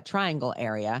triangle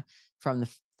area from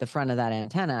the front of that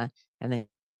antenna, and then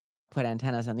put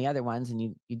antennas on the other ones, and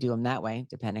you do them that way,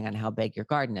 depending on how big your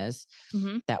garden is,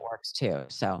 that works too.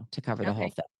 So to cover the whole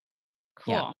Okay. thing.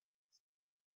 Cool. Yeah.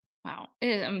 Wow.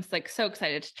 I'm like so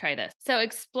excited to try this. So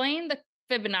explain the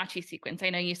Fibonacci sequence. I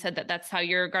know you said that that's how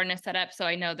your garden is set up. So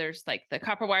I know there's like the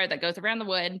copper wire that goes around the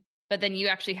wood, but then you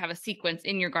actually have a sequence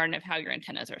in your garden of how your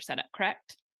antennas are set up,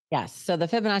 correct? Yes. So the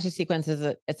Fibonacci sequence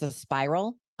it's a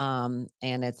spiral, and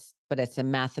it's a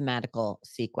mathematical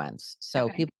sequence. So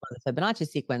people know the Fibonacci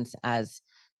sequence as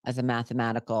a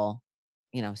mathematical,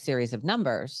 series of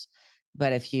numbers.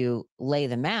 But if you lay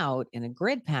them out in a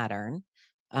grid pattern,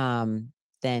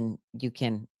 then you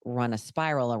can run a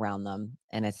spiral around them,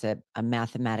 and it's a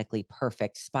mathematically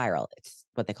perfect spiral. It's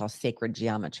what they call sacred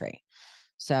geometry.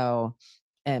 So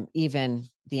even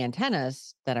the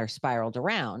antennas that are spiraled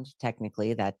around,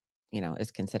 technically, that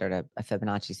is considered a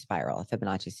Fibonacci spiral, a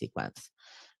Fibonacci sequence.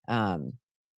 But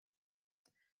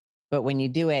when you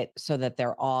do it so that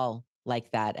they're all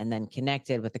like that and then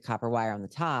connected with the copper wire on the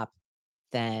top,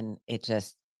 then it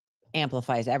just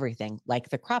amplifies everything, like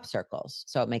the crop circles.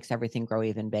 So it makes everything grow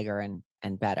even bigger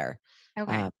and better.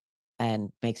 Okay.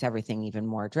 And makes everything even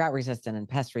more drought resistant and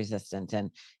pest resistant.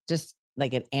 And just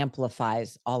like it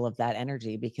amplifies all of that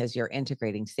energy because you're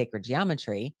integrating sacred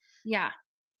geometry. Yeah.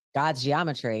 God's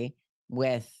geometry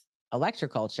with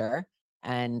electroculture,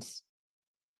 and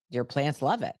your plants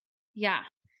love it. Yeah.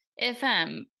 If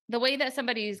the way that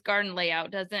somebody's garden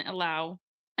layout doesn't allow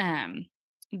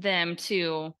them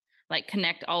to like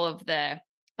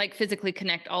physically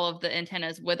connect all of the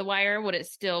antennas with a wire, would it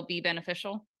still be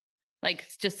beneficial? Like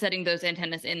just setting those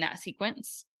antennas in that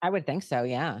sequence? I would think so.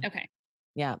 Yeah. Okay.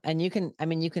 Yeah. And you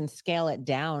can scale it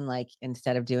down, like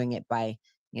instead of doing it by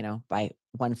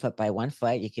 1 foot by 1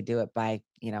 foot, you could do it by,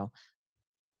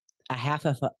 a half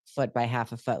a foot by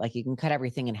half a foot. Like you can cut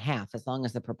everything in half as long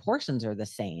as the proportions are the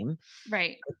same.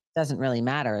 Right. It doesn't really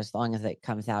matter as long as it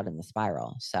comes out in the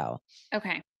spiral. So.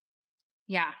 Okay.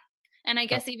 Yeah. And I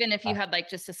guess even if you had like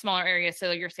just a smaller area,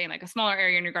 so you're saying like a smaller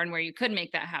area in your garden where you could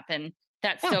make that happen,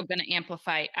 that's still going to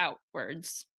amplify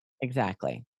outwards.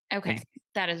 Exactly. Okay.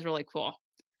 That is really cool.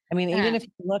 I mean, even if you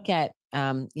look at,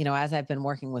 as I've been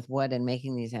working with wood and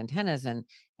making these antennas and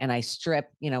I strip,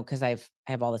 because I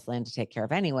have all this land to take care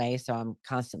of anyway. So I'm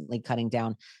constantly cutting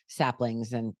down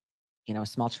saplings and,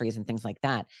 small trees and things like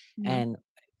that, and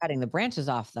cutting the branches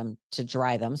off them to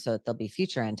dry them so that they'll be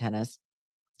future antennas.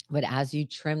 But as you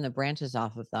trim the branches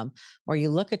off of them, or you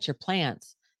look at your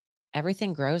plants,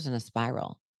 everything grows in a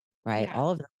spiral, right? Yeah.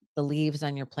 All of the leaves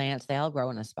on your plants, they all grow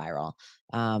in a spiral.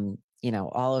 And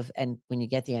when you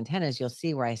get the antennas, you'll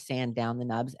see where I sand down the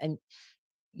nubs, and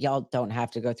y'all don't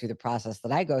have to go through the process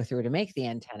that I go through to make the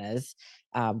antennas.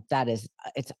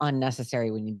 It's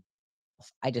unnecessary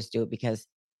I just do it because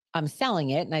I'm selling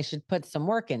it and I should put some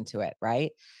work into it.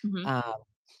 Right.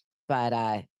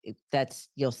 But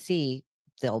you'll see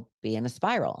they'll be in a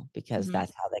spiral because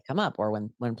that's how they come up. Or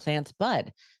when plants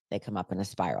bud, they come up in a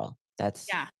spiral. That's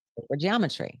for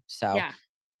geometry. So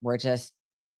we're just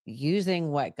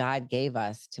using what God gave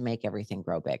us to make everything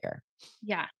grow bigger.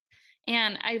 Yeah.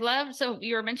 And so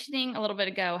you were mentioning a little bit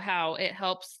ago how it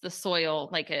helps the soil,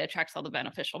 like it attracts all the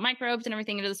beneficial microbes and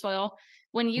everything into the soil.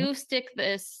 When you stick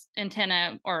this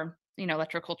antenna or,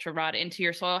 electroculture rod into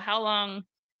your soil, how long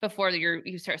before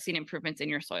you start seeing improvements in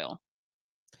your soil?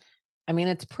 I mean,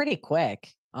 it's pretty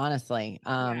quick, honestly.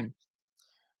 I'm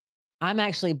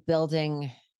actually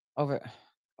building over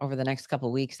the next couple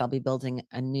of weeks. I'll be building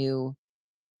a new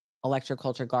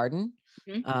electroculture garden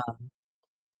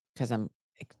because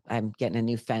I'm getting a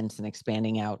new fence and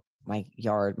expanding out my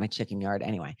chicken yard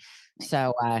anyway.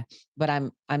 So, but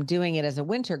I'm doing it as a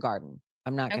winter garden.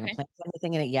 I'm not going to plant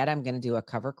anything in it yet. I'm going to do a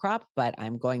cover crop, but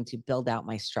I'm going to build out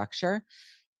my structure.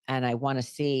 And I want to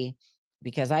see,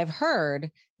 because I've heard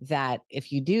that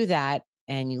if you do that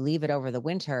and you leave it over the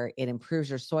winter, it improves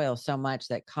your soil so much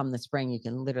that come the spring, you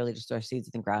can literally just throw seeds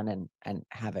in the ground and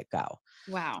have it go.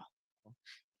 Wow.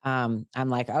 I'm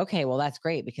like, okay, well, that's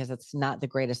great because it's not the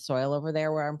greatest soil over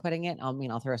there where I'm putting it.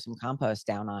 I'll throw some compost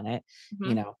down on it,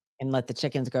 and let the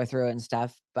chickens go through it and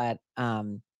stuff. But,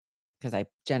 because I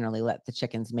generally let the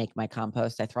chickens make my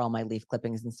compost. I throw all my leaf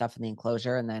clippings and stuff in the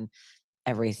enclosure, and then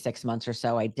every 6 months or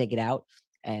so I dig it out,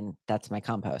 and that's my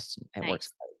compost. It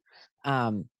works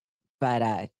great. But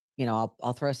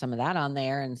I'll throw some of that on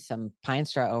there and some pine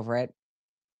straw over it,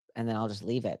 and then I'll just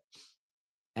leave it.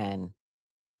 And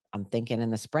I'm thinking in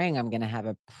the spring, I'm going to have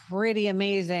a pretty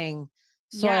amazing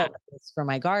soil base for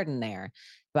my garden there.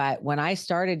 But when I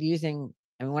started using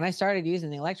the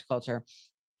electroculture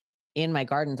in my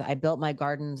gardens, I built my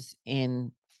gardens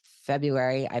in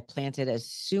February. I planted as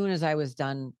soon as I was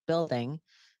done building.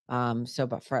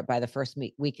 But by the first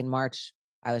week in March,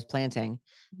 I was planting.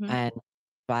 And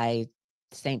by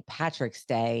St. Patrick's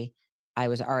Day, I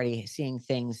was already seeing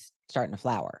things starting to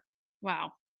flower.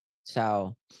 Wow.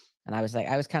 So, and I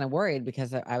was kind of worried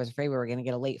because I was afraid we were going to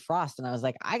get a late frost. And I was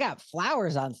like, I got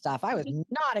flowers on stuff. I was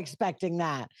not expecting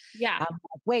that. Yeah. I'm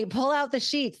like, wait, pull out the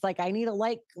sheets. Like I need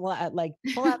to pull out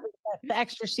the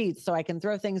extra sheets so I can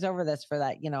throw things over this for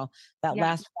that, that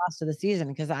last frost of the season.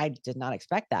 Because I did not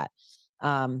expect that.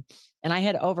 And I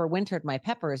had overwintered my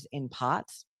peppers in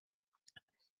pots.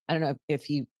 I don't know if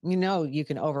you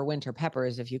can overwinter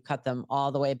peppers if you cut them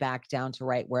all the way back down to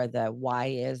right where the Y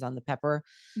is on the pepper.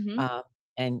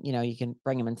 And, you can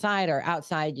bring them inside or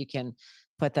outside. You can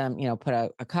put them, put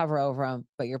a cover over them,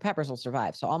 but your peppers will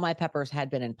survive. So all my peppers had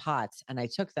been in pots and I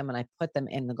took them and I put them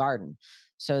in the garden.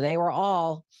 So they were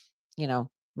all,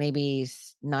 maybe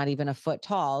not even a foot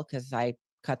tall because I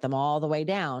cut them all the way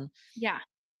down. Yeah.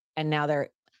 And now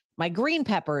my green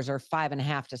peppers are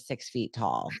 5.5 to 6 feet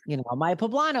tall. My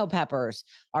poblano peppers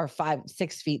are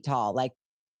 5-6 feet tall. Like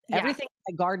everything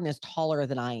in my garden is taller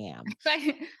than I am.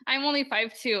 I'm only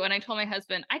 5'2", and I told my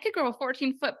husband I could grow a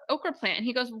 14-foot okra plant, and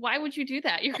he goes, "Why would you do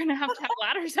that? You're going to have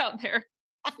ladders out there."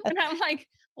 And I'm like,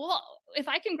 "Well, if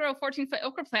I can grow a 14-foot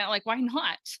okra plant, like why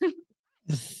not?"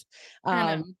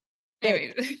 The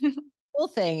cool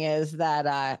thing is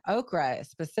that okra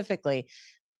specifically.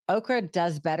 Okra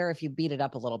does better if you beat it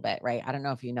up a little bit, right? I don't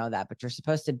know if you know that, but you're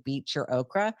supposed to beat your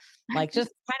okra, like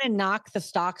just kind of knock the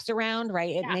stalks around,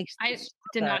 right? I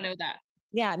did not know that.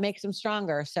 Yeah, it makes them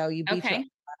stronger. So you beat your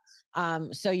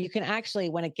okra. So you can actually,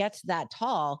 when it gets that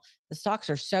tall, the stalks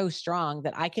are so strong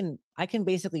that I can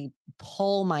basically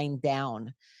pull mine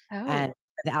down and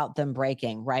without them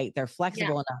breaking, right? They're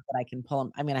flexible enough that I can pull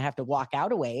them. I mean, I have to walk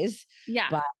out a ways,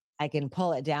 but I can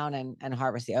pull it down and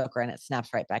harvest the okra and it snaps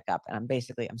right back up. And I'm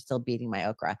still beating my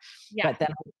okra. But then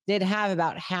I did have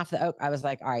about half the okra. I was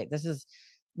like, all right, this is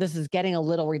getting a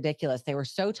little ridiculous. They were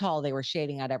so tall, they were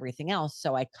shading out everything else.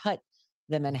 So I cut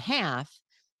them in half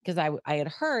because I had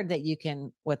heard that you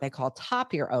can, what they call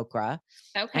top your okra.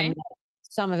 Okay. And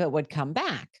some of it would come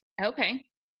back. Okay.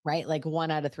 Right? Like 1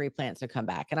 out of 3 plants would come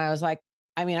back. And I was like,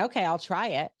 okay, I'll try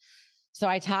it. So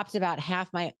I topped about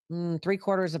half my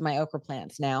 3/4 of my okra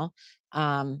plants now.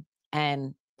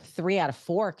 And 3 out of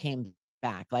 4 came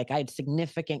back. Like I had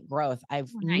significant growth.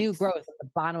 New growth at the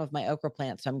bottom of my okra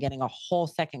plant. So I'm getting a whole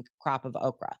second crop of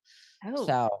okra.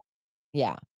 So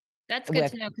yeah. That's good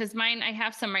to know because mine, I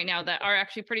have some right now that are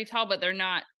actually pretty tall, but they're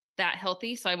not that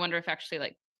healthy. So I wonder if actually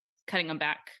like cutting them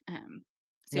back,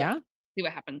 see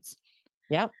what happens.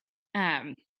 Yep.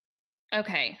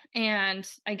 Okay. And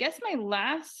I guess my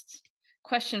last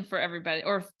question for everybody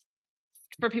or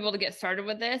for people to get started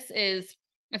with this is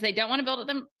if they don't want to build it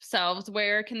themselves,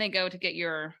 where can they go to get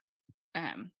your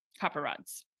copper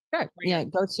rods? Sure. Yeah.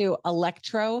 Go to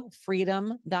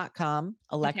electrofreedom.com,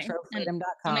 electrofreedom.com.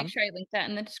 I'll make sure I link that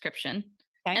in the description.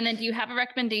 Okay. And then do you have a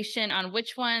recommendation on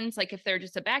which ones, like if they're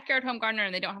just a backyard home gardener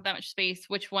and they don't have that much space,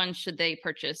 which ones should they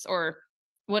purchase or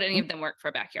would any of them work for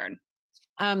a backyard?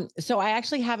 So I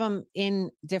actually have them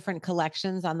in different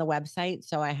collections on the website.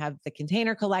 So I have the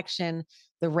container collection,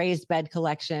 the raised bed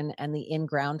collection, and the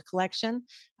in-ground collection.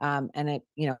 And it,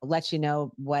 lets you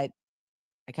know what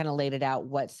I kind of laid it out,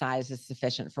 what size is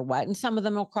sufficient for what. And some of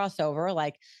them will cross over,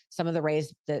 like some of the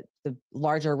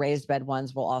larger raised bed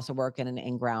ones will also work in an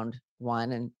in-ground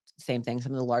one. And same thing,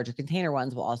 some of the larger container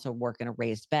ones will also work in a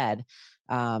raised bed.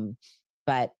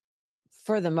 But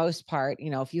for the most part,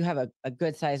 if you have a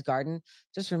good sized garden,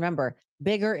 just remember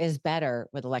bigger is better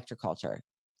with electroculture.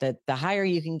 The higher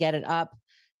you can get it up,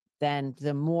 then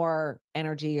the more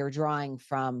energy you're drawing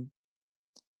from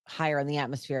higher in the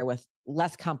atmosphere with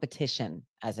less competition,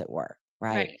 as it were.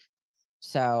 Right.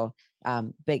 So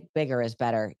bigger is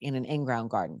better in an in-ground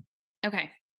garden.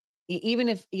 Okay. Even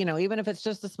if it's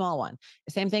just a small one.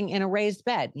 Same thing in a raised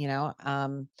bed,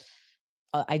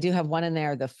 I do have one in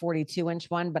there, the 42-inch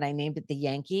one, but I named it the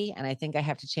Yankee. And I think I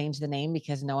have to change the name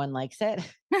because no one likes it.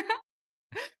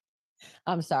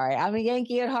 I'm sorry. I'm a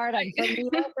Yankee at heart. I'm from New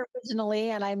York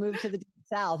originally, and I moved to the deep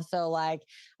South. So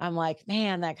I'm like,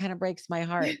 man, that kind of breaks my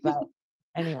heart. But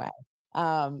anyway,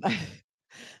 but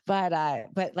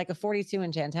like a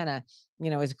 42-inch antenna,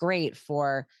 is great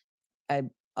for a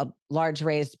large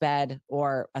raised bed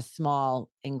or a small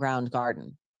in-ground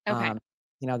garden. Okay.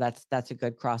 That's a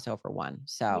good crossover one.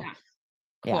 So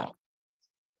cool. Yeah.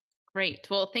 Great.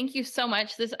 Well, thank you so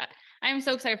much. I am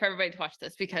so excited for everybody to watch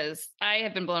this because I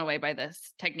have been blown away by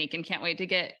this technique and can't wait to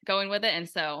get going with it. And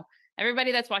so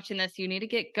everybody that's watching this, you need to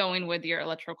get going with your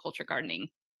electroculture gardening.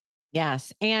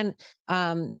 Yes. And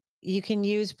you can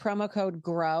use promo code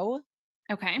GROW.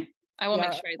 Okay. I will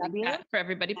make sure I link that for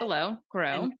everybody below.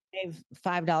 GROW. And save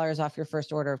 $5 off your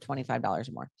first order of $25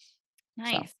 or more.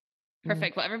 Nice. So,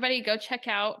 Perfect. Well, everybody go check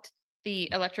out the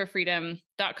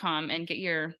electrofreedom.com and get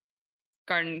your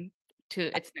garden to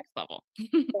its next level.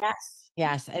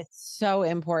 Yes, it's so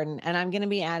important. And I'm going to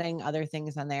be adding other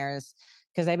things on there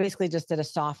because I basically just did a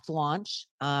soft launch.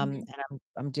 And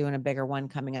I'm doing a bigger one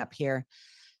coming up here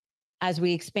as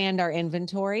we expand our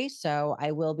inventory. So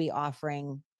I will be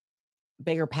offering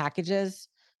bigger packages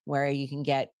where you can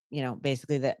get,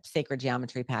 basically the Sacred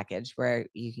Geometry package where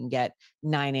you can get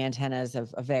 9 antennas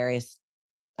of various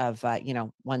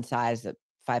one size,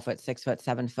 5 foot, 6 foot,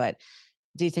 7 foot,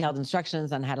 detailed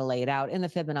instructions on how to lay it out in the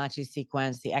Fibonacci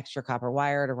sequence, the extra copper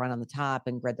wire to run on the top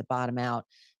and grid the bottom out,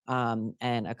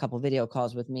 and a couple video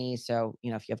calls with me. So,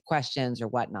 if you have questions or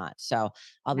whatnot. So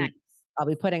I'll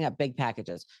be putting up big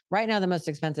packages. Right now, the most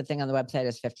expensive thing on the website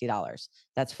is $50.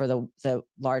 That's for the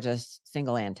largest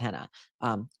single antenna.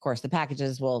 Of course, the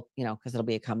packages will, because it'll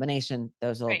be a combination,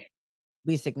 those will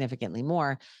be significantly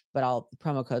more, but all the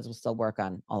promo codes will still work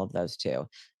on all of those too.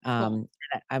 I'm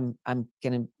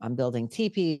building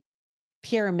teepee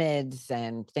pyramids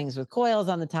and things with coils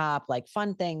on the top, like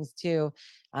fun things too,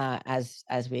 as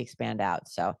we expand out.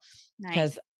 So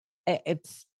because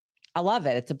I love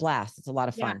it. It's a blast. It's a lot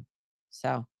of fun.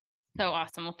 So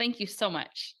awesome. Well, thank you so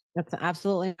much. That's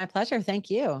absolutely my pleasure. Thank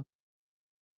you.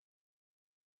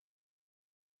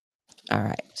 All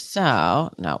right.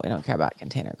 So no, we don't care about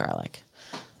container garlic.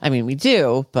 I mean, we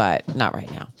do, but not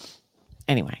right now.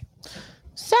 Anyway,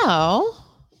 so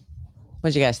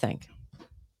what'd you guys think?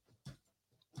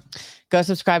 Go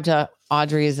subscribe to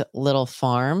Audrey's Little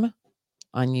Farm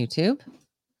on YouTube,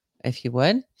 if you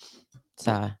would. It's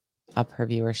up her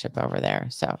viewership over there.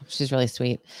 So she's really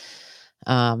sweet.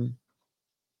 And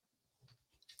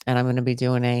I'm going to be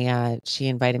doing she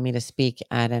invited me to speak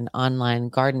at an online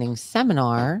gardening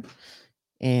seminar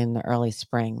in the early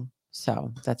spring.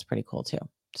 So that's pretty cool too.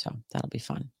 So that'll be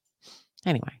fun.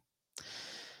 Anyway.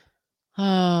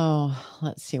 Oh,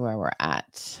 let's see where we're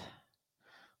at.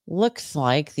 Looks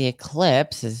like the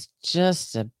eclipse is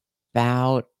just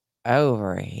about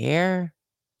over here.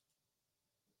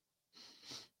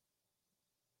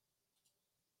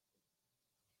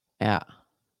 Yeah.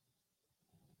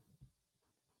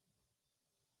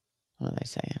 What are they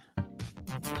saying?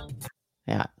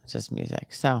 Yeah, it's just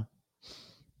music. So,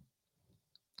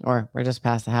 or we're just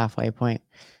past the halfway point.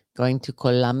 Going to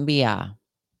Colombia.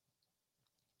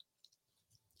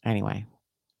 Anyway.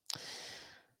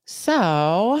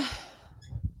 So,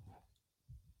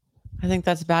 I think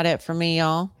that's about it for me,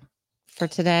 y'all, for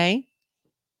today.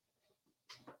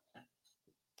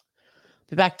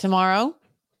 Be back tomorrow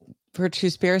for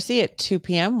Truspiracy at 2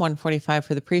 p.m., 1:45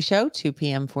 for the pre-show, 2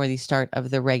 p.m. for the start of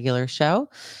the regular show.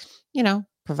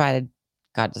 Provided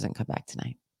God doesn't come back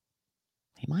tonight.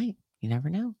 He might. You never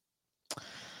know.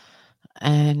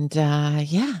 And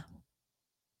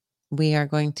we are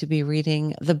going to be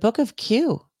reading the Book of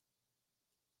Q.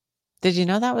 Did you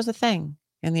know that was a thing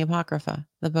in the Apocrypha,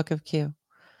 the Book of Q?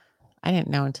 I didn't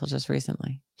know until just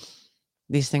recently.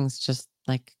 These things just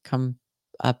come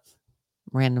up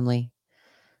randomly.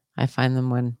 I find them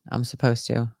when I'm supposed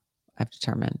to, I've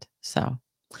determined. So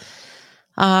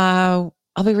I'll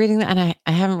be reading that. And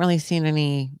I haven't really seen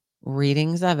any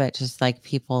readings of it, just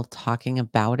people talking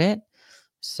about it.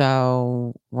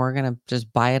 So we're going to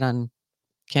just buy it on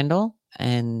Kindle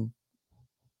and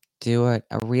do a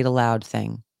read aloud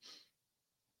thing.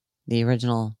 The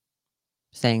original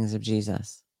sayings of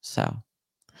Jesus. So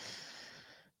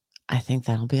I think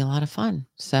that'll be a lot of fun.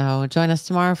 So join us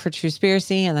tomorrow for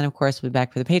Truspiracy. And then, of course, we'll be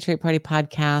back for the Patriot Party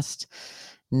podcast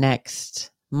next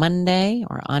Monday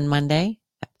or on Monday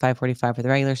at 5:45 for the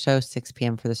regular show, 6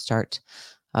 p.m. for the start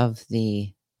of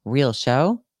the real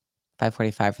show,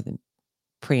 5:45 for the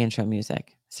pre-intro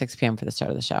music, 6 p.m. for the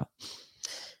start of the show.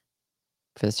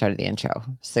 For the start of the intro,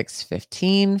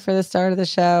 6:15 for the start of the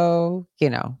show.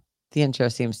 The intro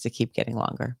seems to keep getting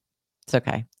longer. It's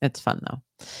okay. It's fun though.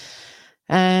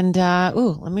 And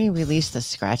let me release the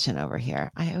scratching over here.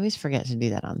 I always forget to do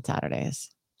that on Saturdays.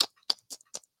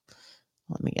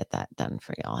 Let me get that done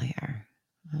for y'all here.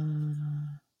 Here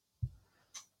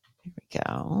we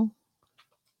go.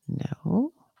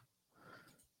 No.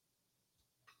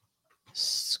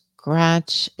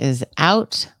 Scratch is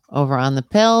out over on the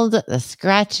Pilled. The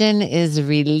scratching is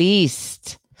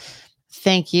released.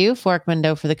 Thank you, Fork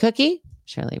Window, for the cookie.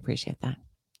 Surely appreciate that.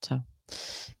 So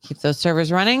keep those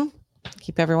servers running.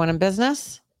 Keep everyone in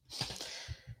business.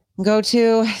 Go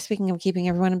to, speaking of keeping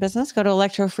everyone in business, go to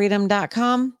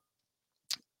electrofreedom.com.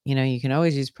 You know, you can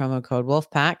always use promo code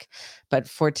Wolfpack, but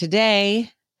for today,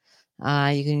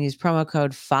 you can use promo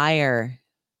code FIRE,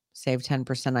 save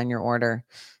 10% on your order.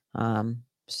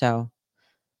 So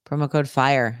promo code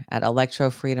FIRE at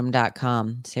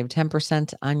electrofreedom.com, save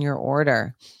 10% on your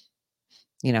order.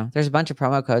 You know, there's a bunch of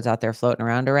promo codes out there floating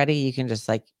around already. You can just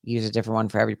like use a different one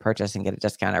for every purchase and get a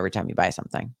discount every time you buy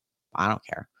something. I don't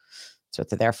care. That's what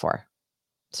they're there for.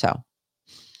 So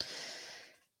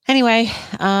anyway,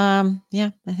 yeah,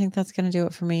 I think that's going to do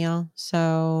it for me, y'all.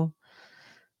 So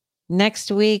next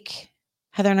week,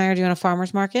 Heather and I are doing a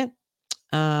farmer's market.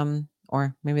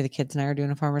 Or maybe the kids and I are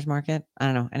doing a farmer's market. I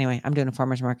don't know. Anyway, I'm doing a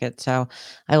farmer's market. So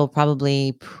I will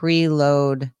probably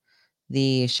preload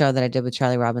the show that I did with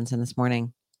Charlie Robinson this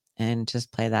morning and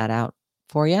just play that out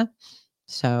for you.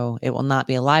 So it will not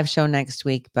be a live show next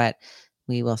week, but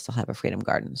we will still have a Freedom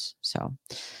Gardens. So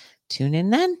tune in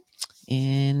then.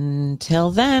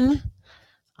 Until then,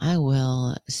 I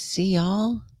will see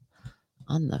y'all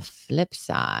on the flip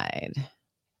side.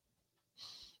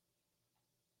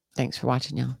 Thanks for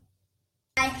watching, y'all.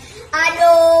 I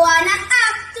don't wanna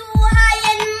act too high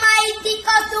and mighty,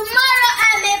 'cause tomorrow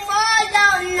I may fall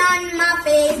down on my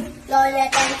face. Lord,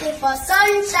 thank you for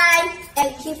sunshine,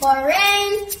 thank you for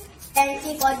rain, thank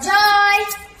you for joy,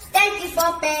 thank you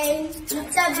for pain. It's a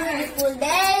beautiful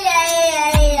day,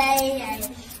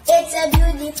 it's a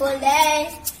beautiful day.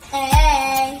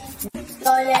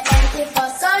 Lord, thank you for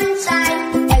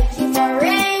sunshine, thank you for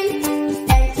rain,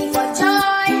 thank you for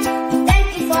joy, thank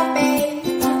you for pain.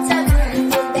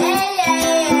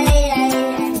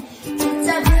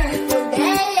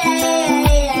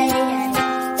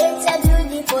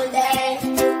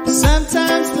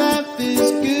 Sometimes life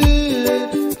is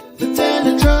good, but then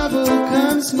the trouble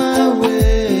comes my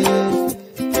way.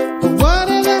 But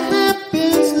whatever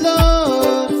happens,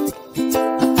 Lord,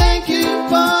 I thank you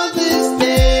for this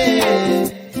day.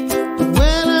 But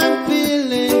when I'm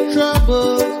feeling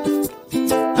troubled,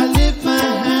 I lift my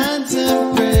hands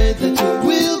and pray that your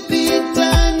will be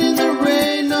done in the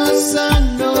rain or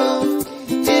sun. No,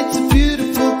 it's a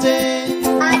beautiful day.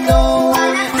 I don't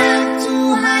wanna act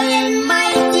too high and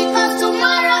mighty, 'cause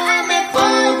tomorrow I may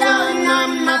fall down on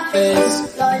my face.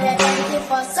 Lord, thank you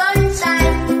for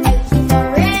sunshine, thank you for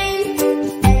rain,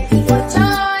 thank you for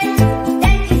joy,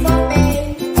 thank you for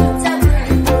pain. It's a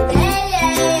beautiful day,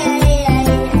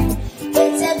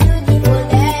 it's a beautiful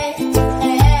day.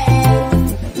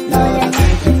 Lord,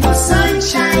 thank you for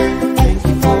sunshine, thank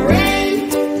you for rain,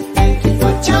 thank you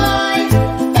for joy,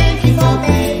 thank you for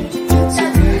pain. It's a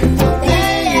beautiful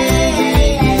day,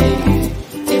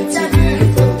 it's a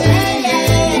beautiful day,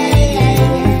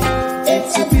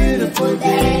 it's a beautiful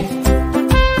day.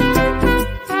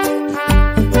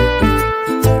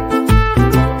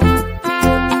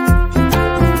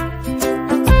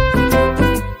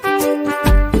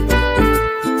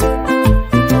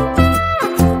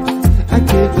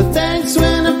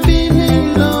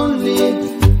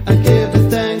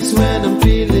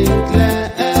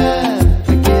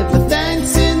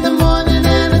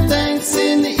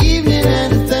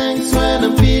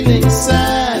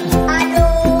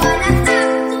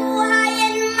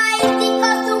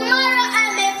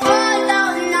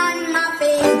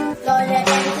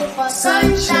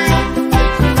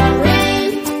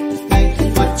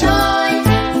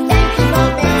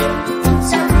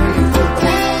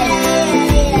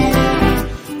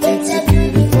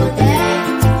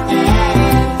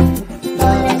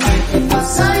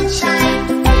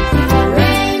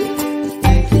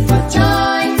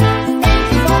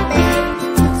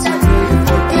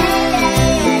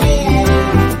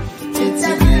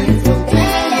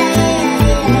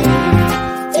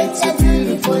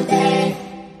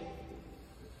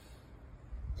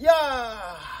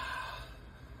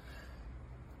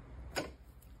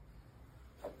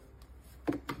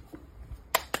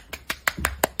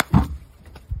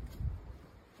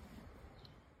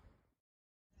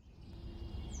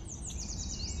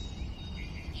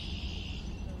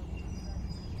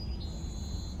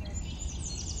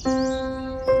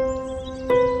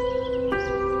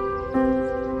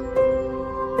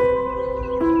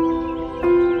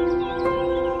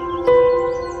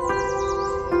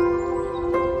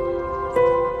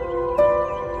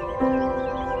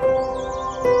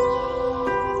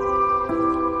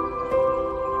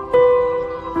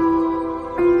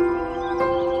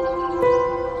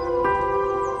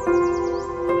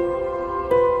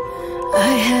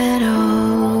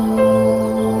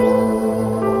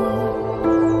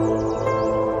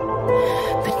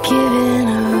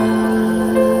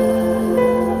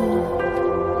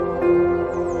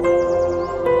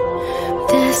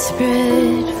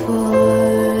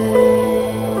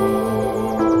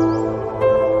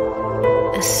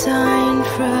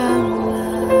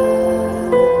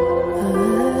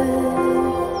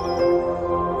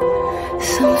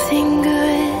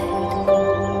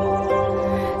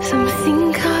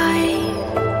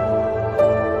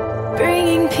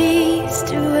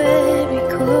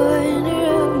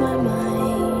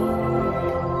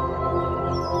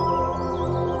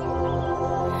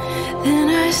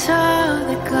 saw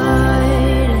the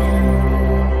garden.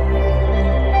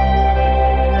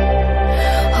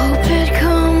 Hope had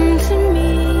come to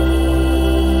me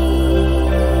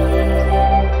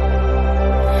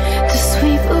to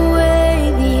sweep away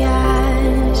the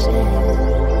ashes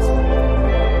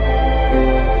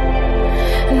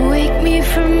and wake me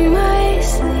from my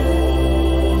sleep.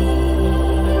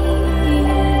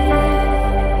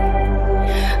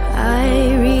 I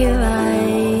realized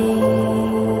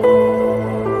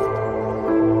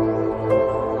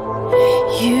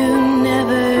you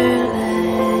never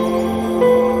left,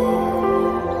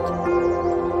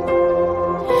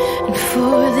 and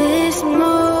for this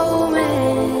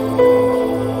moment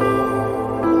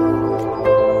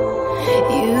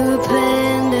you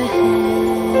planned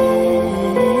ahead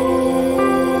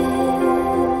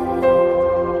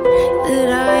that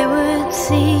I would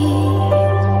see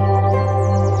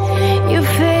your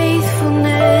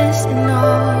faithfulness in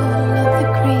all of the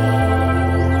green.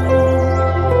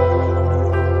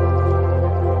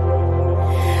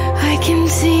 I can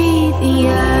see the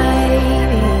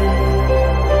ivy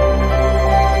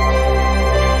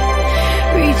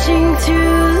reaching to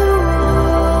the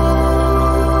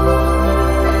wall,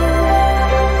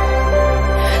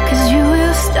 'cause you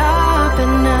will stop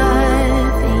at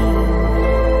nothing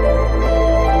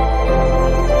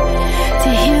to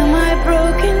heal my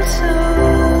broken soul.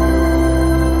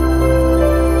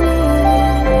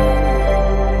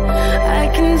 I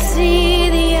can see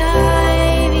the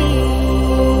ivy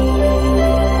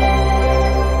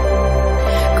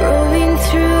growing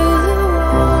through the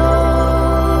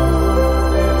wall,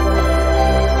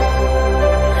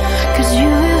 'cause you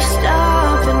will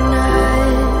stop at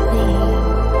nothing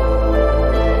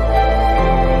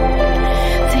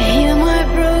to heal my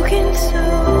broken soul.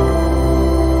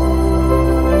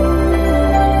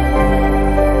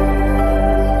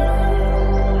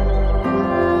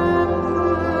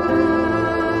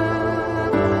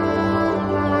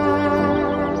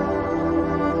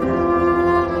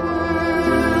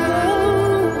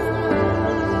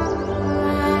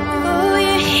 Oh,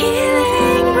 you're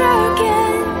healing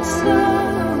broken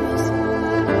souls.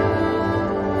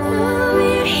 Oh,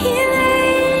 you're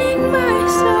healing my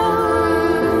soul.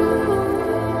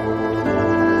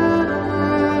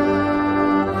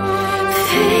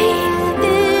 Faith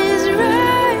is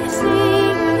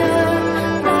rising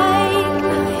up like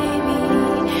ivy,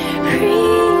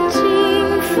 reaching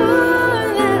for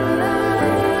the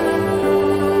light.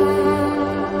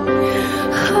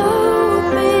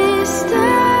 Hope is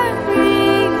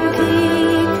stirring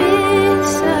deep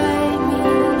inside me,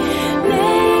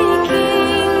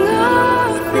 making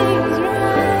all things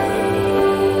right.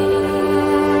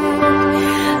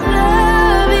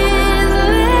 Love is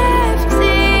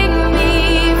lifting me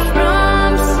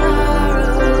from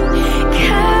sorrow,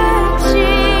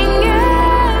 catching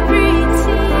every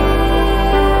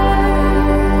tear,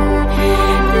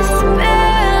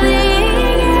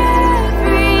 dispelling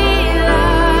every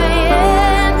lie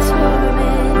and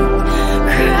torment,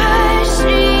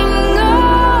 crushing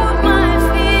all my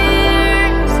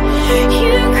fears.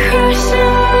 You crush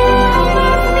all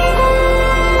my fears.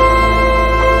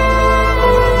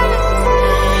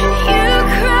 You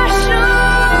crush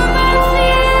all my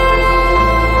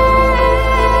fears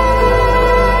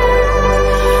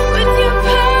with your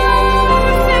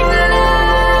perfect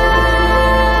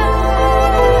love.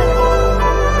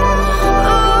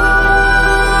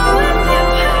 Oh, with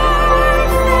your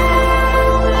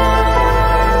perfect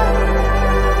love.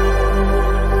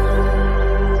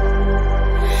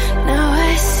 Now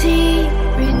I see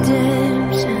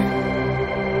redemption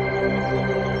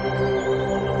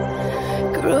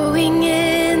growing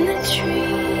in the trees,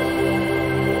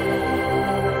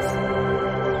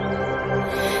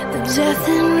 the death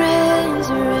and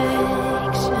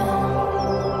resurrection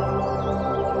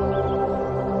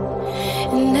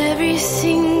in every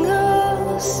single